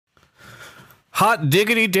Hot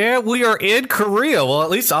diggity damn, we are in Korea. Well, at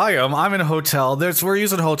least I am. I'm in a hotel. We're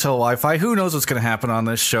using hotel Wi-Fi. Who knows what's going to happen on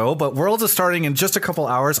this show? But Worlds is starting in just a couple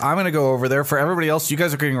hours. I'm going to go over there. For everybody else, you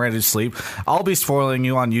guys are getting ready to sleep. I'll be spoiling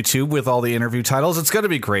you on YouTube with all the interview titles. It's going to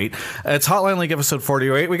be great. It's Hotline League episode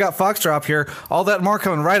 48. We got Foxdrop here. All that and more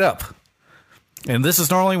coming right up. And this is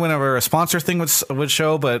normally whenever a sponsor thing would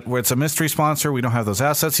show, but where it's a mystery sponsor, we don't have those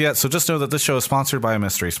assets yet. So just know that this show is sponsored by a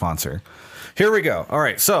mystery sponsor. Here we go. All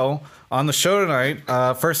right, so on the show tonight,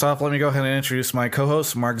 first off, let me go ahead and introduce my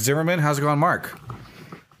co-host, Mark Zimmerman. How's it going, Mark?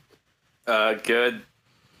 Good.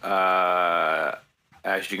 As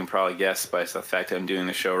you can probably guess by the fact I'm doing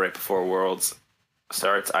the show right before Worlds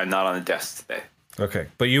starts, I'm not on the desk today. Okay,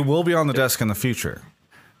 but you will be on the desk in the future.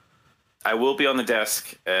 I will be on the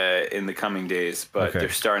desk in the coming days, but they're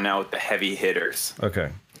starting out with the heavy hitters. Okay.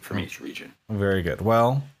 From each region. Very good.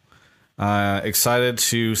 Well, excited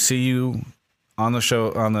to see you on the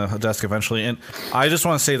show, on the desk eventually. And I just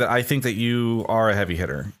want to say that I think that you are a heavy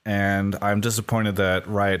hitter, and I'm disappointed that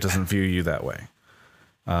Riot doesn't view you that way.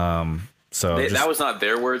 That was not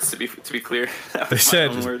their words, to be clear. They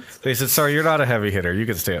said, sorry, you're not a heavy hitter. You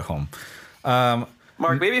can stay at home.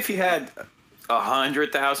 Mark, maybe if you had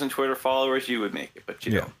 100,000 Twitter followers, you would make it, but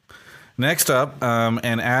you don't. Next up,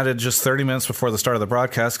 and added just 30 minutes before the start of the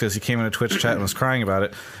broadcast because he came in a Twitch chat and was crying about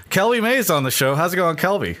it. Kelby Mays on the show. How's it going,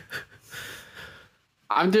 Kelby?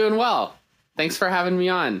 I'm doing well. Thanks for having me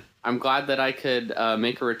on. I'm glad that I could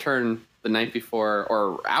make a return the night before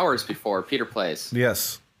or hours before Peter plays.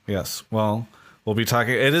 Yes. Well, we'll be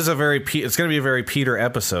talking. It's going to be a very Peter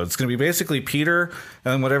episode. It's going to be basically Peter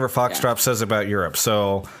and whatever Foxdrop says about Europe.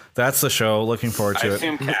 So that's the show. Looking forward to it. I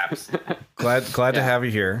assume caps. Glad to have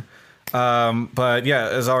you here. But yeah,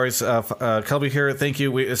 as always, Kelby here. Thank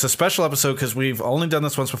you. It's a special episode because we've only done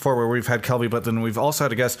this once before where we've had Kelby, but then we've also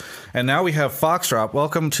had a guest, and now we have Foxdrop.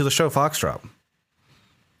 Welcome to the show, Foxdrop.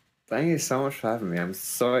 Thank you so much for having me. I'm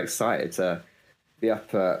so excited to be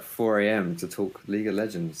up at 4 a.m. to talk League of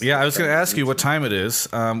Legends. Yeah, I was going to ask you what time it is.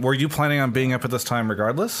 Were you planning on being up at this time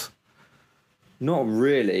regardless? Not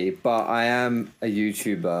really, but I am a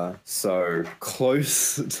YouTuber, so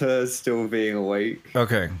close to still being awake.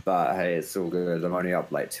 Okay. But hey, it's all good. I'm only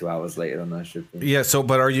up like 2 hours later than I should be. Yeah,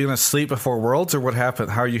 but are you going to sleep before Worlds, or what happened?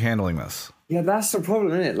 How are you handling this? Yeah, that's the problem,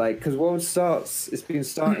 isn't it? Like, because Worlds starts, it's been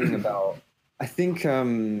starting about, I think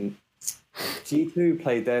G2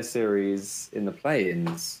 played their series in the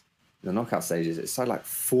play-ins, the knockout stages. It started like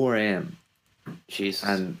 4 a.m. Jesus.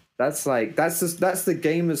 And that's the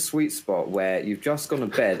gamer's sweet spot where you've just gone to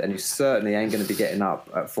bed and you certainly ain't going to be getting up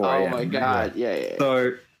at 4 a.m. Oh my god, yeah.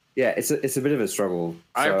 So yeah, it's a bit of a struggle.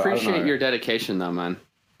 I appreciate your dedication though, man.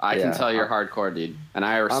 I can tell you're hardcore, dude, and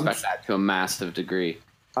I respect that to a massive degree.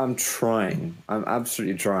 I'm trying. I'm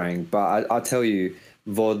absolutely trying, but I'll tell you,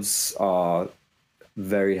 VODs are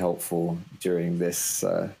very helpful during this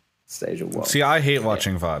stage of work. See, I hate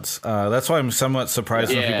watching VODs. That's why I'm somewhat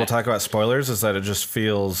surprised when people talk about spoilers, is that it just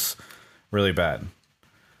feels really bad.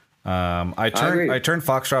 I turned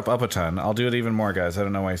Foxdrop up a ton. I'll do it even more, guys. I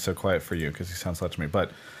don't know why he's so quiet for you, because he sounds loud to me.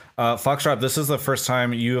 But Foxdrop, this is the first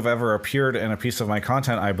time you have ever appeared in a piece of my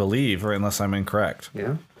content, I believe, or unless I'm incorrect.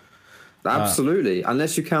 Yeah. Absolutely.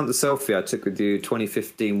 Unless you count the selfie I took with you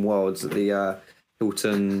 2015 Worlds at the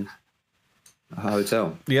Hilton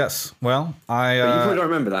Hotel. Yes. Well, but you probably don't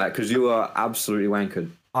remember that because you were absolutely wankered.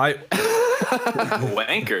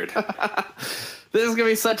 Wankered. This is gonna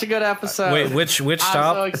be such a good episode. Wait, which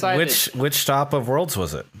stop? So excited. Which stop of Worlds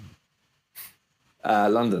was it?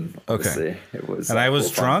 London. Obviously. Okay. It was. And I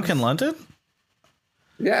was drunk in London.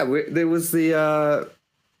 Yeah, there was the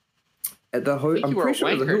at the hotel. I'm pretty sure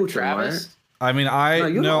it was a Hilton, Travis. right? I mean, I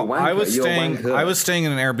was staying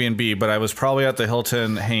in an Airbnb, but I was probably at the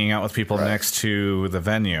Hilton hanging out with people next to the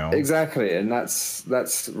venue. Exactly, and that's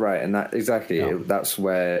right, and that's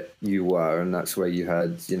where you were, and that's where you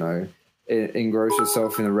had engross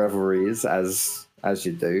yourself in the revelries as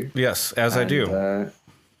you do. Yes, I do.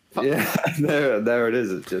 Yeah, there it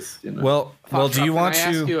is. It's just Well, do you want to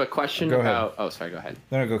ask you a question about? Oh, sorry. Go ahead.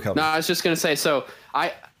 No, go, Kelby. No, I was just gonna say. So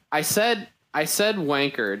I said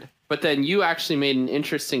wankered. But then you actually made an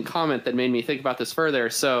interesting comment that made me think about this further.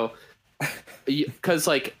 So, because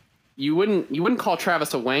you wouldn't call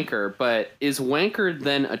Travis a wanker, but is wankered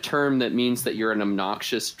then a term that means that you're an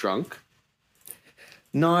obnoxious drunk?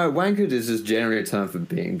 No, wankered is just generally a term for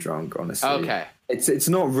being drunk. Honestly, okay. It's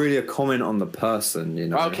not really a comment on the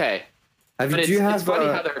person, Okay. It's funny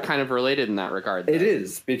how they're kind of related in that regard. It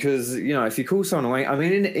is because if you call someone a wanker, I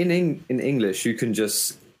mean, in English you can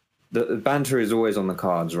just the banter is always on the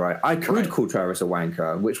cards, right? I could call Travis a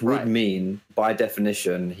wanker, which would mean, by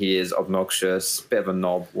definition, he is obnoxious, bit of a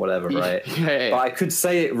knob, whatever, right? Yeah. But I could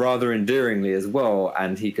say it rather endearingly as well,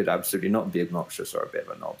 and he could absolutely not be obnoxious or a bit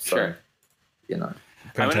of a knob. So, Sure.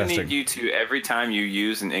 I'm going to need you to, every time you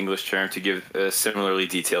use an English term, to give a similarly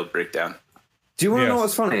detailed breakdown. Do you want to know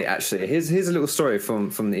what's funny? Actually, here's a little story from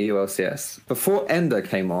the EULCS. Before Ender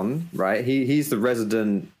came on, right? He's the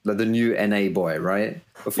resident, the new NA boy, right?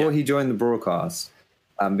 Before he joined the broadcast,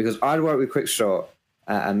 because I'd worked with Quickshot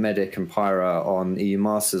and Medic and Pyra on EU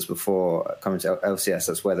Masters before coming to LCS.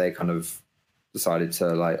 That's where they kind of decided to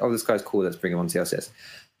like, oh, this guy's cool. Let's bring him on to LCS.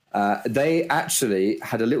 They actually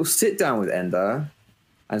had a little sit down with Ender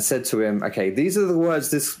and said to him, okay, these are the words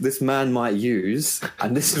this man might use,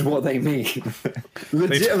 and this is what they mean.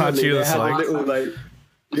 Legitimately, they had a little, like,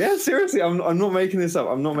 yeah, seriously, I'm not making this up.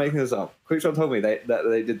 I'm not making this up. Quickshot told me that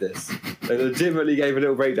they did this. They legitimately gave a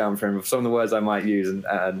little breakdown for him of some of the words I might use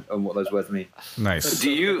and what those words mean. Nice.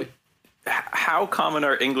 How common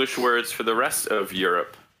are English words for the rest of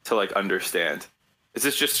Europe to, like, understand? Is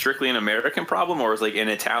this just strictly an American problem, or is like an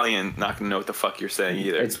Italian not going to know what the fuck you're saying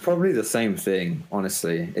either? It's probably the same thing,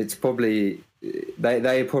 honestly. It's probably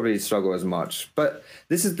they probably struggle as much. But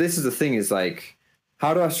this is the thing is like,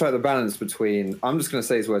 how do I strike the balance between I'm just going to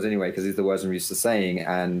say these words anyway because these are the words I'm used to saying,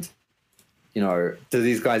 and do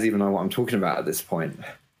these guys even know what I'm talking about at this point?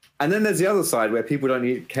 And then there's the other side where people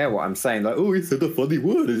don't care what I'm saying. Like, oh, he said a funny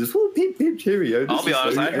word. It's just, peep, peep, cheerio. I'll be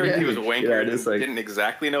honest, I heard he was a wanker. Yeah, like, didn't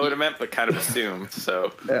exactly know what it meant, but kind of assumed.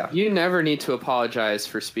 So You never need to apologize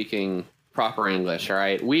for speaking proper English, all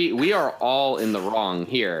right? We are all in the wrong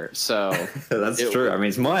here, so... That's true. I mean,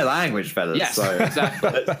 it's my language, fellas. Yes, so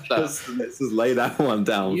exactly. let's just lay that one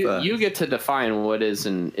down first. You get to define what is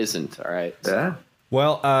and isn't, all right? So. Yeah.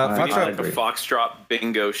 Well, like a Foxtrot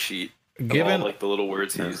bingo sheet. Given all, like, the little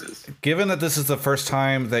words he uses. Given that this is the first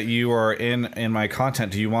time that you are in my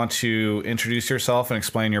content, do you want to introduce yourself and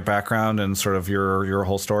explain your background and sort of your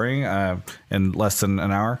whole story in less than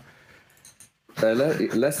an hour?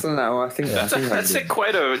 Less than an hour, I think. That's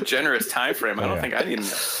quite a generous time frame. I don't think I need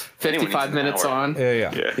 55 minutes on.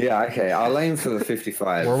 Yeah. Okay, I'll aim for the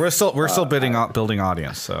 55. Well, we're still building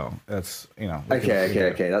audience, so that's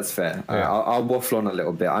Okay, that's fair. Yeah. I'll waffle on a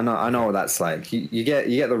little bit. I know what that's like. You get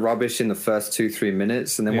the rubbish in the first 2-3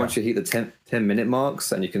 minutes, and then once you hit the 10-minute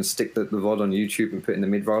marks, and you can stick the VOD on YouTube and put it in the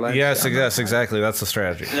mid-roll. Yes, exactly. That's the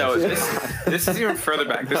strategy. No, this is even further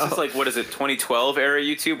back. This is like, what is it, 2012 era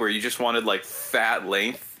YouTube, where you just wanted like fat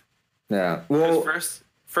length. Yeah. Well,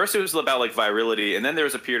 first it was about like virality, and then there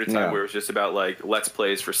was a period of time where it was just about like Let's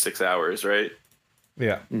Plays for 6 hours, right?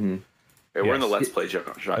 Yeah. Mm-hmm. Okay, we're in the Let's Play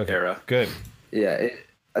era. Good. Yeah.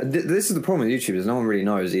 This is the problem with YouTube is no one really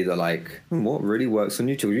knows either like what really works on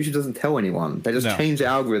YouTube. YouTube doesn't tell anyone. They just change the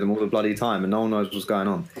algorithm all the bloody time, and no one knows what's going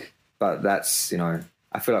on. But that's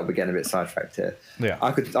I feel like we're getting a bit sidetracked here. Yeah.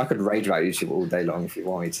 I could rage about YouTube all day long if you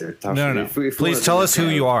want me to. No. Please tell us who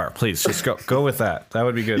you are. Please just go with that. That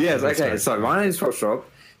would be good. Yes. Okay. So my name is Foxtrot.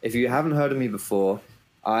 If you haven't heard of me before,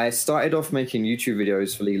 I started off making YouTube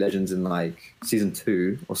videos for League of Legends in like season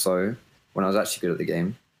 2 or so when I was actually good at the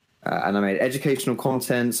game. And I made educational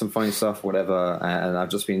content, some funny stuff, whatever. And I've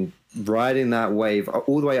just been riding that wave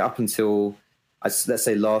all the way up until, let's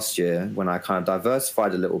say, last year when I kind of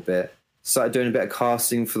diversified a little bit. Started doing a bit of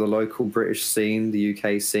casting for the local British scene, the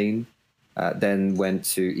UK scene. Then went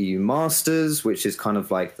to EU Masters, which is kind of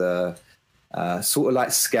like the sort of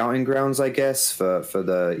like scouting grounds, I guess, for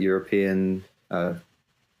the European,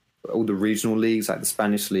 all the regional leagues, like the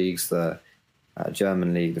Spanish leagues, the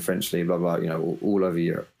German league, the French league, blah, blah, all over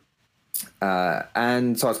Europe.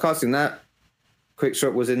 And so I was casting that.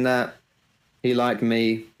 Quickshot was in that. He liked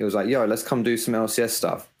me. He was like, yo, let's come do some LCS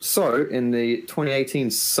stuff. So in the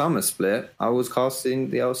 2018 summer split, I was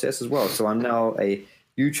casting the LCS as well. So I'm now a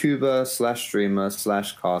YouTuber / streamer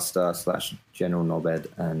 / caster / general knobhead.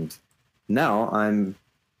 And now I'm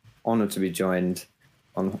honored to be joined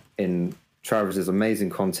in Travis's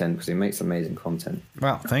amazing content because he makes amazing content.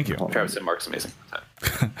 Wow, thank you. Travis and Mark's amazing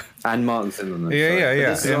content. And Mark Zimmerman.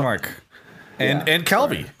 Yeah. And Mark. And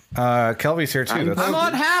Kelby. Kelby's here too. I'm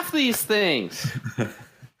on half these things. And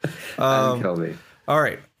Kelby. All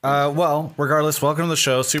right. Well, regardless, welcome to the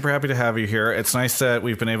show. Super happy to have you here. It's nice that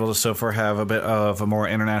we've been able to so far have a bit of a more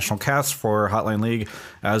international cast for Hotline League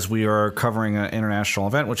as we are covering an international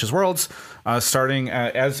event, which is Worlds. Starting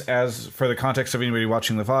as for the context of anybody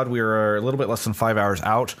watching the VOD, we are a little bit less than 5 hours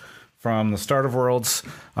out from the start of Worlds.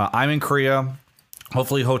 I'm in Korea.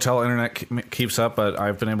 Hopefully hotel internet keeps up, but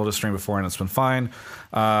I've been able to stream before and it's been fine.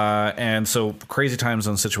 And so crazy time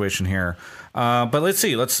zone situation here. But let's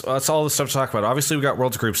see. That's all the stuff to talk about. Obviously, we got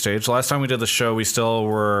World's Group Stage. Last time we did the show, we still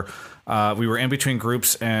were we were in between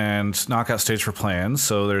groups and knockout stage for play-ins.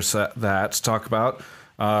 So there's that to talk about.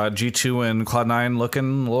 G2 and Cloud9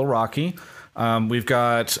 looking a little rocky. We've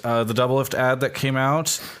got the Doublelift ad that came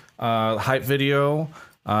out, hype video.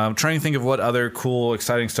 I'm trying to think of what other cool,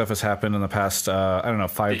 exciting stuff has happened in the past,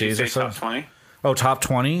 5 days or so. Top 20? Oh, top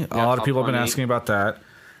 20. A lot of people have been 20. asking about that.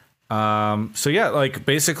 So yeah, like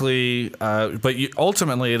basically, but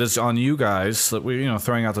ultimately it is on you guys that we,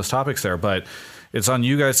 throwing out those topics there, but it's on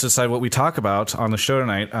you guys to decide what we talk about on the show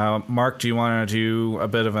tonight. Mark, do you want to do a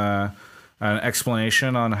bit of an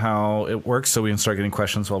explanation on how it works so we can start getting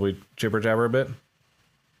questions while we jibber jabber a bit?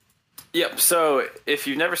 Yep. So if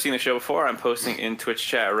you've never seen the show before, I'm posting in Twitch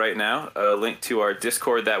chat right now a link to our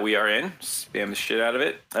Discord that we are in. Spam the shit out of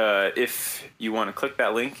it. If you want to click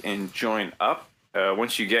that link and join up,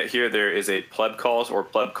 once you get here, there is a Pleb Calls or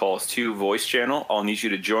Pleb Calls 2 voice channel. I'll need you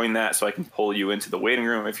to join that so I can pull you into the waiting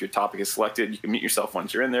room. If your topic is selected, you can mute yourself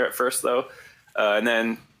once you're in there at first, though. And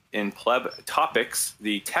then in Pleb Topics,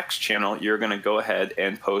 the text channel, you're going to go ahead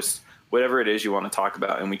and post whatever it is you want to talk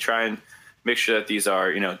about. And we try and make sure that these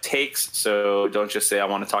are, takes. So don't just say, I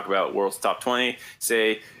want to talk about World's Top 20.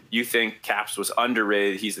 Say, you think Caps was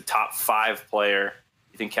underrated. He's a top 5 player.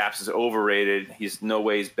 You think Caps is overrated. He's no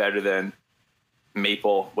ways better than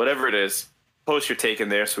Maple. Whatever it is, post your take in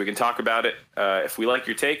there so we can talk about it. If we like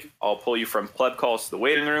your take, I'll pull you from Pleb Calls to the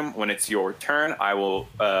waiting room. When it's your turn, I will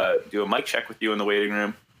do a mic check with you in the waiting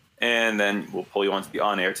room. And then we'll pull you onto the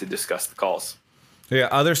on-air to discuss the calls. Yeah,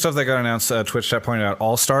 other stuff that got announced, Twitch chat pointed out,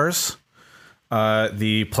 All-Stars.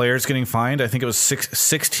 The players getting fined. I think it was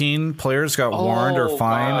 16 players got warned or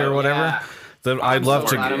fined or whatever. Yeah. I'd love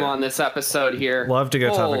to get him on this episode here. Love to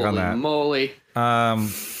get a topic on that. Holy moly.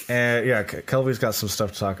 And yeah, Kelby's got some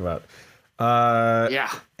stuff to talk about.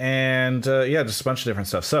 And just a bunch of different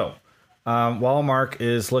stuff. So while Mark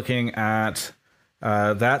is looking at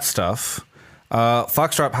that stuff,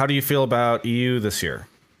 Foxdrop, how do you feel about EU this year?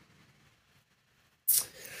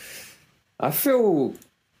 I feel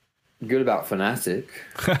good about Fnatic.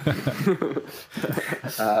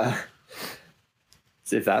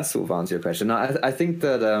 If that sort of answers your question. No, I think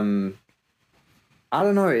that I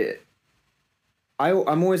don't know.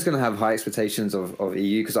 I'm always going to have high expectations of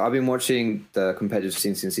EU because I've been watching the competitive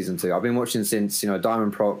scene since season 2. I've been watching since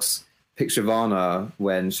Diamond Prox picked Shyvana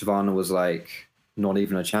when Shyvana was like not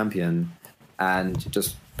even a champion and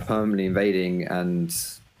just permanently invading and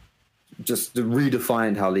just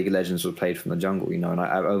redefined how League of Legends was played from the jungle. And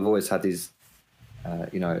I've always had these.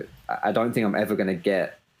 I don't think I'm ever going to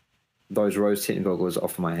get those rose-tinted goggles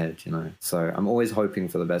off my head. So I'm always hoping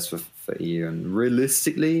for the best for EU, and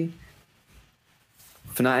realistically,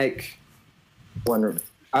 Fnatic,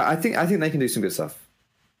 I think they can do some good stuff.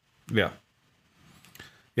 Yeah,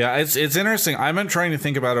 it's interesting. I've been trying to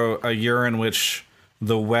think about a year in which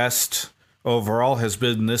the West overall has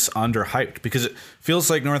been this underhyped, because it feels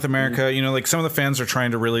like North America, like some of the fans are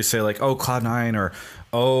trying to really say like, oh, Cloud9 or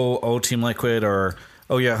oh Team Liquid or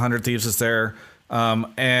oh yeah, 100 Thieves is there.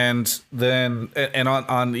 And then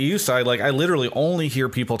on the EU side, like I literally only hear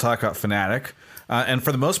people talk about Fnatic. And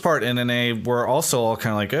for the most part, in NA, we're also all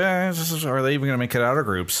kind of like, are they even going to make it out of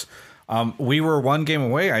groups? We were one game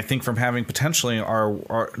away, I think, from having potentially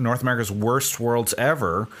our North America's worst worlds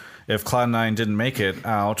ever. If Cloud9 didn't make it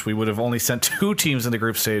out, we would have only sent 2 teams in the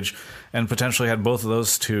group stage and potentially had both of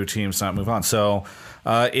those 2 teams not move on. So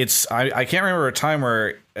I can't remember a time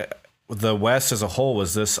where the West as a whole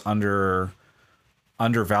was this undervalued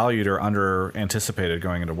or under anticipated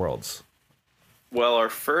going into Worlds. Well, our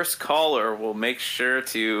first caller will make sure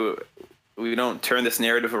we don't turn this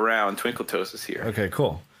narrative around. Twinkle Toast is here. Okay,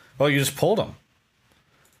 cool. Well, you just pulled him.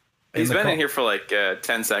 He's been in here for like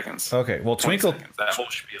 10 seconds. Okay, well, Twinkle that whole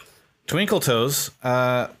spiel. Twinkle Toes,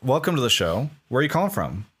 welcome to the show. Where are you calling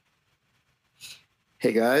from?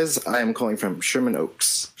 Hey guys, I am calling from Sherman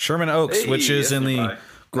Oaks. Sherman Oaks, which is in the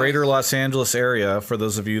greater Los Angeles area. For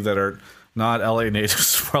those of you that are not LA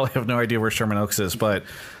natives, probably have no idea where Sherman Oaks is, but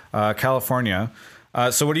California.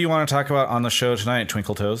 So what do you want to talk about on the show tonight,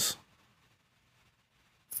 Twinkle Toes?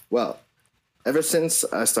 Well, ever since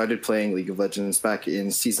I started playing League of Legends back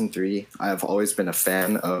in Season 3, I have always been a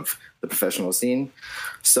fan of the professional scene.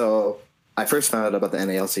 So I first found out about the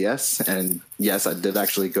NALCS, and yes, I did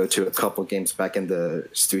actually go to a couple games back in the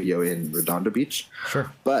studio in Redondo Beach.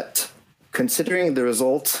 Sure. But considering the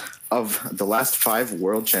result of the last 5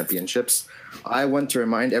 World Championships, I want to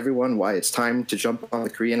remind everyone why it's time to jump on the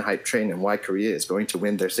Korean hype train and why Korea is going to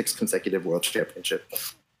win their 6th consecutive World Championship.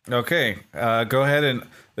 Okay, go ahead, and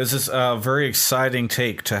this is a very exciting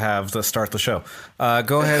take to have to start the show.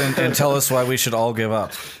 Go ahead and tell us why we should all give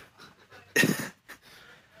up.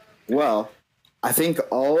 Well, I think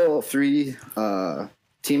all 3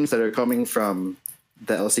 teams that are coming from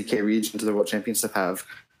the LCK region to the World Championship have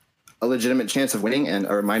a legitimate chance of winning, and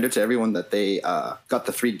a reminder to everyone that they got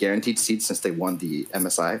the 3 guaranteed seeds since they won the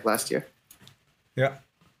MSI last year. Yeah.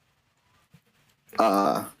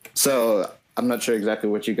 So I'm not sure exactly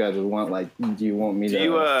what you guys would want. Like, do you want me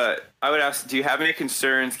to? I would ask, do you have any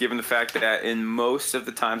concerns given the fact that in most of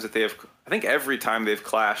the times that they have, I think every time they've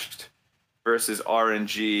clashed versus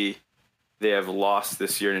RNG, they have lost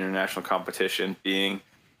this year in international competition, being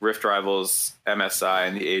Rift Rivals, MSI,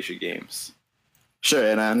 and the Asia Games. Sure,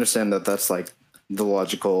 and I understand that that's like the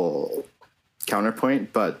logical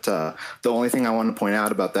counterpoint, but the only thing I want to point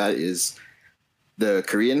out about that is the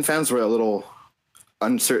Korean fans were a little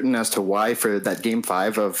uncertain as to why for that Game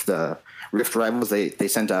 5 of the Rift Rivals they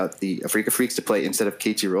sent out the Afrika Freaks to play instead of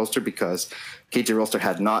KT Rolster, because KT Rolster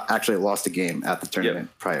had not actually lost a game at the tournament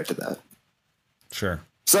prior to that. Sure.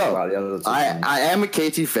 So I am a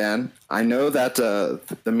KT fan. I know that the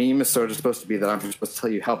meme is sort of supposed to be that I'm supposed to tell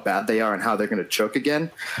you how bad they are and how they're going to choke again,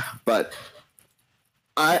 but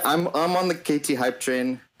I'm on the KT hype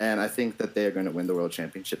train, and I think that they are going to win the World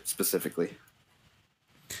Championship specifically.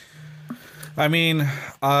 I mean,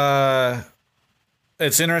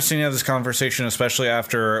 it's interesting to have this conversation, especially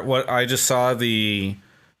after what I just saw the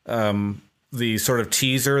sort of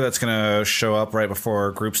teaser that's going to show up right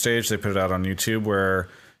before group stage. They put it out on YouTube where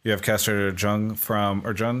you have Caster Jung from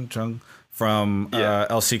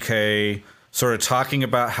LCK sort of talking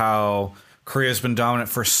about how Korea's been dominant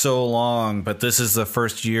for so long, but this is the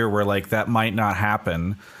first year where like that might not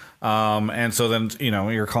happen. And so then, you know,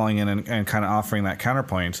 you're calling in and kind of offering that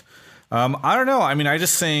counterpoint. I don't know. I mean, I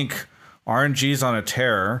just think RNG's on a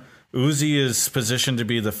tear. Uzi is positioned to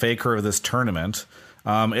be the faker of this tournament.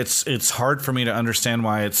 It's hard for me to understand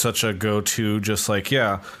why it's such a go-to, just like,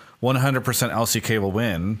 100% LCK will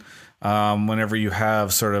win whenever you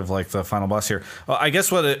have sort of like the final boss here. I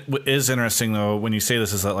guess what it is interesting, though, when you say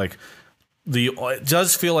this is that like it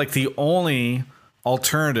does feel like the only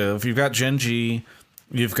alternative, you've got Gen.G,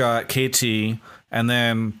 you've got KT, and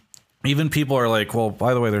then even people are like, well,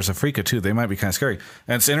 by the way, there's Afrika too. They might be kind of scary.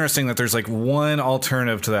 And it's interesting that there's like one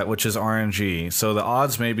alternative to that, which is RNG. So the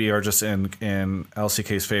odds maybe are just in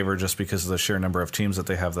LCK's favor just because of the sheer number of teams that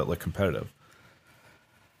they have that look competitive.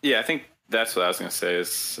 Yeah, I think that's what I was going to say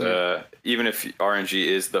is even if RNG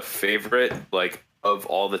is the favorite, like of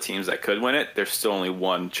all the teams that could win it, there's still only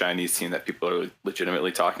one Chinese team that people are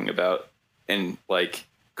legitimately talking about. And like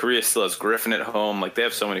Korea still has Griffin at home. Like they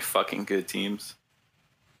have so many fucking good teams.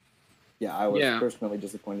 Yeah, I was personally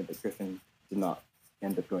disappointed that Griffin did not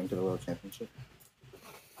end up going to the World Championship.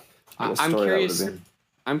 I'm curious.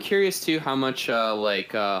 I'm curious too how much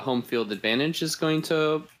home field advantage is going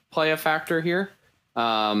to play a factor here,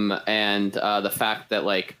 and the fact that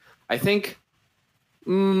like I think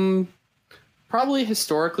probably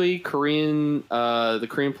historically the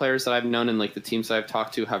Korean players that I've known and like the teams that I've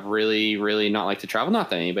talked to have really not liked to travel.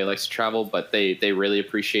 Not that anybody likes to travel, but they really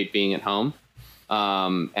appreciate being at home.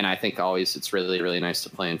 And I think always it's really nice to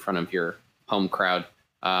play in front of your home crowd.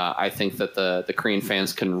 I think that the Korean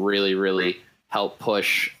fans can really help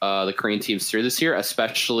push the Korean teams through this year,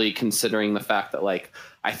 especially considering the fact that like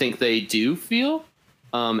I think they do feel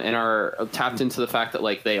and are tapped into the fact that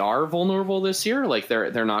like they are vulnerable this year. Like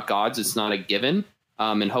they're not gods. It's not a given.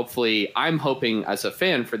 And hopefully I'm hoping as a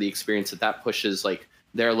fan for the experience that pushes like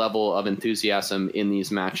their level of enthusiasm in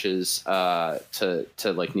these matches to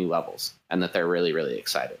like new levels, and that they're really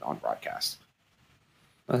excited on broadcast.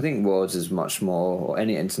 I think Worlds is much more, or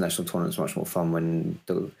any international tournament is much more fun when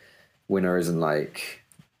the winner isn't like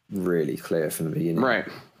really clear from the beginning. Right.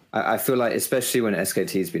 I feel like, especially when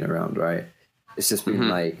SKT's been around, right? It's just been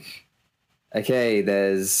like, okay,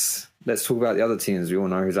 let's talk about the other teams. We all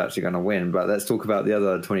know who's actually going to win, but let's talk about the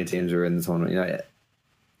other 20 teams who are in the tournament. You know,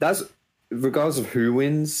 that's regardless of who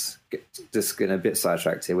wins, just getting a bit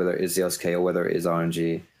sidetracked here, whether it is the LCK or whether it is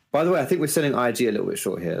RNG. By the way, I think we're selling IG a little bit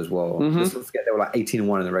short here as well. Let's not forget they were like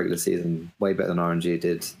 18-1 in the regular season, way better than RNG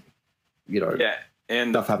did. You know,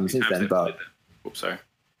 and stuff happened since then. But oops, sorry.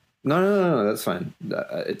 No, that's fine.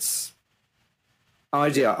 It's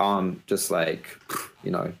IG aren't just like,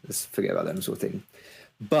 you know, let's forget about them sort of thing.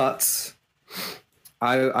 But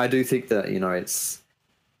I do think that, you know,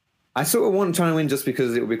 I sort of want China to win just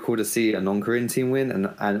because it would be cool to see a non-Korean team win,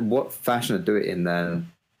 and what fashion to do it in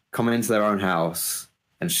then, coming into their own house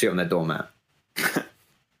and shit on their doormat.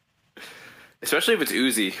 Especially if it's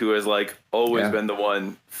Uzi, who has like always been the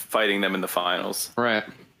one fighting them in the finals. Right.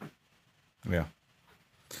 Yeah.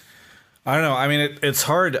 I don't know. I mean, it's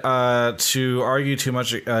hard to argue too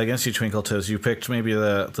much against you, Twinkle Toes. You picked maybe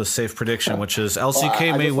the safe prediction, which is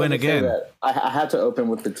LCK may win again. I had to open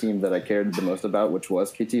with the team that I cared the most about, which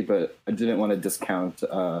was KT, but I didn't want to discount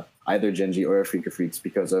either Genji or Afrika Freaks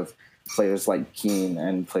because of players like Keen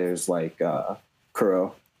and players like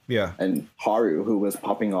Kuro. Yeah. And Haru, who was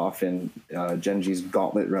popping off in Genji's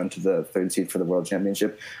gauntlet run to the 3rd seed for the World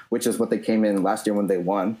Championship, which is what they came in last year when they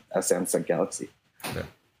won as Samsung Galaxy. Yeah.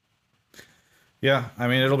 Yeah, I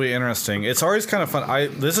mean, it'll be interesting. It's always kind of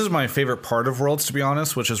fun. This is my favorite part of Worlds, to be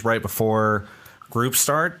honest, which is right before groups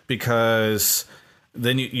start, because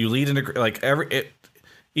then you lead into like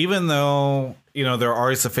even though there are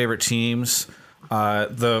always the favorite teams,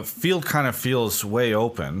 the field kind of feels way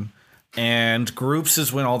open, and groups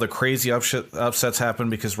is when all the crazy upsets happen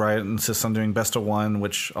because Riot insists on doing best of one,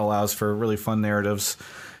 which allows for really fun narratives,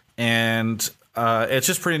 and it's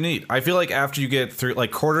just pretty neat. I feel like after you get through, like,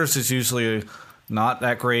 quarters is usually not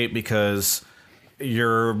that great because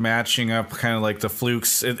you're matching up kind of like the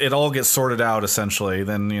flukes. It all gets sorted out essentially.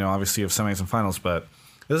 Then obviously you have semis and finals, but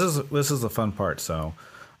this is the fun part. So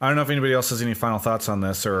I don't know if anybody else has any final thoughts on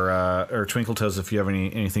this, or Twinkle Toes, if you have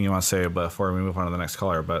anything you want to say before we move on to the next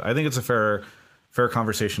caller. But I think it's a fair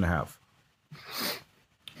conversation to have.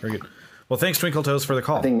 Very good. Well, thanks, Twinkle Toes, for the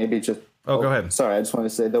call. I think maybe just go ahead. Sorry, I just want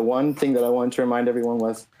to say the one thing that I wanted to remind everyone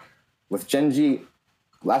was with Genji.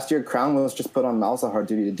 Last year, Crown was just put on Malzahar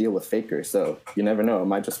duty to deal with Faker, so you never know. It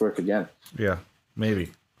might just work again. Yeah,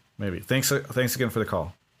 maybe. Thanks again for the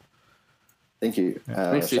call. Thank you.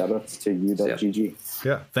 Shout outs to U.GG.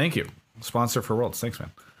 Yeah, thank you. Sponsor for Worlds. Thanks,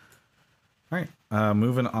 man. All right,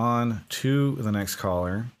 moving on to the next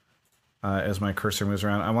caller. As my cursor moves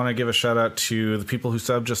around, I want to give a shout out to the people who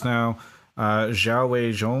subbed just now. Zhao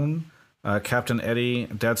Wei Zhong, Captain Eddie,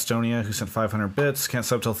 Dadstonia, who sent 500 bits. Can't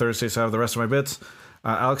sub till Thursday, so I have the rest of my bits.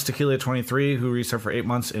 Alex Tequila 23, who resubbed for 8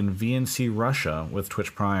 months in VNC Russia with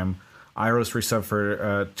Twitch Prime. Iros resubbed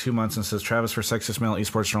for 2 months and says, Travis for Sexiest Male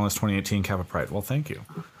Esports Journalist 2018, Kappa Pride. Well, thank you.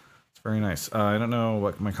 It's very nice. I don't know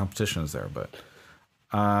what my competition is there,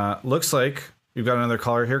 but looks like we've got another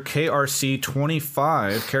caller here. KRC25.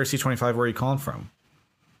 KRC25, where are you calling from?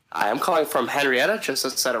 I am calling from Henrietta, just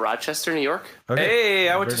outside of Rochester, New York. Okay. Hey,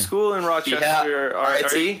 I went to school in Rochester. Yeah.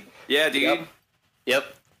 RIT? Yeah, dude.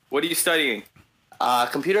 Yep. What are you studying?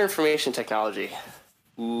 Computer information technology.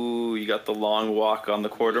 Ooh, you got the long walk on the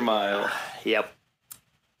quarter mile. Yep.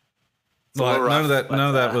 Well, none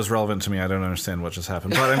of that was relevant to me. I don't understand what just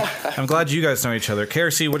happened, but I'm glad you guys know each other.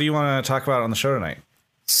 KRC, what do you want to talk about on the show tonight?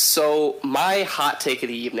 So my hot take of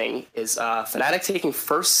the evening is Fnatic taking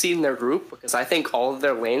 1st seed in their group because I think all of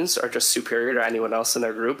their lanes are just superior to anyone else in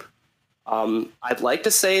their group. I'd like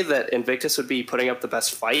to say that Invictus would be putting up the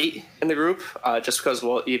best fight in the group, just because,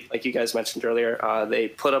 well, like you guys mentioned earlier, they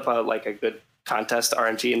put up a good contest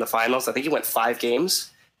RNG in the finals. I think he went 5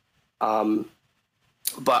 games.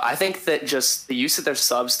 But I think that just the use of their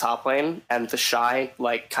subs top lane and the Shy,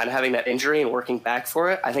 like, kind of having that injury and working back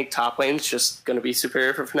for it, I think top lane's just going to be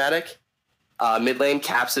superior for Fnatic. Mid lane,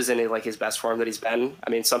 Caps is in his best form that he's been. I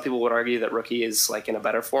mean, some people would argue that Rookie is like in a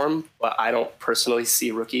better form, but I don't personally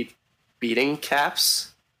see Rookie beating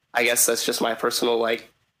Caps. I guess that's just my personal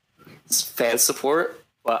fan support,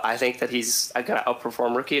 but I think that he's going to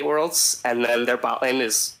outperform Rookie at Worlds. And then their bot lane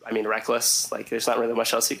is, reckless. Like, there's not really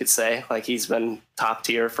much else you could say. Like, he's been top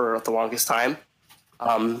tier for the longest time.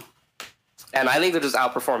 And I think they'll just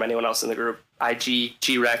outperform anyone else in the group. IG,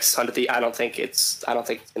 G-Rex, 100. I don't think it's going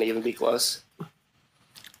to even be close.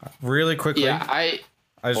 Really quickly, Yeah, I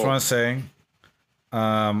just want to say,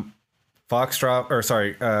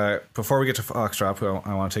 before we get to Foxdrop,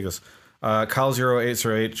 I want to take this.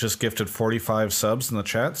 Kyle0808 just gifted 45 subs in the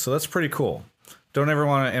chat, so that's pretty cool. Don't ever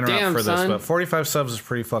want to interrupt for this, but 45 subs is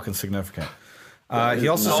pretty fucking significant. He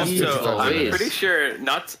also sent I'm pretty sure,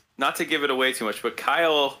 not to give it away too much, but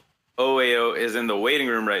Kyle 080 is in the waiting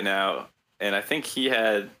room right now, and I think he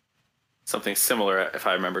had something similar, if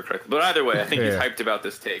I remember correctly. But either way, I think he's hyped about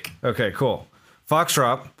this take. Okay, cool.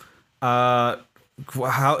 Foxdrop, how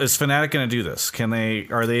is Fnatic going to do this?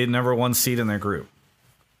 Are they number 1 seed in their group?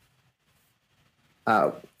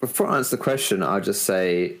 Before I answer the question, I'll just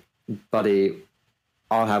say, buddy,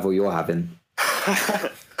 I'll have what you're having.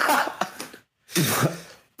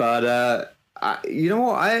 But you know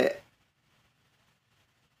what?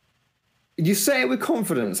 You say it with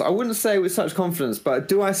confidence. I wouldn't say it with such confidence, but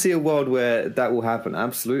do I see a world where that will happen?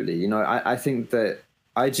 Absolutely. I think that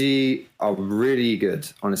IG are really good,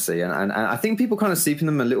 honestly, and I think people kind of sleep in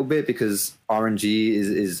them a little bit because RNG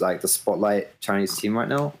is like the spotlight Chinese team right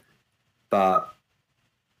now. But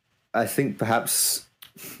I think perhaps,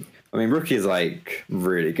 I mean, Rookie is like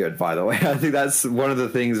really good, by the way. I think that's one of the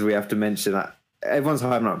things we have to mention. Everyone's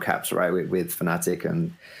hyping up Caps, right, with Fnatic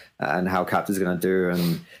and how Caps is going to do.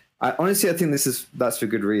 And I think that's for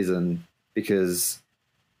good reason, because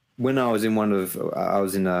when I was in one of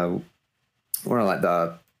like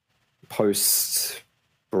the post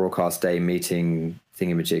broadcast day meeting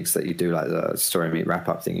thingamajigs that you do, like the story meet wrap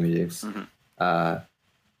up thingamajigs.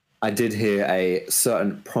 I did hear a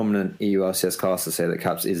certain prominent EU LCS caster say that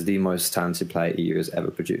Caps is the most talented player EU has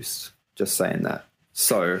ever produced. Just saying that.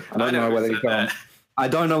 So I don't know whether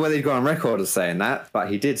he's gone on record as saying that,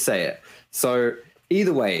 but he did say it. So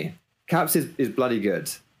either way, Caps is bloody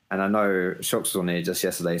good. And I know Shox was on here just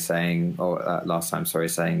yesterday saying, last time,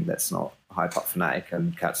 saying let's not hype up Fnatic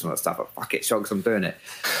and Caps and all that stuff. But fuck it, Shox, I'm doing it.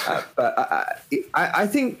 But I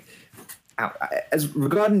think, as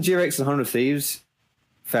regarding GRX and 100 Thieves,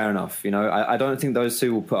 fair enough. You know, I don't think those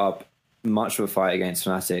two will put up much of a fight against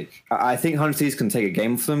Fnatic. I think 100 Thieves can take a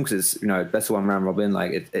game for them because it's, you know, best of one round robin.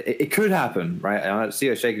 Like it could happen, right? I see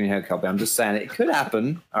you shaking your head, Kelby. I'm just saying it could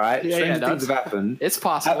happen. All right, strange things have happened. It's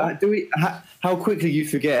possible. How quickly you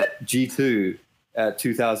forget G2,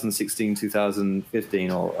 2016,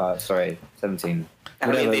 2015, or 17,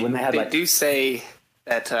 whatever. I mean, when they do say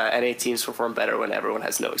that NA teams perform better when everyone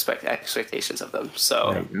has no expectations of them.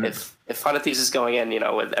 So if Fun of Thieves is going in, you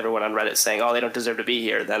know, with everyone on Reddit saying, "Oh, they don't deserve to be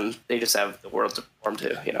here," then they just have the world to perform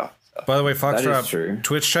to, you know. So. By the way, Foxtrot,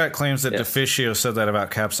 Twitch chat claims that Deficio said that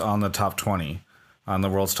about Caps on the top 20, on the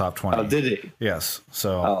world's top 20. Oh, did he? Yes.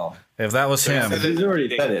 So if that was him, he's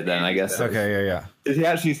already said it. Then I guess. Okay. Yeah. Did he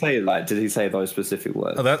actually say Did he say those specific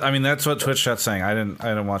words? Oh, that's what Twitch chat's saying. I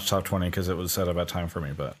didn't watch top 20 because it was set about time for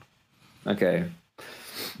me. But okay.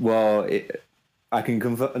 Well, I can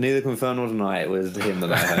neither confirm nor deny it was him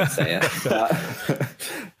that I heard say it. But,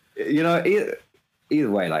 you know, either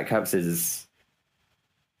way, like Caps is.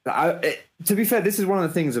 To be fair, this is one of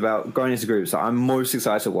the things about going into groups that I'm most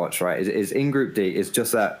excited to watch. Right, is in Group D is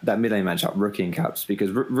just that mid lane matchup, Rookie and Caps, because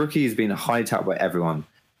Rookie has been highly touted by everyone.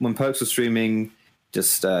 When Perks was streaming,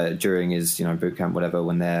 just during his boot camp, whatever,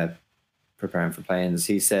 when they're preparing for play-ins,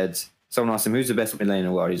 he said someone asked him who's the best mid lane in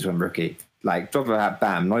the world. He's went Rookie. Like, drop of a hat,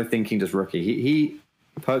 bam, no thinking, just Rookie. He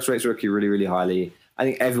Perks rates Rookie really, really highly. I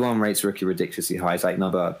think everyone rates Rookie ridiculously high. It's like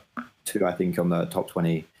number 2, I think, on the top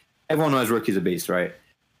 20. Everyone knows Rookie's a beast, right?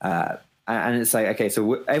 And it's like, okay,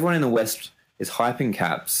 so everyone in the West is hyping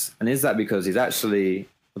Caps. And is that because he's actually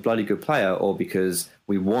a bloody good player or because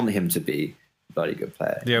we want him to be a bloody good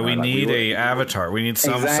player? Yeah, we need a avatar. We need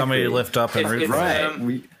somebody to lift up and root for.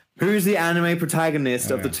 Right. Who's the anime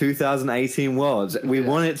protagonist of the 2018 Worlds? We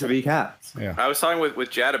want it to be Caps. Yeah. I was talking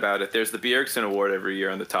with Jad about it. There's the Bjergsen Award every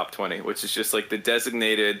year on the top 20, which is just like the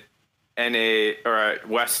designated NA or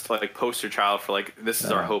West like poster child for like this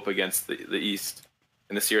is our hope against the East.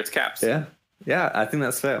 And this year it's Caps. Yeah, I think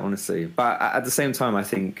that's fair, honestly. But at the same time, I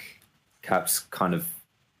think Caps kind of.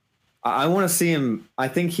 I want to see him. I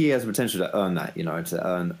think he has potential to earn that,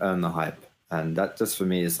 to earn the hype, and that just for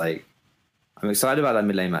me is like. I'm excited about that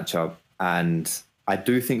mid lane matchup, and I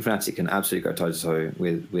do think Fnatic can absolutely go toe to toe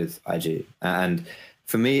with IG. And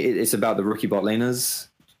for me, it's about the rookie bot laners,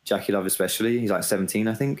 Jackie Love especially. He's like 17,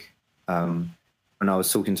 I think. When I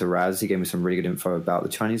was talking to Raz, he gave me some really good info about the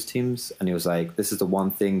Chinese teams, and he was like, "This is the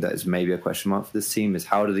one thing that is maybe a question mark for this team: is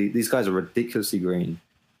how do these guys are ridiculously green,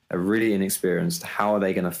 are really inexperienced. How are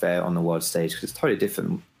they going to fare on the world stage? Because it's totally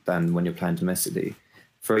different than when you're playing domestically.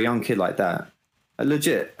 For a young kid like that,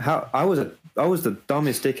 legit, I was the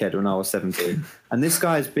dumbest dickhead when I was 17, and this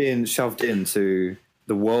guy's being shoved into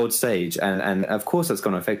the world stage, and of course that's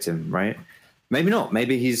going to affect him, right? Maybe not.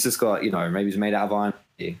 Maybe he's just got, maybe he's made out of iron.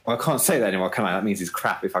 Well, I can't say that anymore, can I? That means he's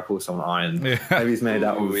crap if I call someone iron. Yeah. Maybe he's made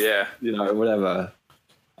out of, whatever.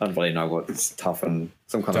 I don't really know what's tough and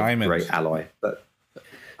some kind of great alloy. But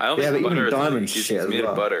I don't think even diamond shit as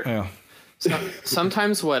well. Butter. Yeah.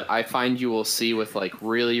 Sometimes what I find you will see with like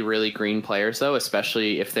really, really green players, though,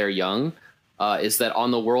 especially if they're young, is that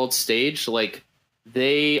on the world stage, like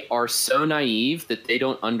they are so naive that they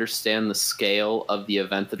don't understand the scale of the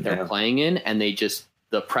event that they're playing in, and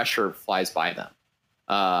the pressure flies by them.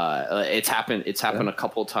 It's happened a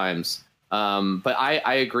couple times. But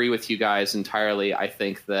I agree with you guys entirely. I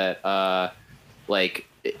think that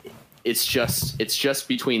it's just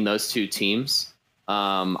between those two teams.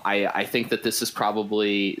 I think that this is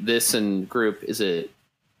probably this and group, is it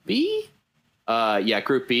B?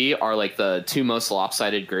 Group B are like the two most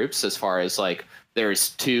lopsided groups as far as like there's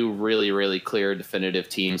two really, really clear, definitive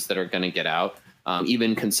teams that are going to get out.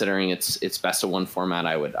 Even considering it's best of one format,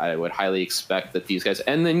 I would highly expect that these guys,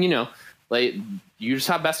 and then like you just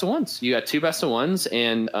have best of ones. You got two best of ones,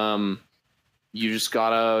 and you just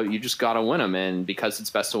gotta win them. And because it's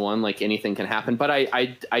best of one, like anything can happen. But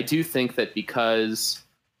I do think that because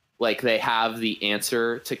like they have the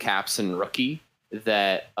answer to Caps and Rookie,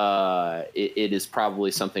 that it is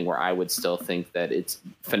probably something where I would still think that it's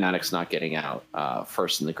Fnatic's not getting out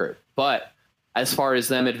first in the group. But as far as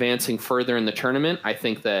them advancing further in the tournament, I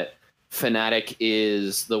think that Fnatic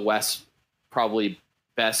is the West probably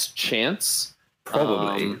best chance.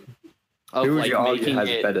 Probably. Of Who would like you argue making has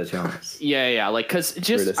it, better chance? Yeah, like because just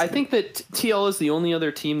I Realistically. think that TL is the only other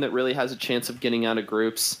team that really has a chance of getting out of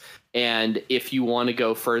groups. And if you want to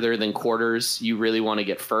go further than quarters, you really want to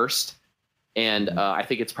get first. And I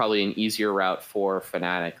think it's probably an easier route for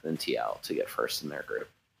Fnatic than TL to get first in their group.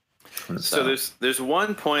 So there's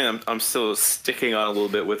one point I'm still sticking on a little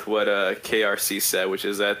bit with what KRC said, which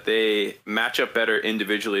is that they match up better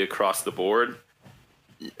individually across the board.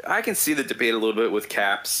 I can see the debate a little bit with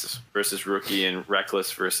Caps versus Rookie and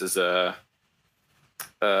Reckless versus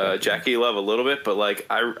Jackie Love a little bit, but like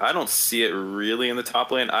I don't see it really in the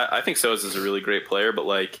top lane. I think Soaz is a really great player, but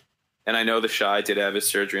like, and I know the Shy did have his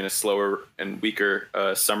surgery in a slower and weaker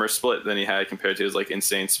summer split than he had compared to his like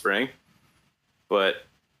insane spring, but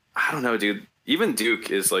I don't know, dude. Even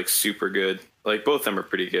Duke is like super good. Like both of them are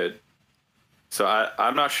pretty good. So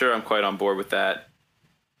I'm not sure I'm quite on board with that.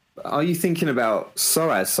 Are you thinking about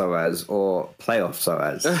Soaz or playoff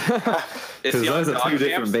Soaz? Because those are two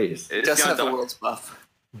different beasts. Just have the world's buff.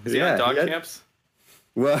 Is he on dog yeah. camps?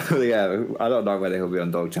 Well, yeah, I don't know whether he'll be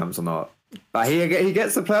on dog champs or not. But he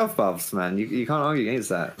gets the playoff buffs, man. You can't argue against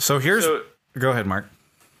that. So go ahead, Mark.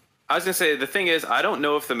 I was gonna say the thing is I don't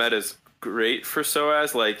know if the meta is great for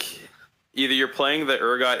Soaz. Like either you're playing the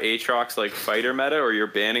Urgot Aatrox like fighter meta, or you're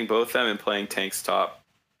banning both of them and playing tanks top,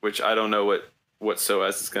 which I don't know what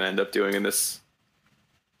Soaz is gonna end up doing in this.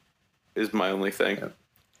 Is my only thing. Yeah.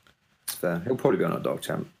 So he'll probably be on a dog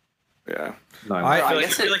champ. Yeah. No, I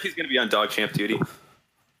feel like he's gonna be on dog champ duty.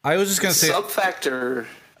 I was just gonna say Sub factor.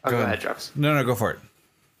 Go ahead, Drops. No, go for it.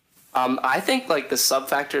 I think like the sub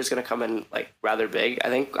factor is going to come in like rather big. I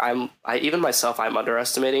think even myself, I'm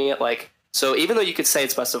underestimating it. Like, so even though you could say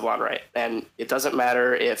it's best of one, right? And it doesn't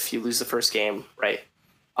matter if you lose the first game, right?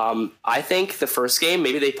 I think the first game,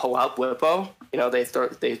 maybe they pull out Whippo,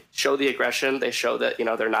 they show the aggression. They show that,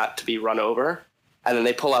 they're not to be run over. And then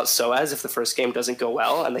they pull out Soaz if the first game doesn't go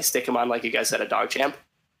well, and they stick him on, like you guys said, a dog champ.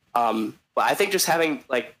 But I think just having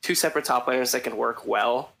like two separate top laners that can work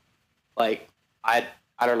well, like I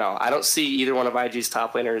don't know. I don't see either one of IG's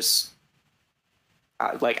top laners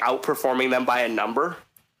like outperforming them by a number,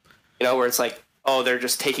 where it's like, oh, they're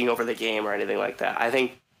just taking over the game or anything like that. I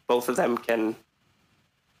think both of them can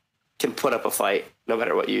put up a fight no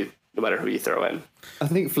matter who you throw in. I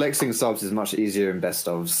think flexing subs is much easier in best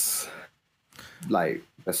ofs, like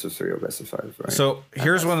best of 3 or best of 5, right? So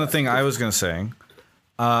here's one of the things I was going to say.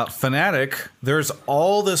 Fnatic, there's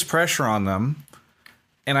all this pressure on them,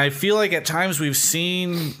 and I feel like at times we've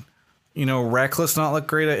seen, Reckless not look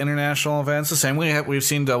great at international events. The same way we've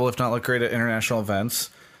seen Doublelift not look great at international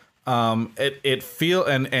events. And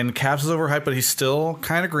Caps is overhyped, but he's still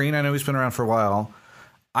kind of green. I know he's been around for a while.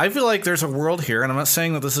 I feel like there's a world here, and I'm not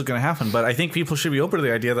saying that this is going to happen, but I think people should be open to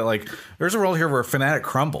the idea that like there's a world here where Fnatic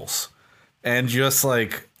crumbles and just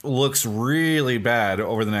like looks really bad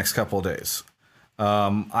over the next couple of days.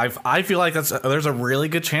 I feel like there's a really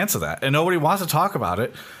good chance of that, and nobody wants to talk about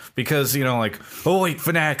it because oh wait,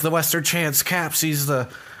 Fnatic, the Western chance, Caps, he's the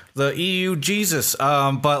EU Jesus.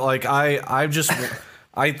 But like I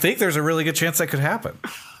think there's a really good chance that could happen.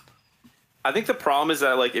 I think the problem is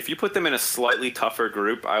that like if you put them in a slightly tougher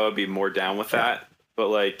group, I would be more down with that. But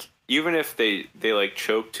like even if they like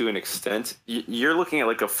choke to an extent, you're looking at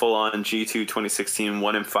like a full on G2 2016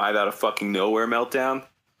 1-5 out of fucking nowhere meltdown,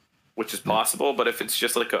 which is possible. But if it's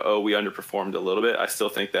just like we underperformed a little bit, I still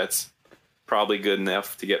think that's probably good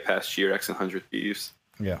enough to get past GRX and 100 Thieves.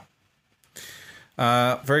 Yeah.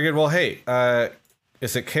 Very good. Well, hey,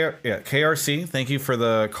 is it KRC? Thank you for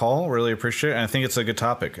the call. Really appreciate it. And I think it's a good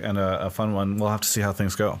topic and a fun one. We'll have to see how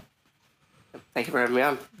things go. Thank you for having me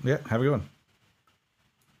on. Yeah, have a good one.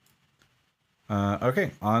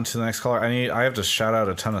 Okay, on to the next caller. I have to shout out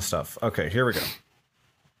a ton of stuff. Okay, here we go.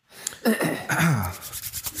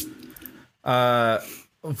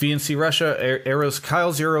 VNC Russia, Arrows,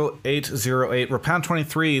 Kyle 0808, Rapound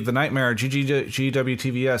 23, The Nightmare,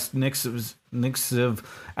 GWTVS, Nixiv,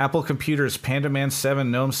 Apple Computers, Panda Man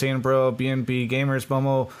 7, Gnome Sandbro, BNB Gamers,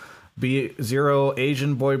 Momo, B0,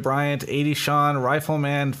 Asian Boy Bryant, 80 Sean,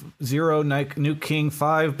 Rifleman 0, Nuke King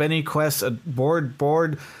 5, Benny Quest, Board,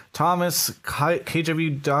 Thomas,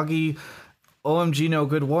 KW Doggy, OMG No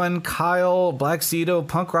Good 1, Kyle, Black Zito,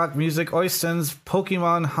 Punk Rock Music, Oystens,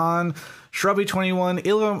 Pokemon Han, Shrubby 21,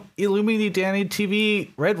 Illumini Danny TV,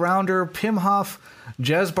 Red Rounder, Pimhoff,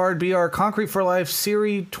 Jazzbard BR, Concrete for Life,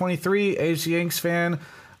 Siri 23, AG Yanks fan,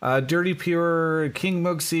 Dirty Pure, King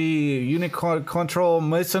Mugsy, Unicorn Control,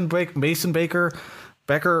 Mason Baker,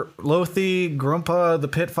 Becker, Lothi, Grumpa, The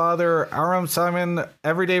Pit Father, Aram Simon,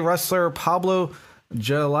 Everyday Wrestler, Pablo,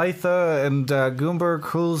 Jalitha, and Goomber,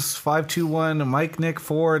 Cruz 521, Mike Nick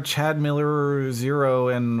 4, Chad Miller 0,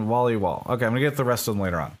 and Wally Wall. Okay, I'm gonna get the rest of them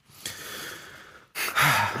later on.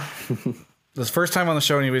 This first time on the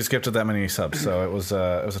show, anybody's gifted that many subs, so it was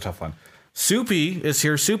a tough one. Soupy is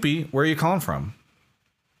here. Soupy, where are you calling from?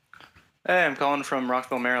 Hey, I'm calling from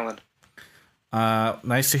Rockville, Maryland.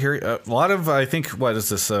 Nice to hear. A lot of, I think, what is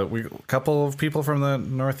this? A couple of people from the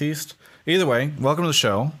Northeast. Either way, welcome to the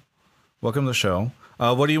show. Welcome to the show.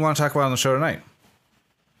 What do you want to talk about on the show tonight?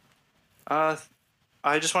 I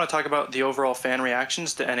just want to talk about the overall fan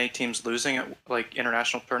reactions to NA teams losing at like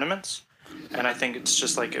international tournaments. And I think it's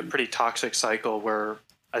just like a pretty toxic cycle where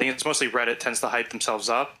I think it's mostly Reddit tends to hype themselves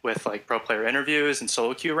up with like pro player interviews and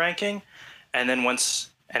solo queue ranking. And then once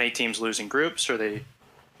NA teams lose in groups or they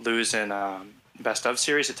lose in best of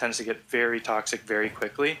series, it tends to get very toxic very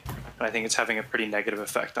quickly. And I think it's having a pretty negative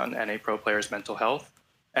effect on NA pro players' mental health.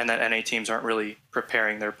 And that NA teams aren't really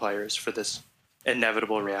preparing their players for this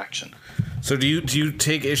inevitable reaction. So do you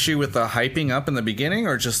take issue with the hyping up in the beginning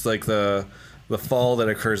or just like the fall that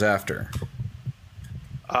occurs after?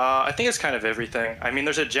 I think it's kind of everything. I mean,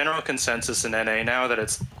 there's a general consensus in NA now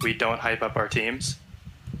that we don't hype up our teams.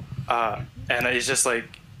 And it's just like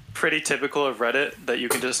pretty typical of Reddit that you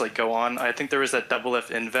can just like go on. I think there was that Double F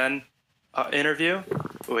Inven interview,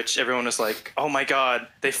 which everyone was like, oh my God,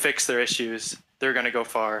 they fixed their issues. They're going to go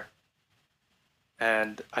far.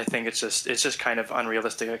 And I think it's just kind of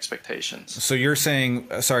unrealistic expectations. So you're saying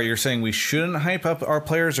we shouldn't hype up our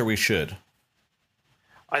players, or we should?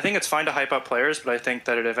 I think it's fine to hype up players, but I think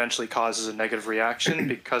that it eventually causes a negative reaction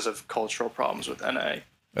because of cultural problems with NA.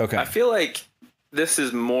 Okay. I feel like this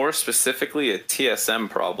is more specifically a TSM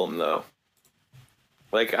problem, though.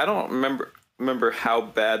 Like, I don't remember how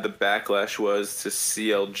bad the backlash was to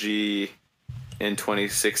CLG in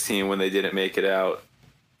 2016 when they didn't make it out,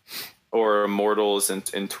 or Immortals in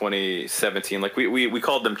 2017. Like, we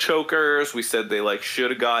called them chokers. We said they like should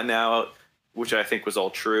have gotten out, which I think was all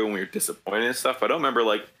true, and we were disappointed and stuff. I don't remember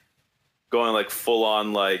like going like full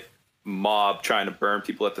on like mob trying to burn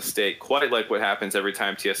people at the stake, quite like what happens every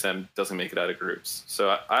time TSM doesn't make it out of groups.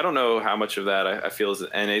 So I don't know how much of that I feel is an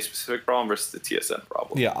NA specific problem versus the TSM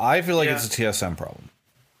problem. Yeah, I feel like it's a TSM problem.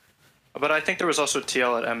 But I think there was also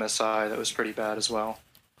TL at MSI that was pretty bad as well.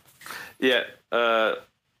 Yeah,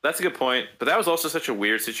 that's a good point. But that was also such a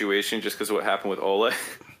weird situation just because of what happened with Ole.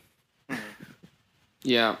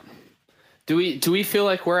 Yeah. Do we feel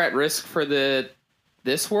like we're at risk for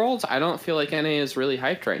this world? I don't feel like NA is really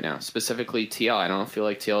hyped right now. Specifically TL. I don't feel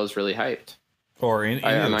like TL is really hyped. Or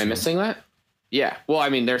am I missing that? Yeah. Well, I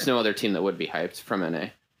mean, there's no other team that would be hyped from NA.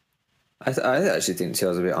 I actually think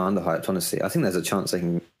TL is a bit underhyped, honestly. I think there's a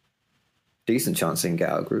decent chance they can get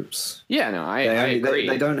out of groups. Yeah, no, I agree.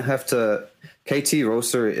 They don't have to. KT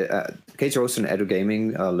Roster and Edo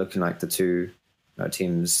Gaming are looking like the two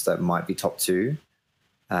teams that might be top two.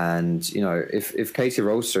 And, if KT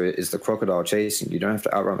Roster is the crocodile chasing, you don't have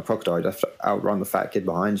to outrun the crocodile, you have to outrun the fat kid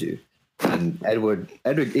behind you. And Edward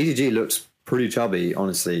EDG looks pretty chubby,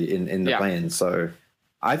 honestly, in the play-in. So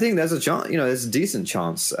I think there's a chance, there's a decent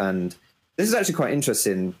chance. And this is actually quite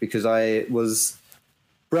interesting because I was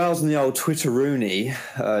browsing the old Twitter-rooney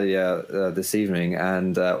earlier this evening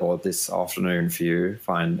or this afternoon for you,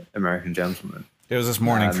 fine American gentlemen. It was this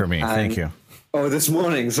morning for me. Thank you. Oh, this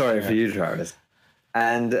morning. Sorry for you, Travis.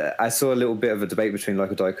 And I saw a little bit of a debate between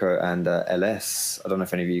Locodoco and LS. I don't know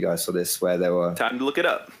if any of you guys saw this, where they were... Time to look it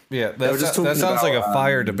up. Yeah, that sounds like a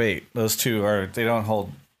fire debate. Those two they don't hold...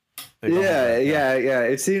 Yeah.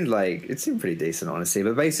 It seemed pretty decent, honestly.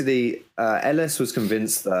 But basically, LS was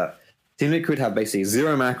convinced that Team Liquid have basically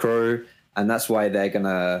zero macro, and that's why they're going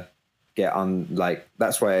to get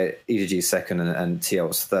that's why EDG is second and TL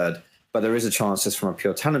is third. But there is a chance, just from a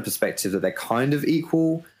pure talent perspective, that they're kind of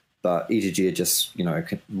equal. But EDG are just,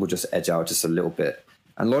 will just edge out just a little bit.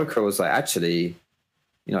 And Loco was like, actually,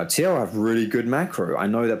 TL have really good macro. I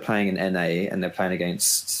know they're playing in NA and they're playing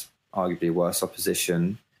against arguably worse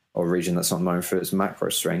opposition or a region that's not known for its macro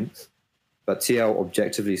strength. But TL,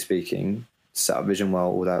 objectively speaking, set up Vision well,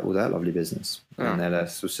 all that lovely business. And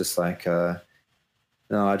NLS was just like, no,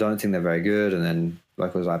 I don't think they're very good. And then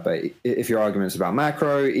like I was like, but if your argument's about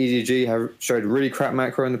macro, EDG have showed really crap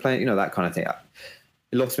macro in the plane, that kind of thing.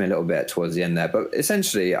 It lost me a little bit towards the end there, but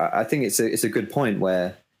essentially, I think it's a good point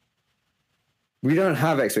where we don't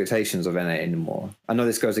have expectations of NA anymore. I know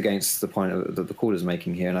this goes against the point that the caller's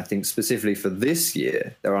making here, and I think specifically for this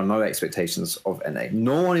year, there are no expectations of NA.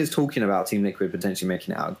 No one is talking about Team Liquid potentially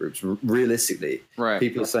making it out of groups. Realistically, right?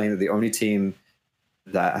 People are saying that the only team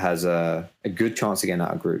that has a good chance of getting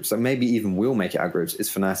out of groups, that maybe even will make it out of groups, is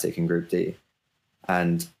Fnatic in Group D.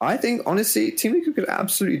 And I think, honestly, Team Liquid could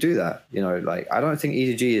absolutely do that. I don't think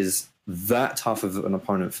EDG is that tough of an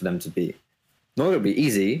opponent for them to beat. Not that it'll be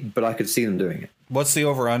easy, but I could see them doing it. What's the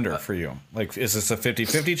over-under for you? Like, is this a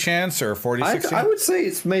 50-50 chance or 40-60? I would say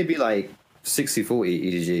it's maybe like 60-40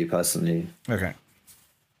 EDG, personally. Okay.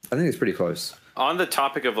 I think it's pretty close. On the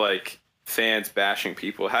topic of, fans bashing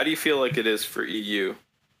people, how do you feel like it is for EU?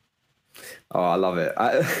 Oh, I love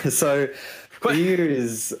it. So, EU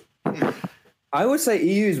is... I would say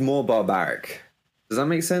EU is more barbaric. Does that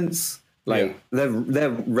make sense? They're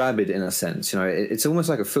rabid in a sense. It's almost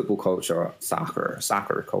like a football culture,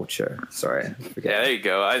 soccer culture. Sorry, yeah, there you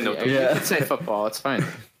go. I know. You can say football. It's fine.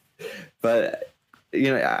 But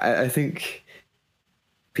I think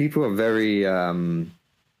people are very.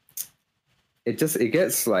 It gets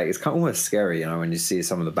it's kind of almost scary, when you see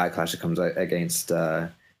some of the backlash that comes against,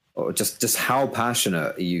 or just how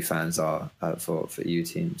passionate EU fans are for EU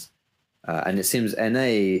teams, and it seems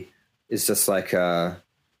NA is just like a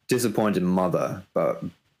disappointed mother, but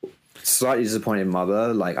slightly disappointed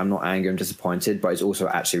mother. I'm not angry, I'm disappointed, but it's also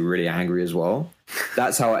actually really angry as well.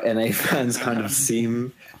 That's how NA fans kind of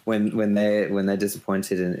seem when they're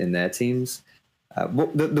disappointed in their teams.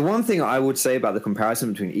 The one thing I would say about the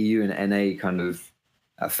comparison between EU and NA kind of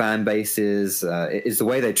fan bases is the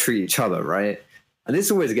way they treat each other, right? And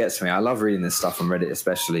this always gets to me. I love reading this stuff on Reddit,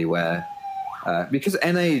 especially where because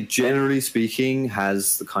NA, generally speaking,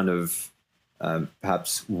 has the kind of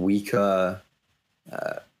perhaps weaker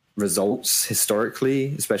results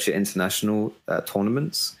historically, especially international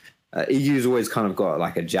tournaments. EU's always kind of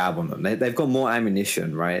got a jab on them. They've got more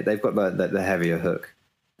ammunition, right? They've got the heavier hook.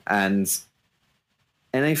 And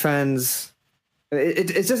NA fans,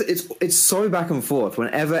 it's so back and forth.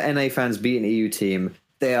 Whenever NA fans beat an EU team,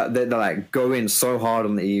 they're go in so hard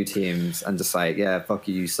on the EU teams and just yeah, fuck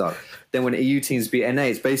you, you suck. Then when EU teams beat NA,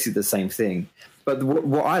 it's basically the same thing. But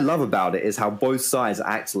what I love about it is how both sides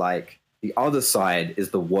act like the other side is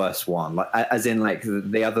the worst one. As in,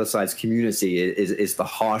 the other side's community is the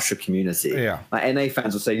harsher community. Yeah. NA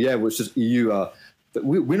fans will say, yeah, well, it's just EU.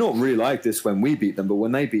 We're not really like this when we beat them, but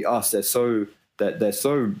when they beat us, they're so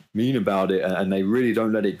mean about it, and they really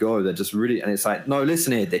don't let it go. They're just really, and it's no,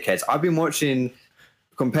 listen here, dickheads. I've been watching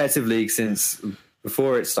competitive league since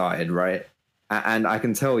before it started, right? And I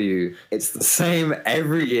can tell you, it's the same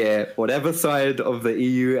every year. Whatever side of the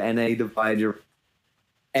EU-NA divide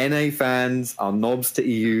NA fans are knobs to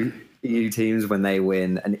EU teams when they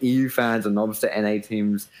win, and EU fans are knobs to NA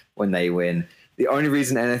teams when they win. The only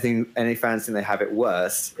reason NA fans think they have it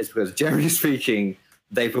worse is because, generally speaking,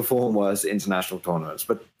 they perform worse at international tournaments.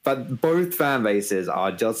 But both fan bases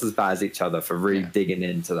are just as bad as each other for really digging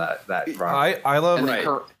into that. I love it.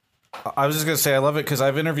 I was just going to say, I love it because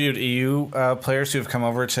I've interviewed EU players who have come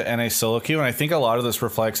over to NA solo queue, and I think a lot of this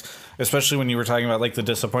reflects, especially when you were talking about the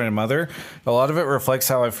disappointed mother, a lot of it reflects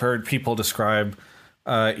how I've heard people describe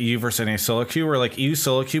EU versus NA solo queue, where EU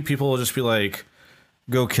solo queue, people will just be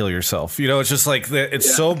go kill yourself. It's just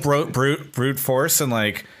it's so brute force and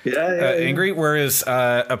angry, whereas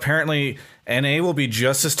apparently NA will be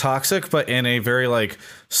just as toxic, but in a very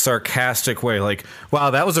sarcastic way. Wow,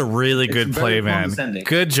 that was a really good play, man.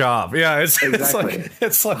 Good job. Yeah, it's exactly.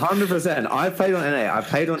 It's 100%. I played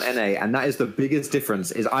on NA, and that is the biggest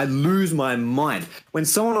difference. Is I lose my mind when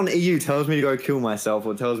someone on EU tells me to go kill myself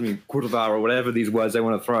or tells me Kurvar or whatever these words they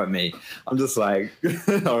want to throw at me. I'm just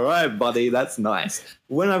all right, buddy, that's nice.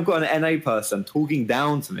 When I've got an NA person talking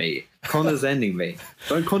down to me, condescending me,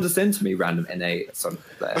 don't condescend to me, random NA.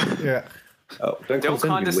 Yeah. Oh, don't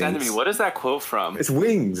condescend to me. What is that quote from? It's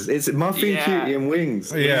Wings. It's Muffin Cutie and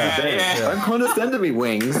Wings. Yeah. Don't condescend to me,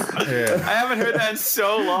 Wings. Yeah. I haven't heard that in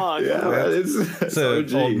so long. Yeah, it's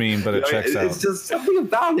an old meme, but it checks out. It's just something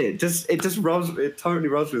about it. It totally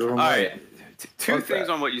rubs me the wrong way. All right. Two things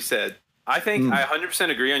on what you said. I think I 100%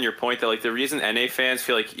 agree on your point that the reason NA fans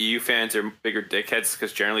feel like EU fans are bigger dickheads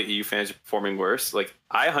because generally EU fans are performing worse.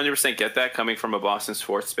 I 100% get that coming from a Boston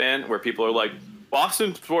sports fan where people are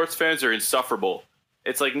Boston sports fans are insufferable.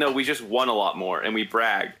 It's no, we just won a lot more and we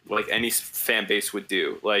brag like any fan base would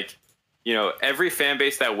do. every fan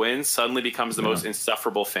base that wins suddenly becomes the most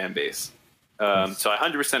insufferable fan base. So I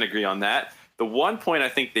 100% agree on that. The one point I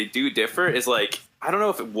think they do differ is like, I don't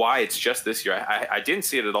know why it's just this year. I didn't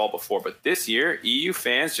see it at all before, but this year EU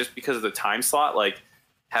fans, just because of the time slot, like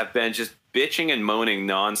have been just bitching and moaning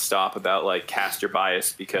nonstop about like caster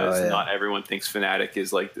bias because not everyone thinks Fnatic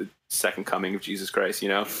is like the second coming of Jesus Christ,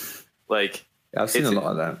 Like I've seen a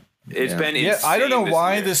lot of that. It's been insane. I don't know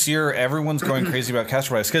why this year everyone's going crazy about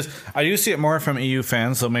caster bias, because I do see it more from EU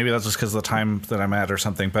fans, so maybe that's just because of the time that I'm at or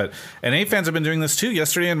something. But NA fans have been doing this too.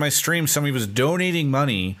 Yesterday in my stream, somebody was donating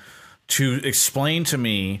money to explain to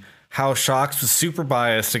me how Shox was super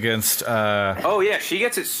biased against. Oh yeah, she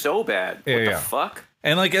gets it so bad. What the fuck?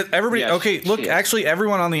 And like everybody, actually,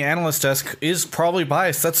 everyone on the analyst desk is probably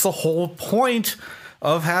biased. That's the whole point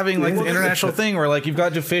of having like the international thing where like you've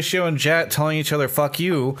got Deficio and Jet telling each other "fuck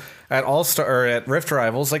you" at All-Star or at Rift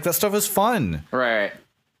Rivals. Like that stuff is fun, right?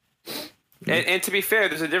 And to be fair,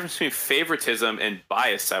 there's a difference between favoritism and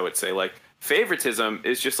bias. I would say like favoritism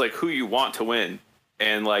is just like who you want to win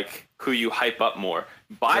and like who you hype up more.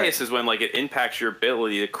 Bias is when like it impacts your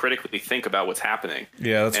ability to critically think about what's happening.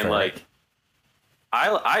 Yeah, that's and fair. Like.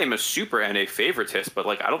 I am a super NA favoritist, but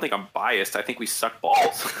like I don't think I'm biased. I think we suck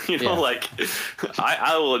balls. Like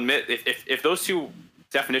I will admit if those two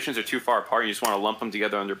definitions are too far apart and you just want to lump them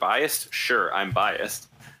together under biased, sure, I'm biased.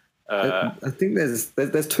 I think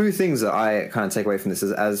there's two things that I kind of take away from this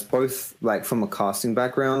as both like from a casting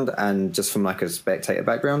background and just from like a spectator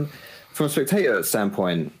background. From a spectator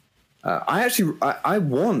standpoint, I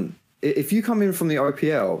want. If you come in from the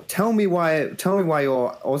OPL, tell me why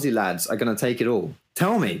your Aussie lads are going to take it all.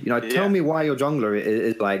 Tell me, tell me why your jungler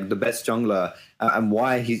is like the best jungler and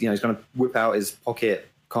why he's going to whip out his pocket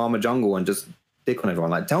Karma jungle and just dick on everyone.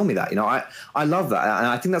 Like, tell me that. I love that, and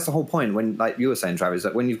I think that's the whole point. When, like you were saying, Travis,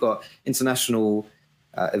 that when you've got international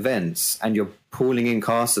events and you're pulling in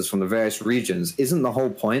casters from the various regions, isn't the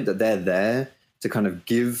whole point that they're there to kind of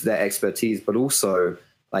give their expertise, but also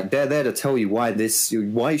like they're there to tell you why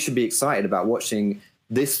you should be excited about watching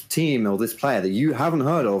this team or this player that you haven't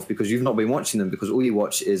heard of because you've not been watching them because all you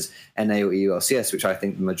watch is NA or EU LCS, which I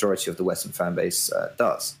think the majority of the Western fan base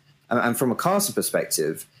does. And from a caster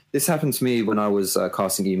perspective, this happened to me when I was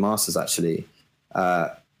casting EU Masters, actually.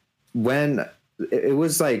 When it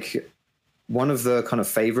was like one of the kind of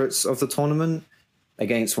favorites of the tournament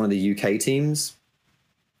against one of the UK teams.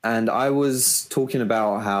 And I was talking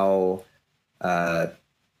about how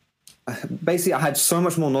basically I had so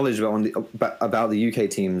much more knowledge about the UK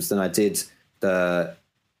teams than I did the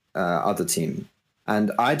other team.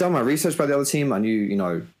 And I'd done my research about the other team. I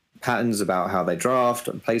knew, patterns about how they draft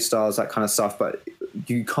and play styles, that kind of stuff. But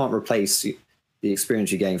you can't replace the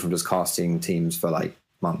experience you gain from just casting teams for like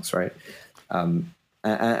months, right?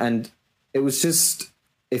 And it was just,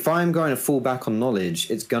 if I'm going to fall back on knowledge,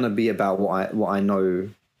 it's going to be about what I know,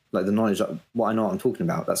 like the knowledge, what I know what I'm talking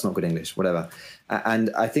about. That's not good English, whatever.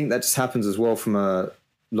 And I think that just happens as well from a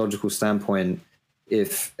logical standpoint.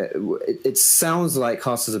 If it sounds like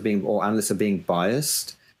casters or analysts are being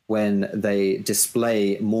biased when they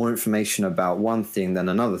display more information about one thing than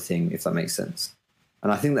another thing, if that makes sense.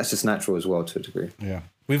 And I think that's just natural as well to a degree. Yeah.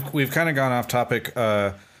 We've kind of gone off topic.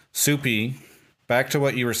 Soupy, back to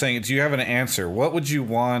what you were saying. Do you have an answer? What would you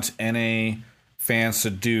want NA fans to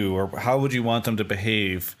do, or how would you want them to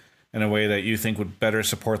behave in a way that you think would better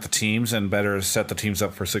support the teams and better set the teams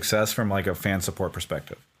up for success from like a fan support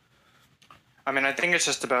perspective? I mean, I think it's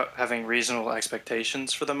just about having reasonable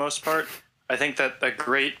expectations for the most part. I think that a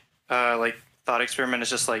great thought experiment is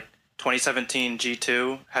just like 2017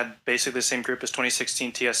 G2 had basically the same group as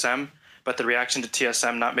 2016 TSM, but the reaction to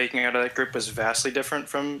TSM not making it out of that group was vastly different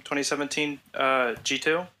from 2017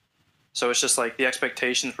 G2. So it's just like the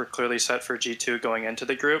expectations were clearly set for G2 going into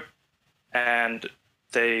the group, and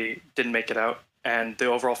they didn't make it out. And the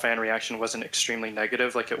overall fan reaction wasn't extremely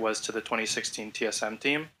negative like it was to the 2016 TSM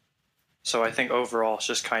team. So I think overall it's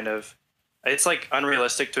just kind of, it's like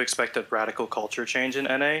unrealistic to expect a radical culture change in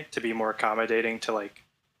NA to be more accommodating to like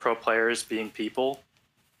pro players being people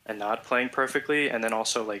and not playing perfectly. And then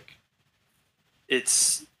also like,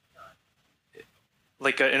 it's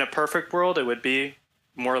like in a perfect world, it would be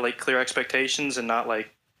more like clear expectations and not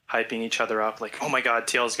like hyping each other up. Like, oh my God,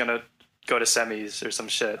 TL is going to go to semis or some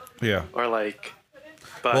shit. Yeah. Or like,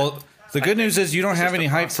 but well, the good news is you don't have any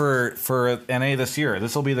hype for NA this year.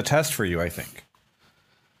 This will be the test for you, I think.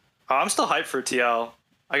 I'm still hyped for TL.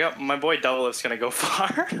 I got my boy Doublelift's going to go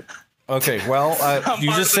far. Okay, well,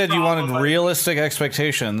 you just said you wanted realistic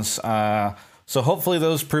expectations, so hopefully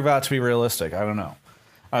those prove out to be realistic. I don't know.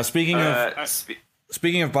 Speaking of...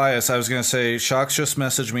 Speaking of bias, I was going to say, Shocks just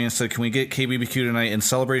messaged me and said, can we get KBBQ tonight in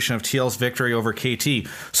celebration of TL's victory over KT?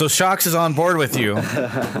 So Shocks is on board with you.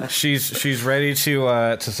 she's ready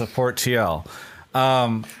to support TL.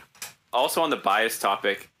 Also on the bias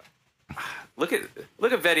topic, look at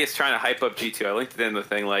Vedius trying to hype up G2. I linked it in the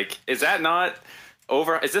thing. Like, is that not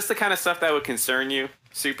over? Is this the kind of stuff that would concern you,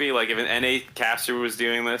 Soupy? Like, if an NA caster was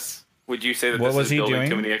doing this, would you say that this is building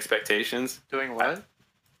too many expectations? Doing what?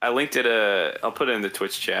 I linked it. I'll put it in the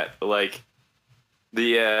Twitch chat. But like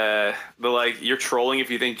the like you're trolling if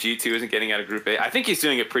you think G2 isn't getting out of Group A. I think he's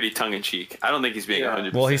doing it pretty tongue in cheek. I don't think he's being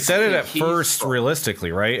 100%. Well, he said it at first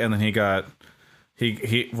realistically, right? And then he got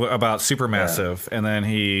he about Supermassive, and then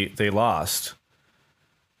they lost.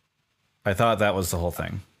 I thought that was the whole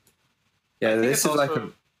thing. Yeah, this is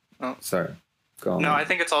also, like sorry. Go on. No, I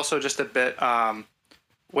think it's also just a bit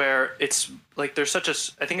where it's like there's such a.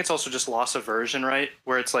 I think it's also just loss aversion, right?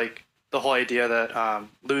 Where it's like the whole idea that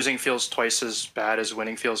losing feels twice as bad as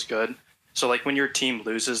winning feels good. So like when your team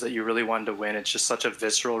loses that you really wanted to win, it's just such a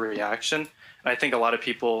visceral reaction. And I think a lot of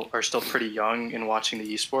people are still pretty young in watching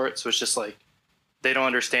the esport, so it's just like they don't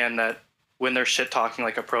understand that when they're shit talking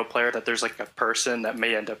like a pro player, that there's like a person that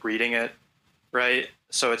may end up reading it, right?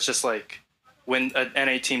 So it's just like when an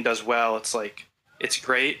NA team does well, it's like it's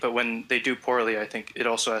great, but when they do poorly, I think it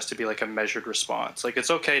also has to be like a measured response. Like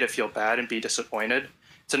it's okay to feel bad and be disappointed.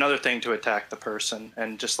 It's another thing to attack the person,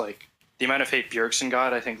 and just like the amount of hate Bjergsen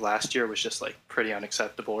got, I think last year was just like pretty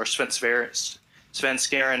unacceptable. Or Sven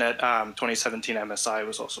Skaren at 2017 MSI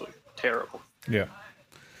was also terrible. Yeah.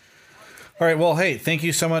 All right. Well, hey, thank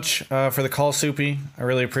you so much for the call, Soupy. I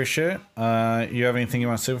really appreciate it. You have anything you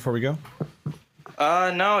want to say before we go?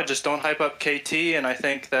 No, just don't hype up KT. And I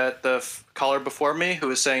think that the caller before me who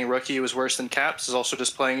was saying Rookie was worse than Caps is also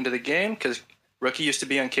just playing into the game, because Rookie used to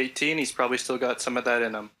be on KT and he's probably still got some of that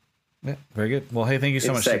in him. Yeah, very good. Well, hey, thank you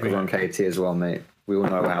so much. It's on KT as well, mate. We all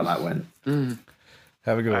know how that went.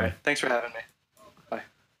 Have a good one. Right, thanks for having me. Bye.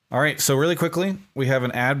 All right. So really quickly, we have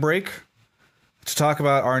an ad break to talk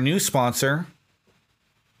about our new sponsor.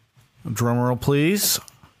 Drum roll, please.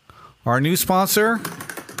 Our new sponsor.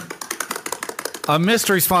 A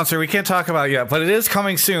mystery sponsor we can't talk about yet, but it is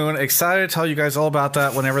coming soon. Excited to tell you guys all about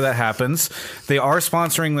that whenever that happens. They are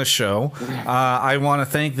sponsoring this show. I want to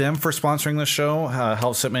thank them for sponsoring the show.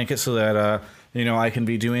 Helps it make it so that I can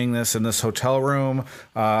be doing this in this hotel room.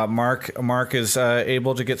 Mark is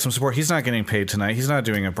able to get some support. He's not getting paid tonight. He's not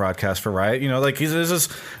doing a broadcast for Riot. He's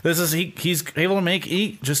able to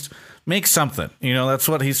make something. That's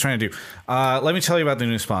what he's trying to do. Let me tell you about the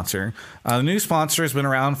new sponsor. The new sponsor has been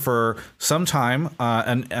around for some time,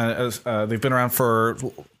 and they've been around for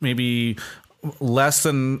maybe less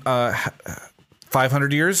than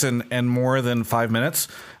 500 years and more than 5 minutes.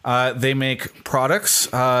 They make products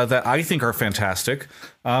that I think are fantastic.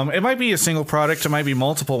 It might be a single product. It might be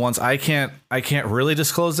multiple ones. I can't really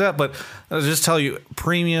disclose that, but I'll just tell you,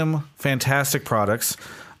 premium, fantastic products.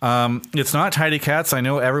 It's not Tidy Cats. I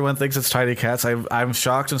know everyone thinks it's Tidy Cats. I'm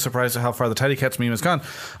shocked and surprised at how far the Tidy Cats meme has gone.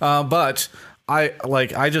 But no,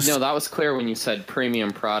 that was clear when you said premium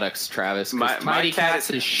products, Travis. My Tidy Cats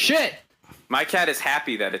is shit. My cat is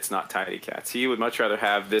happy that it's not Tidy Cats. He would much rather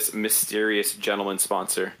have this mysterious gentleman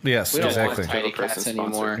sponsor. Yes, we don't exactly. want Tidy Cats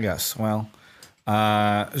anymore. Yes, well,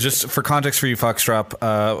 just for context for you, Foxdrop,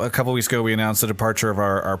 a couple weeks ago we announced the departure of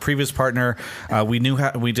our previous partner. We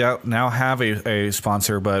now have a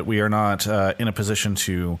sponsor, but we are not in a position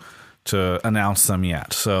to announce them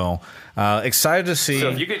yet. So excited to see. So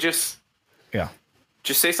if you could just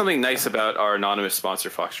say something nice about our anonymous sponsor,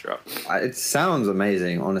 Foxdrop. It sounds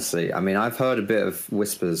amazing, honestly. I mean, I've heard a bit of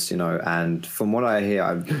whispers, and from what I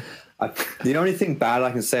hear, the only thing bad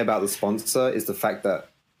I can say about the sponsor is the fact that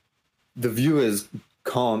the viewers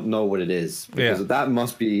can't know what it is, because that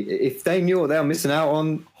must be, if they knew what they were missing out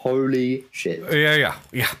on, holy shit.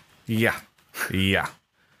 Yeah.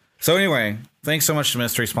 So anyway, thanks so much to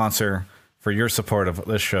Mystery Sponsor for your support of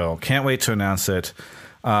this show. Can't wait to announce it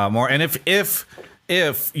more. And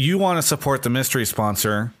if you want to support the Mystery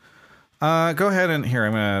Sponsor, go ahead and here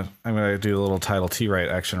I'm gonna do a little title T right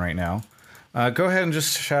action right now. Go ahead and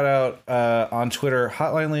just shout out on Twitter,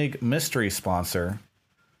 Hotline League Mystery Sponsor.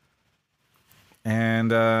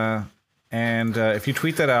 And if you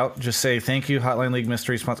tweet that out, just say thank you, Hotline League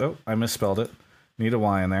Mystery Sponsor. Oh, I misspelled it. Need a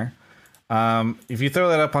Y in there. If you throw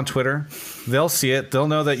that up on Twitter, they'll see it. They'll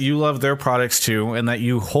know that you love their products too, and that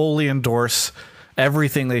you wholly endorse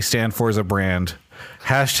everything they stand for as a brand.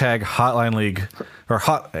 Hashtag Hotline League or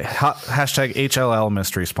hashtag HLL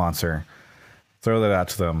Mystery Sponsor. Throw that out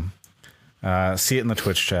to them. See it in the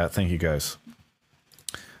Twitch chat. Thank you guys.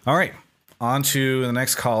 All right. on to the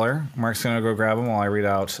next caller. Mark's going to go grab him while I read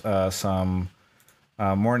out some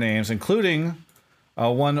more names, including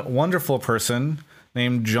one wonderful person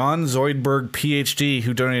named John Zoidberg, PhD,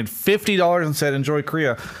 who donated $50 and said, "Enjoy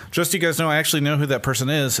Korea." Just so you guys know, I actually know who that person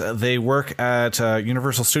is. They work at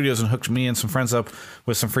Universal Studios and hooked me and some friends up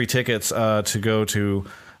with some free tickets to go to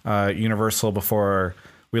Universal before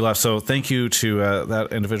we left. So thank you to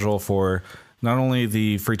that individual for not only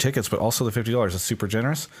the free tickets, but also the $50. That's super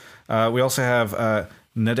generous. We also have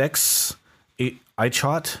Nedex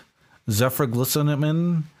Eichot, Zephyr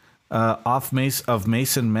Glisteneman, of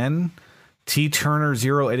Mason Men, T Turner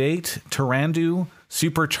 088, Tarandu,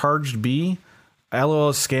 Supercharged B,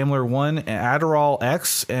 LOL Scamler 1, Adderall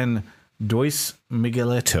X, and Dois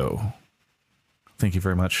Migueleto. Thank you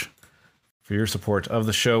very much for your support of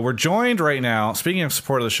the show. We're joined right now, speaking of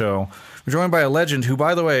support of the show, we're joined by a legend who,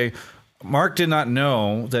 by the way, Mark did not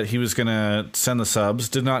know that he was going to send the subs,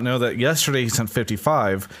 did not know that yesterday he sent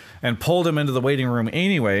 55, and pulled him into the waiting room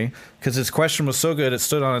anyway, because his question was so good it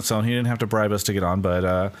stood on its own. He didn't have to bribe us to get on,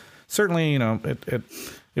 but certainly,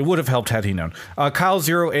 it would have helped had he known.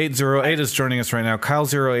 Kyle0808 is joining us right now.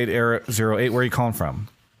 Kyle0808, where are you calling from?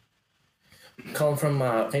 Calling from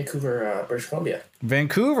Vancouver, British Columbia.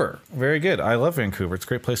 Vancouver. Very good. I love Vancouver. It's a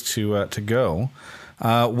great place to go.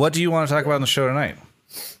 What do you want to talk about on the show tonight?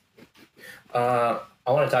 I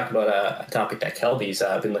want to talk about a topic that Kelby's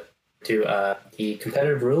been looking to, the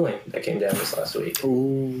competitive ruling that came down this last week.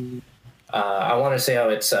 Ooh. I want to say how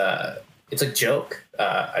it's a joke.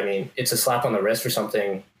 I mean, it's a slap on the wrist for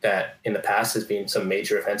something that in the past has been some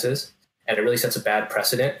major offenses, and it really sets a bad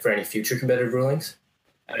precedent for any future competitive rulings.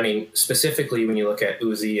 I mean, specifically when you look at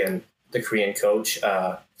Uzi and the Korean coach,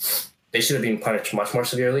 they should have been punished much more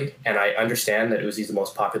severely. And I understand that Uzi's the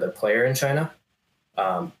most popular player in China,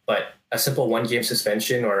 but a simple 1-game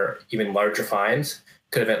suspension or even larger fines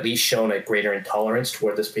could have at least shown a greater intolerance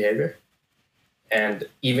toward this behavior. And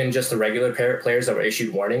even just the regular players that were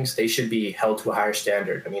issued warnings, they should be held to a higher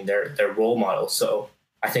standard. I mean, they're role models. So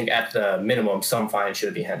I think at the minimum, some fine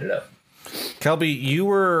should be handed up. Kelby, you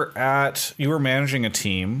were managing a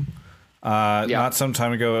team not some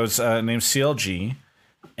time ago. It was named CLG.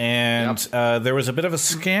 And there was a bit of a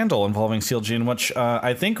scandal involving CLG in which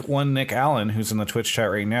I think one Nick Allen, who's in the Twitch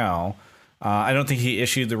chat right now, I don't think he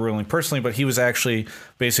issued the ruling personally, but he was actually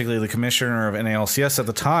basically the commissioner of NALCS at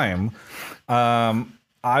the time.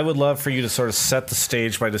 I would love for you to sort of set the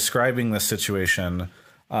stage by describing this situation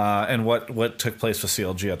and what took place with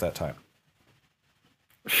CLG at that time.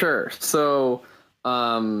 Sure. So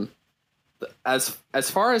as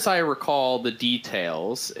far as I recall the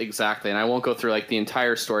details exactly, and I won't go through like the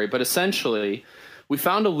entire story, but essentially we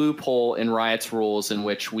found a loophole in Riot's rules in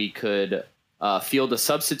which we could field a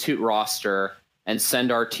substitute roster and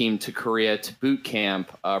send our team to Korea to boot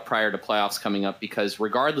camp prior to playoffs coming up, because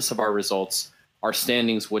regardless of our results, our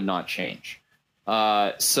standings would not change.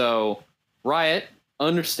 So Riot,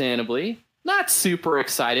 understandably, not super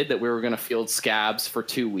excited that we were going to field scabs for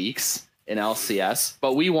 2 weeks in LCS,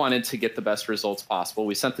 but we wanted to get the best results possible.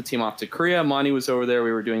 We sent the team off to Korea. Monty was over there.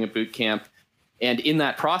 We were doing a boot camp. And in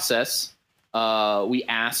that process, we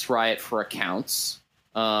asked Riot for accounts.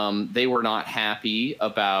 They were not happy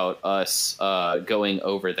about us going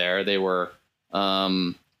over there. They were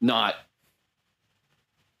not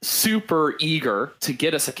super eager to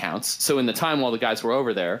get us accounts. So in the time while the guys were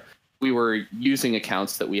over there, we were using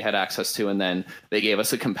accounts that we had access to, and then they gave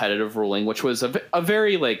us a competitive ruling, which was a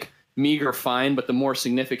very like meager fine, but the more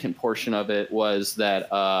significant portion of it was that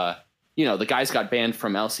the guys got banned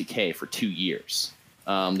from LCK for 2 years.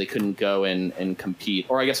 They couldn't go and compete,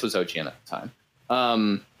 or I guess it was OGN at the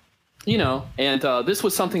time. This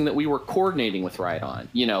was something that we were coordinating with Riot on.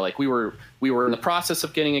 Like we were in the process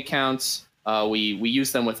of getting accounts. We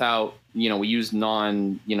used them without, we used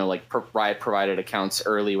Riot provided accounts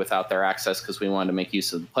early without their access because we wanted to make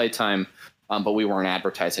use of the playtime, but we weren't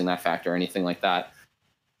advertising that fact or anything like that.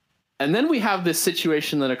 And then we have this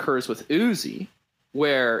situation that occurs with Uzi,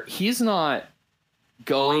 where he's not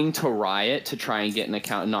going to Riot to try and get an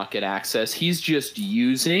account and not get access. He's just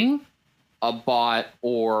using a bot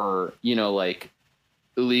or,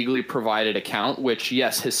 illegally provided account, which,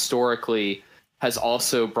 yes, historically has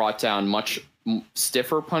also brought down much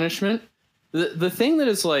stiffer punishment. The thing that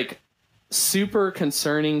is super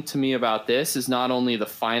concerning to me about this is not only the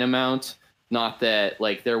fine amount, not that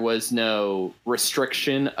there was no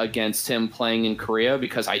restriction against him playing in Korea,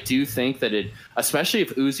 because I do think that especially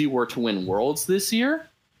if Uzi were to win Worlds this year,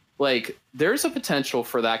 there's a potential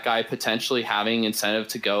for that guy potentially having incentive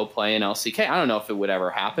to go play in LCK. I don't know if it would ever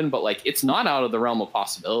happen, but it's not out of the realm of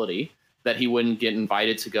possibility that he wouldn't get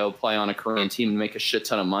invited to go play on a Korean team and make a shit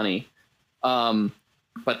ton of money.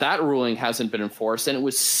 But that ruling hasn't been enforced, and it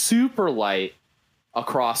was super light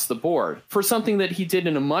across the board for something that he did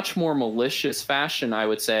in a much more malicious fashion, I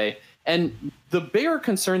would say. And the bigger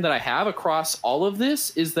concern that I have across all of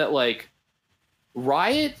this is that, like,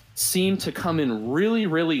 Riot seemed to come in really,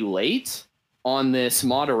 really late on this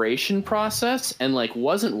moderation process and, like,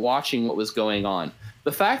 wasn't watching what was going on.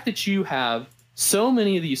 The fact that you have so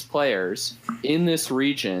many of these players in this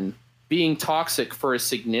region being toxic for a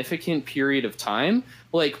significant period of time,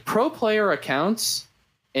 like, pro player accounts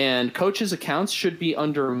and coaches' accounts should be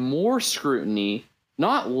under more scrutiny,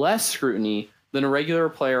 not less scrutiny, than a regular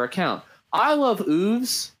player account. I love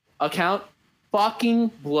Oov's account. Fucking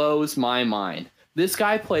blows my mind. This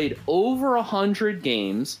guy played over 100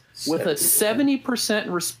 games with a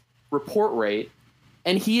 70% report rate,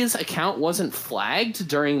 and his account wasn't flagged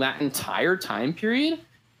during that entire time period.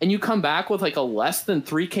 And you come back with like a less than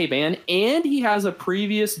 3K ban, and he has a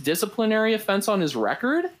previous disciplinary offense on his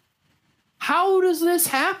record. How does this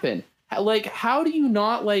happen? Like, how do you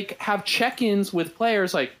not like have check-ins with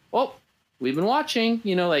players like, oh, we've been watching,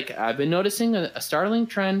 you know, like I've been noticing a startling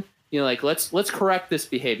trend, you know, like let's correct this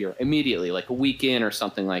behavior immediately, like a week in or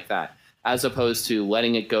something like that, as opposed to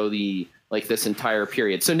letting it go this entire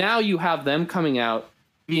period. So now you have them coming out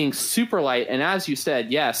being super light, and as you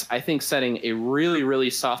said, yes, I think setting a really, really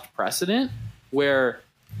soft precedent where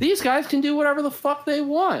these guys can do whatever the fuck they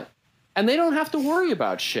want and they don't have to worry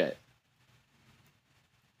about shit.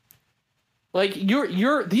 Like,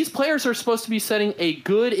 these players are supposed to be setting a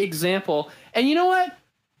good example. And you know what?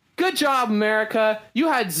 Good job, America. You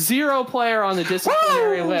had 0 player on the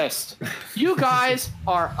disciplinary list. You guys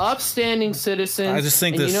are upstanding citizens. I just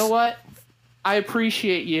think you know what? I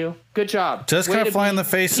appreciate you. Good job. Just kind of fly in the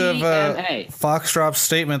face of Foxdrop's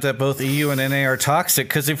statement that both EU and NA are toxic.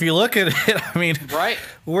 Because if you look at it, I mean, right?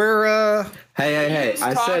 We're Hey!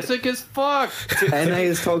 I toxic as fuck. NA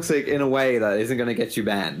is toxic in a way that isn't going to get you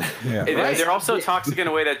banned. Yeah. Right? They're also toxic in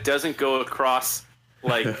a way that doesn't go across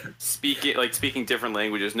like speaking different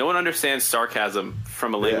languages. No one understands sarcasm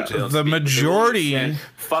from a language. They don't the speak. majority.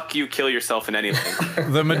 Fuck you, kill yourself in any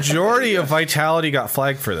language. The majority of Vitality got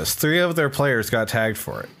flagged for this. 3 of their players got tagged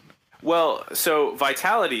for it. Well, so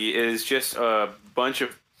Vitality is just a bunch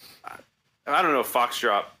of. I don't know if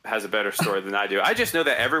Foxdrop has a better story than I do. I just know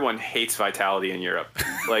that everyone hates Vitality in Europe.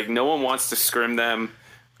 Like, no one wants to scrim them.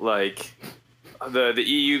 Like, the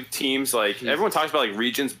EU teams, like, everyone talks about, like,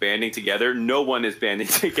 regions banding together. No one is banding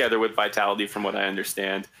together with Vitality, from what I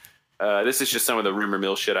understand. This is just some of the rumor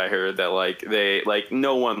mill shit I heard that, like,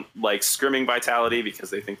 no one likes scrimming Vitality because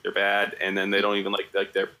they think they're bad, and then they don't even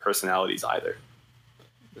like their personalities either.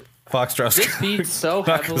 Foxdrop's this feeds so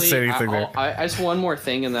heavily. I just one more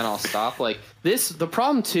thing and then I'll stop. Like this, the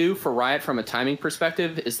problem too for Riot from a timing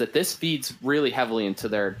perspective is that this feeds really heavily into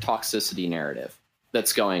their toxicity narrative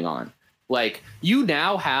that's going on. Like, you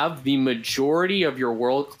now have the majority of your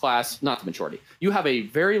world-class, not the majority, you have a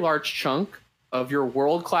very large chunk of your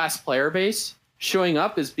world-class player base showing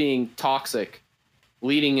up as being toxic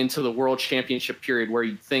leading into the World Championship period, where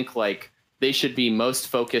you'd think like they should be most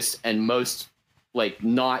focused and most like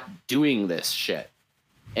not doing this shit.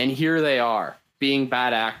 And here they are being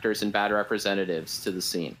bad actors and bad representatives to the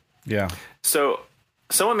scene. Yeah. So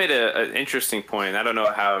someone made an interesting point. I don't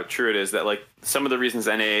know how true it is that like some of the reasons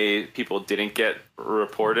NA people didn't get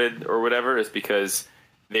reported or whatever is because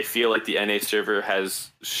they feel like the NA server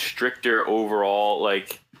has stricter overall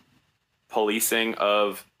like policing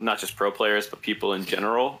of not just pro players but people in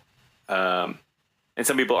general. And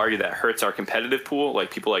some people argue that hurts our competitive pool.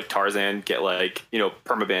 Like people like Tarzan get like, you know,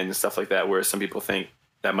 permaban and stuff like that. Whereas some people think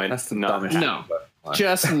that might not. No,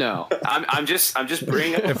 just no. I'm just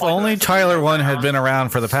bringing up. If only Tyler 1 had been around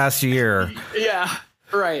for the past year. Yeah,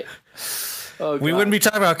 right. Oh, we wouldn't be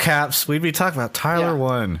talking about Caps. We'd be talking about Tyler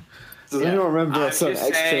 1. Does anyone remember I'm some just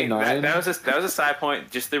saying XJ9? that was a side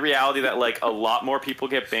point. Just the reality that like a lot more people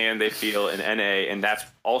get banned, they feel in NA, and that's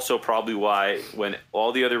also probably why when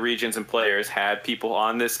all the other regions and players had people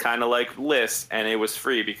on this kind of like list, NA was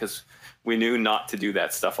free because we knew not to do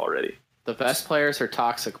that stuff already. The best players are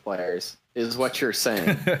toxic players, is what you're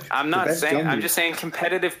saying. I'm not saying. I'm just saying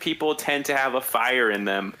competitive people tend to have a fire in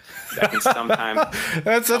them that can sometimes.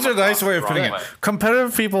 That's such a nice way of putting it.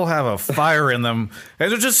 Competitive people have a fire in them,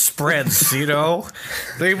 and it just spreads. You know,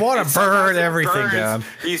 they want to burn everything down.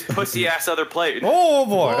 These pussy ass other players. Oh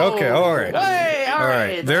boy. Whoa. Okay. All right. Hey. All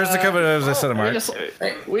right. There's the competitive. As I said,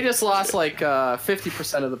 Mark. We just lost like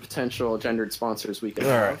 50% of the potential gendered sponsors we could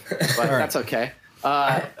have, but that's okay.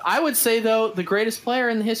 I would say, though, the greatest player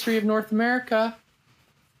in the history of North America,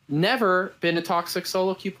 never been a toxic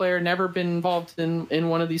solo queue player, never been involved in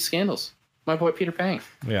one of these scandals. My boy Peter Pang.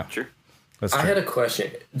 Yeah. Sure. That's I true. had a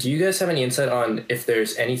question. Do you guys have any insight on if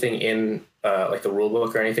there's anything in like the rule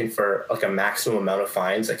book or anything for like a maximum amount of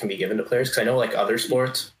fines that can be given to players? Because I know like other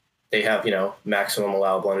sports, they have, you know, maximum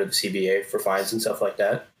allowable under the CBA for fines and stuff like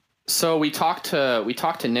that. So we talked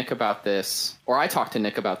to Nick about this, or I talked to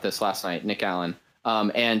Nick about this last night, Nick Allen,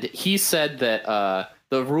 and he said that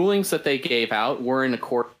the rulings that they gave out were in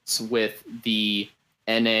accordance with the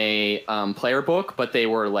NA player book, but they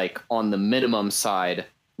were like on the minimum side,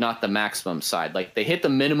 not the maximum side. Like they hit the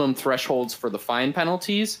minimum thresholds for the fine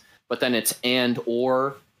penalties, but then it's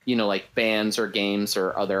or, you know, like bans or games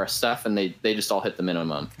or other stuff, and they just all hit the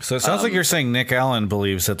minimum. So it sounds like you're saying Nick Allen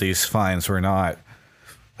believes that these fines were not.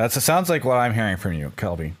 It sounds like what I'm hearing from you,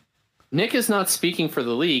 Kelby. Nick is not speaking for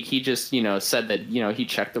the league. He just, you know, said that, you know, he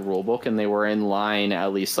checked the rule book and they were in line,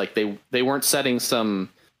 at least. Like they weren't setting some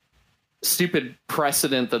stupid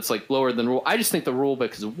precedent that's like lower than rule. I just think the rule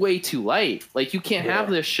book is way too light. Like you can't have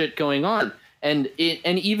this shit going on. And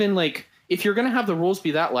even like if you're going to have the rules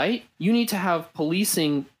be that light, you need to have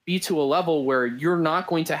policing be to a level where you're not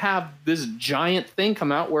going to have this giant thing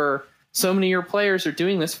come out where so many of your players are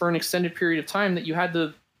doing this for an extended period of time that you had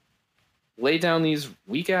to lay down these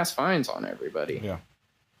weak ass fines on everybody. Yeah.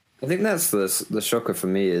 I think that's the shocker for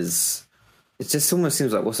me is it just almost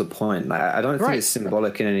seems like what's the point? Like, I don't think it's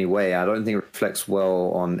symbolic in any way. I don't think it reflects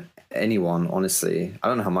well on anyone, honestly. I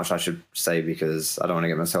don't know how much I should say because I don't want to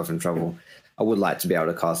get myself in trouble. I would like to be able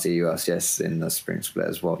to cast the USCS in the spring split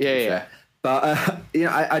as well. Yeah. But you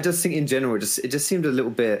know, I just think in general, it just seemed a little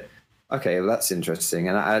bit okay. Well, that's interesting,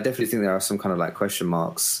 and I definitely think there are some kind of like question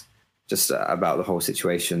marks just about the whole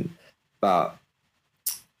situation. But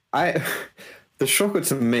the shocker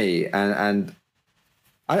to me, and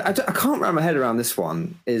I can't wrap my head around this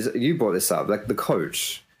one, is you brought this up, like the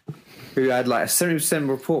coach who had like a 70%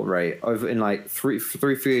 report rate over in like three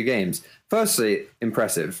figure games. Firstly,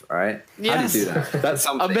 impressive, right? Yes. How do you do that? That's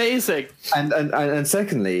something Amazing. And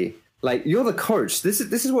secondly, like you're the coach. This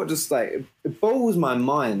is what just like it boggles my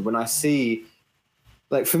mind when I see.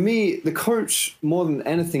 Like for me, the coach more than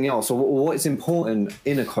anything else, or what's important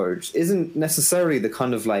in a coach, isn't necessarily the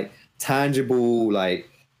kind of like tangible, like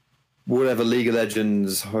whatever League of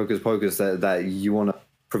Legends hocus pocus that you want to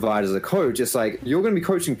provide as a coach. It's like you're going to be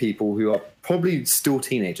coaching people who are probably still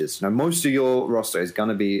teenagers. Now, most of your roster is going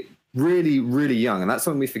to be really, really young, and that's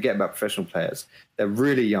something we forget about professional players. They're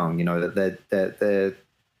really young. You know that they're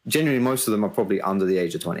genuinely most of them are probably under the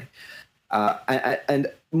age of 20. And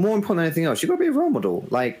more important than anything else, you've got to be a role model.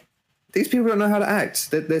 Like these people don't know how to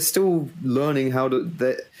act. They're still learning how to.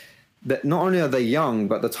 That not only are they young,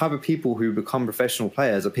 but the type of people who become professional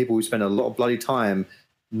players are people who spend a lot of bloody time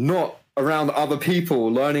not around other people,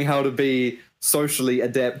 learning how to be socially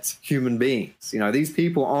adept human beings. You know, these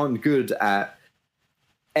people aren't good at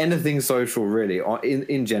anything social, really.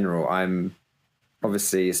 In general, I'm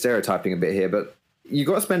obviously stereotyping a bit here, but you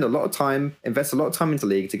got to spend a lot of time, invest a lot of time into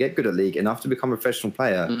League to get good at League enough to become a professional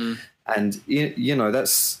player. Mm-hmm. And you know,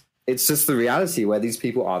 it's just the reality where these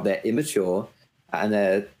people are. They're immature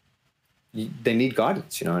and they need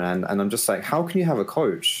guidance, you know. And I'm just like, how can you have a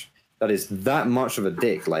coach that is that much of a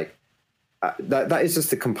dick? Like that is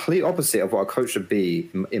just the complete opposite of what a coach should be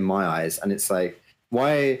in my eyes. And it's like,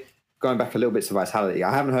 why? Going back a little bit to Vitality,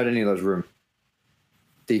 I haven't heard any of those rumors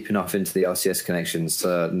deep enough into the LCS connections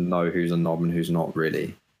to know who's a knob and who's not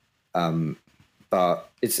really. But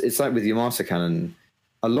it's like with Yamasa Cannon,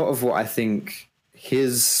 a lot of what I think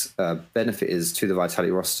his benefit is to the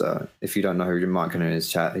Vitality roster. If you don't know who Yamasa Cannon is,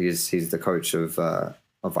 chat, he's the coach of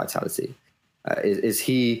Vitality. Is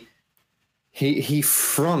he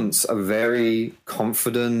fronts a very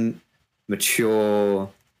confident, mature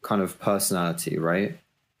kind of personality, right?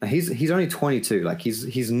 And he's only 22. Like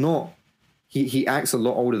he's not. He acts a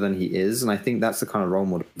lot older than he is, and I think that's the kind of role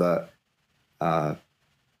model that,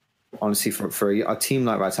 honestly, for a team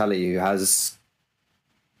like Vitality who has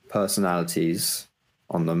personalities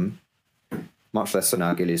on them, much less so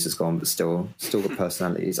now Gilius is gone, but still got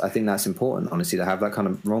personalities. I think that's important, honestly, to have that kind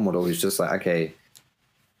of role model who's just like, okay,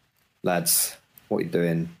 lads, what are you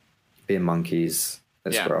doing? Being monkeys.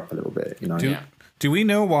 Let's grow up a little bit, you know. Do we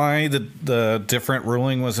know why the different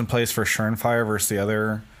ruling was in place for Schernfire versus the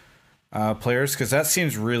other players? Because that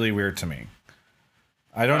seems really weird to me.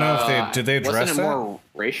 I don't know if did they address wasn't it more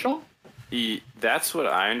racial? That's what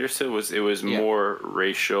I understood. It was more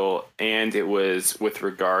racial, and it was with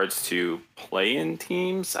regards to play-in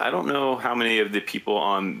teams. I don't know how many of the people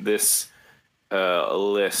on this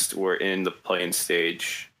list were in the play-in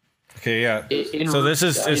stage. Okay, yeah. So this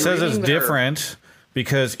is it says it's different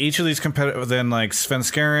because each of these competitors, then like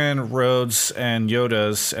Svenskeren, Rhodes, and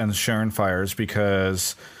Yoda's and Schernfires,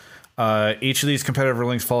 because Each of these competitive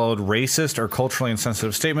rulings followed racist or culturally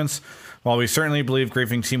insensitive statements. While we certainly believe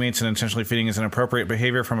griefing teammates and intentionally feeding is inappropriate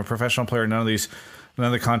behavior from a professional player, none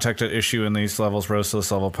of the contact at issue in these levels rose to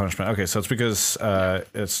this level of punishment. Okay, so it's because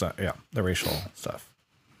it's the racial stuff.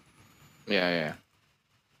 Yeah.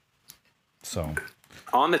 So,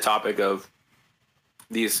 on the topic of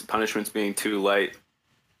these punishments being too light,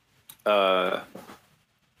 do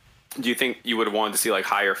you think you would have wanted to see like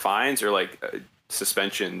higher fines or like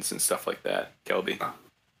suspensions and stuff like that, Kelby?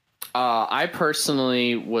 I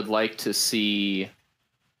personally would like to see.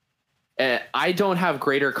 I don't have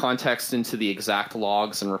greater context into the exact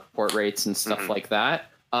logs and report rates and stuff like that.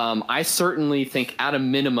 I certainly think at a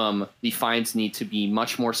minimum the fines need to be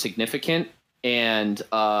much more significant. And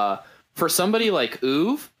for somebody like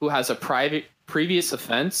Uv, who has a previous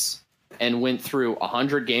offense and went through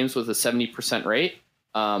 100 games with a 70% rate,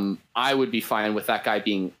 I would be fine with that guy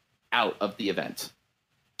being out of the event.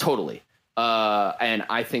 Totally. And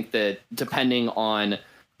I think that depending on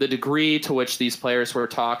the degree to which these players were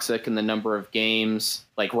toxic and the number of games,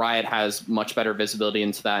 like Riot has much better visibility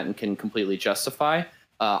into that and can completely justify.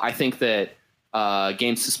 I think that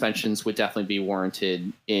game suspensions would definitely be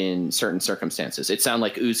warranted in certain circumstances. It sounded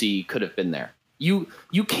like Uzi could have been there. You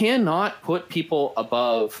cannot put people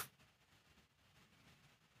above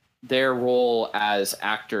their role as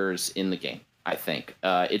actors in the game. I think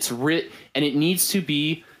it's and it needs to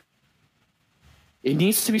be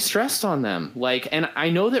stressed on them. Like, and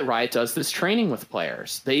I know that Riot does this training with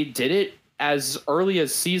players. They did it as early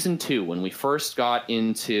as season 2 when we first got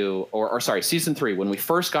into, season 3 when we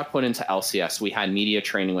first got put into LCS. We had media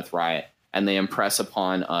training with Riot, and they impress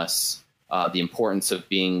upon us the importance of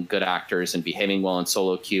being good actors and behaving well in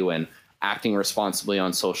solo queue and acting responsibly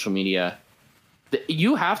on social media.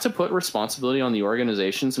 You have to put responsibility on the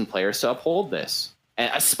organizations and players to uphold this,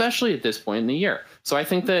 especially at this point in the year. So I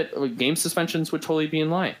think that game suspensions would totally be in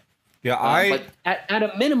line. Yeah, but at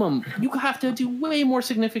a minimum, you have to do way more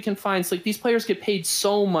significant fines. Like, these players get paid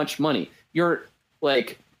so much money. You're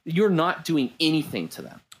not doing anything to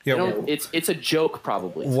them. Yeah, it's a joke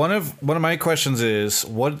probably. One of my questions is,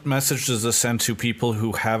 what message does this send to people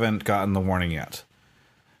who haven't gotten the warning yet?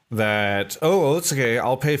 That, it's okay,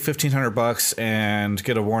 I'll pay $1,500 and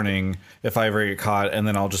get a warning if I ever get caught, and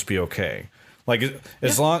then I'll just be okay. Like,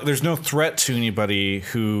 as long there's no threat to anybody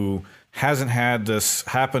who hasn't had this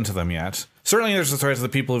happen to them yet. Certainly there's a threat to the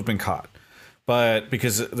people who've been caught, but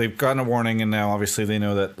because they've gotten a warning and now obviously they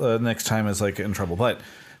know that next time is like in trouble. But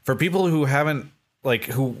for people who haven't, like,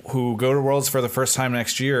 who go to Worlds for the first time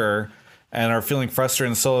next year and are feeling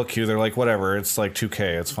frustrated in solo queue, they're like, whatever, it's like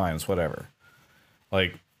 2K, it's fine, it's whatever.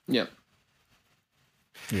 Like, yeah.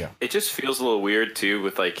 It just feels a little weird too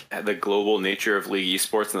with like the global nature of League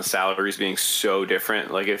esports and the salaries being so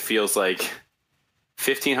different. Like, it feels like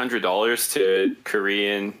 $1,500 to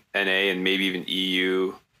Korean, NA, and maybe even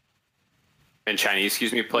EU and Chinese,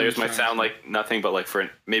 players might sound like nothing, but like for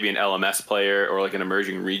maybe an LMS player or like an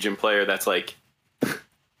emerging region player, that's like,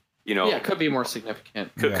 it could be more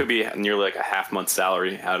significant. Could be nearly like a half-month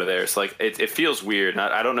salary out of there. So like it feels weird.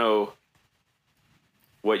 I don't know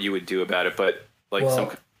what you would do about it, but like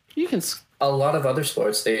you can. A lot of other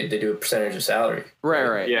sports they do a percentage of salary.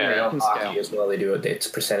 Right. Yeah, hockey as well. They do it's a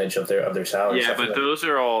percentage of their salary. Yeah, but those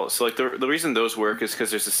are all so like the reason those work is because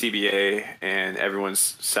there's a CBA and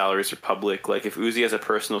everyone's salaries are public. Like, if Uzi has a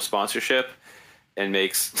personal sponsorship and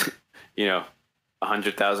makes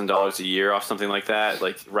 $100,000 a year off something like that,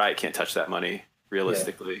 like Riot can't touch that money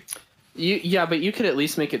realistically. But you could at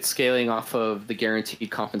least make it scaling off of the guaranteed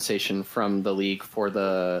compensation from the league for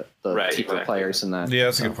the cheaper players and that. Yeah,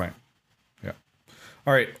 that's a good point. Yeah.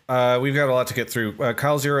 All right, we've got a lot to get through.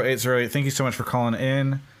 Kyle0808, thank you so much for calling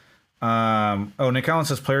in. Nick Allen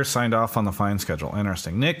says players signed off on the fine schedule.